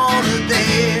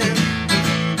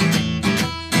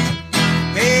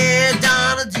 Hey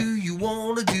Donna, do you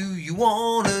wanna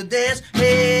dance?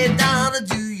 Hey Donna,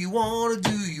 do you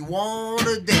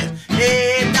wanna dance?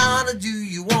 Hey Donna, do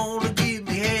you wanna give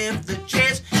me half the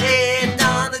chance? Hey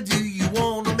Donna, do you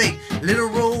wanna make a little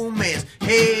romance?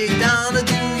 Hey Donna,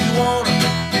 do you wanna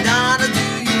dance?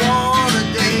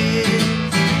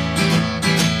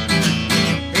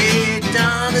 Hey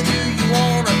Donna, do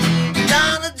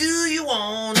you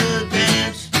wanna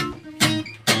dance?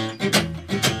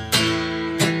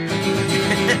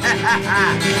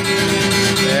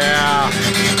 Yeah.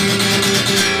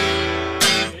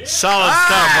 Solid stuff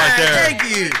right there. Thank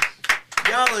you.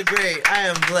 Y'all are great. I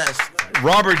am blessed.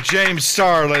 Robert James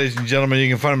Starr, ladies and gentlemen. You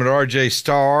can find him at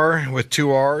rjstar with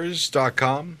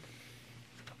 2Rs.com.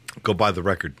 Go buy the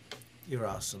record. You're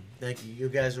awesome. Thank you. You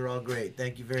guys are all great.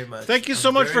 Thank you very much. Thank you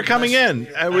so much for coming in.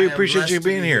 We appreciate you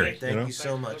being here. Thank you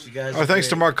so much. You guys. Thanks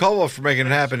to Mark Caldwell for making it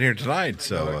happen here tonight.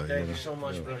 So thank you so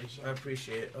much, buddy. I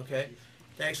appreciate it. Okay.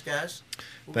 Thanks, guys.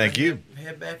 Thank you.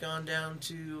 Head back on down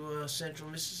to Central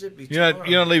Mississippi. You're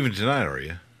not leaving tonight, are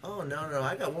you? Oh, no.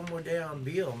 I got one more day on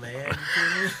Beale, man.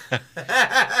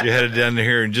 You're headed down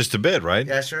here in just a bit, right?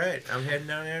 That's right. I'm heading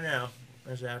down there now.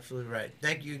 That's absolutely right.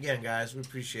 Thank you again, guys. We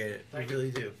appreciate it. We really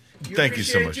do. Thank you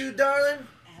so much. You, darling?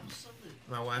 Absolutely.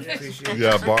 My wife appreciates it.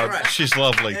 Yeah, Barb. Right. She's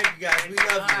lovely. Thank you, guys. We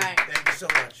love you. Right. Thank you so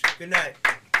much. Good night.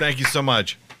 Thank you so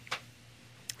much.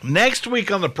 Next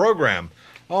week on the program,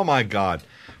 oh, my God,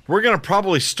 we're going to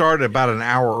probably start about an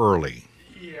hour early.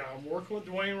 Yeah, I'm working with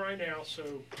Dwayne right now, so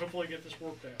hopefully get this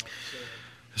worked out.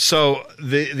 So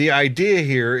the idea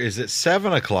here is at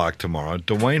 7 o'clock tomorrow,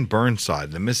 Dwayne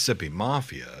Burnside, the Mississippi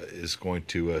Mafia, is going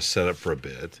to set up for a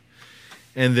bit.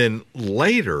 And then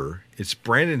later, it's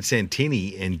Brandon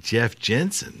Santini and Jeff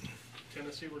Jensen.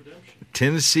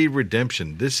 Tennessee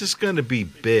Redemption. This is going to be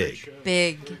big.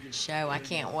 Big show. I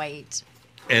can't wait.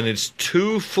 And it's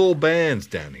 2 full bands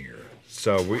down here.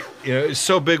 So it's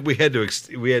so big we had to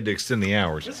extend the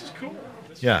hours. This is cool.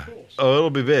 Yeah. Oh,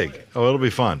 it'll be big. Oh, it'll be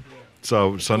fun.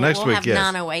 So next we'll week, have yes.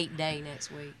 908 day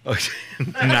next week.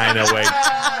 908.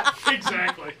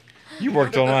 Exactly. You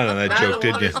worked online on that joke,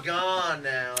 didn't you? Is gone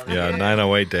now. Yeah,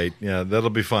 908 date. Yeah,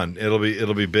 that'll be fun. It'll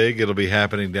be big. It'll be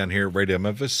happening down here at Radio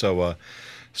Memphis. So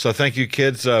thank you,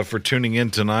 kids, for tuning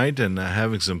in tonight and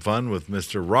having some fun with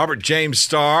Mr. Robert James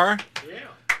Starr. Yeah.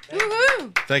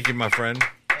 Woohoo! Thank you, my friend.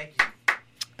 Thank you.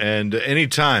 And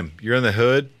anytime you're in the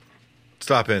hood,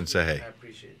 stop in and say hey. I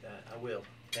appreciate that. I will.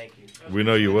 Thank you. We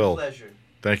know you will. Pleasure.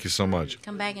 Thank you so much.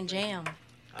 Come back and jam.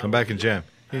 Come back and jam.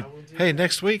 Hey,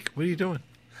 next week, what are you doing?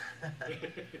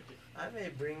 I may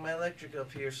bring my electric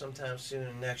up here sometime soon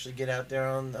and actually get out there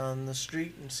on the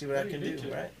street and see what I can do,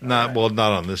 right? Not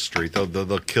on this street.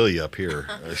 They'll kill you up here.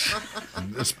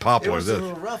 It's popular. It was a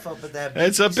little rough up at that.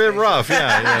 It's a bit rough,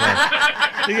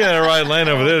 yeah. You got a right lane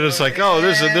over there. It's like, oh,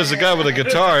 there's a guy with a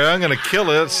guitar. I'm gonna kill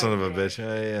it, son of a bitch.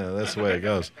 Yeah, that's the way it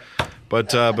goes.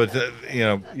 But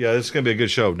it's gonna be a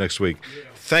good show next week.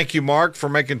 Thank you, Mark, for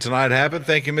making tonight happen.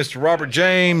 Thank you, Mr. Robert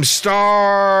James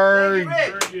Starr.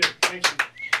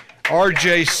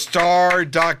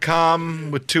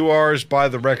 RJStar.com with 2 R's. Buy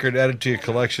the record, add it to your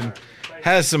collection.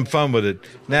 Have some fun with it.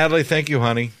 Natalie, thank you,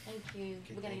 honey. Thank you.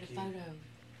 We gotta get a photo.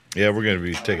 Yeah, we're going to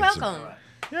be taking welcome.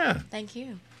 Yeah. Thank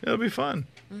you. It'll be fun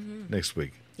next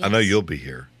week. Yes. I know you'll be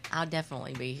here. I'll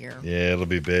definitely be here. Yeah, it'll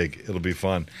be big. It'll be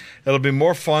fun. It'll be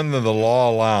more fun than the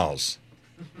law allows.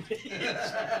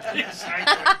 Exactly.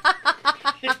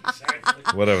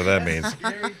 Whatever that means.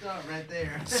 Scary thought right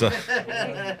there. So,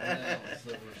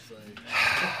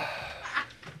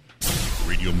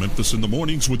 Radio Memphis in the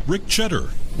mornings with Rick Cheddar.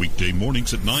 Weekday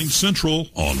mornings at 9 Central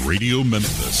on Radio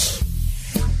Memphis.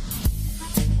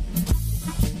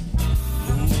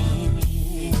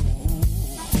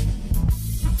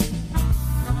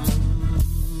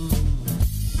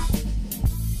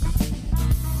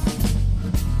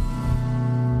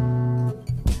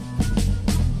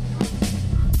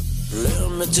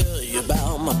 Let me tell you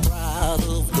about my pride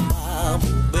of the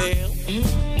Bible Belt.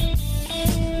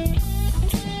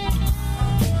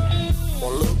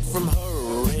 Well, look from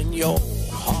her and your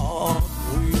heart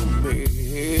will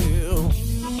melt.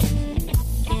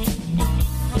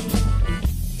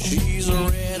 She's a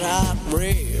red hot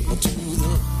rebel to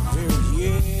the very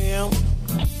end.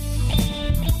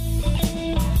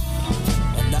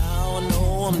 And now I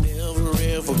know I'm never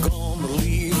ever gonna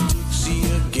leave Dixie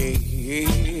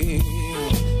again.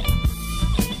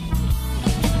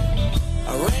 I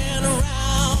ran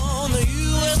around the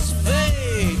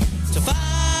USA to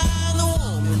find the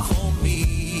woman for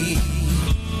me,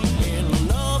 and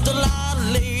loved a lot of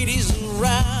ladies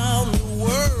around the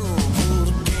world, but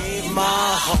I gave my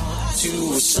heart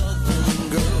to a Southern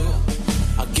girl.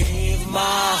 I gave my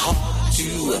heart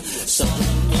to a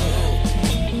Southern girl.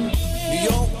 New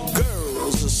York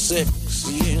girls are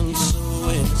sexy and so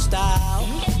in style.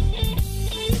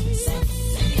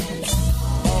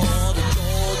 Oh, the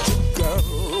Georgia girl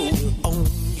will own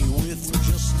you with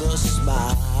just a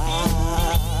smile.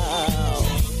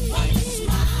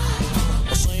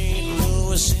 St.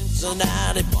 Louis,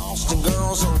 Cincinnati, Boston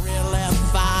girls are really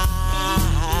fine.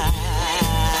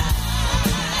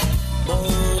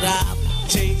 But I'll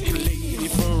take a lady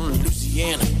from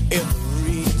Louisiana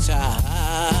every time.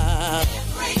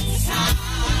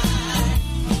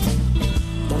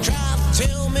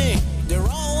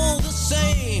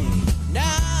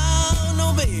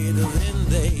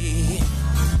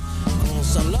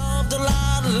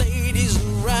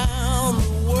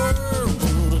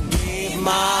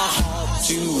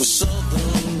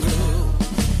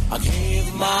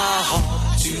 gave my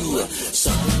heart to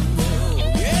Southern girl.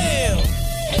 Yeah.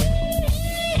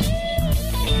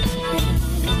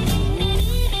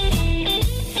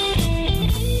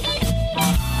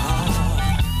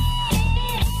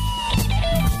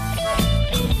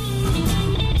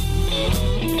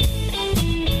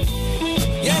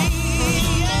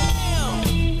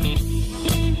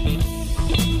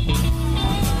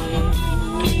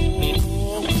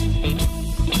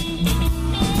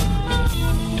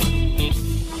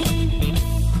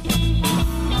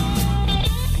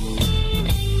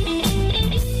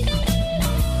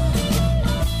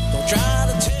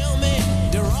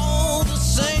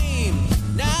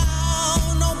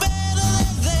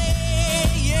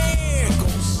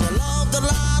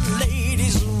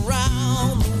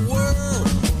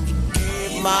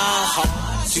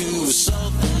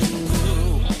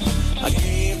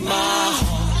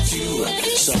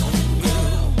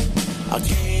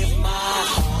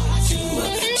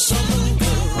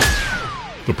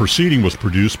 The proceeding was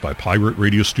produced by Pirate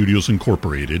Radio Studios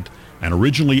Incorporated and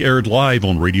originally aired live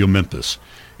on Radio Memphis.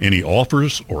 Any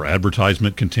offers or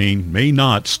advertisement contained may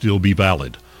not still be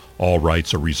valid. All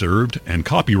rights are reserved and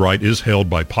copyright is held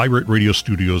by Pirate Radio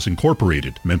Studios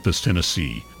Incorporated, Memphis,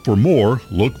 Tennessee. For more,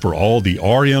 look for all the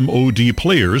RMOD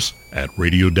players at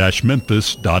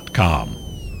radio-memphis.com.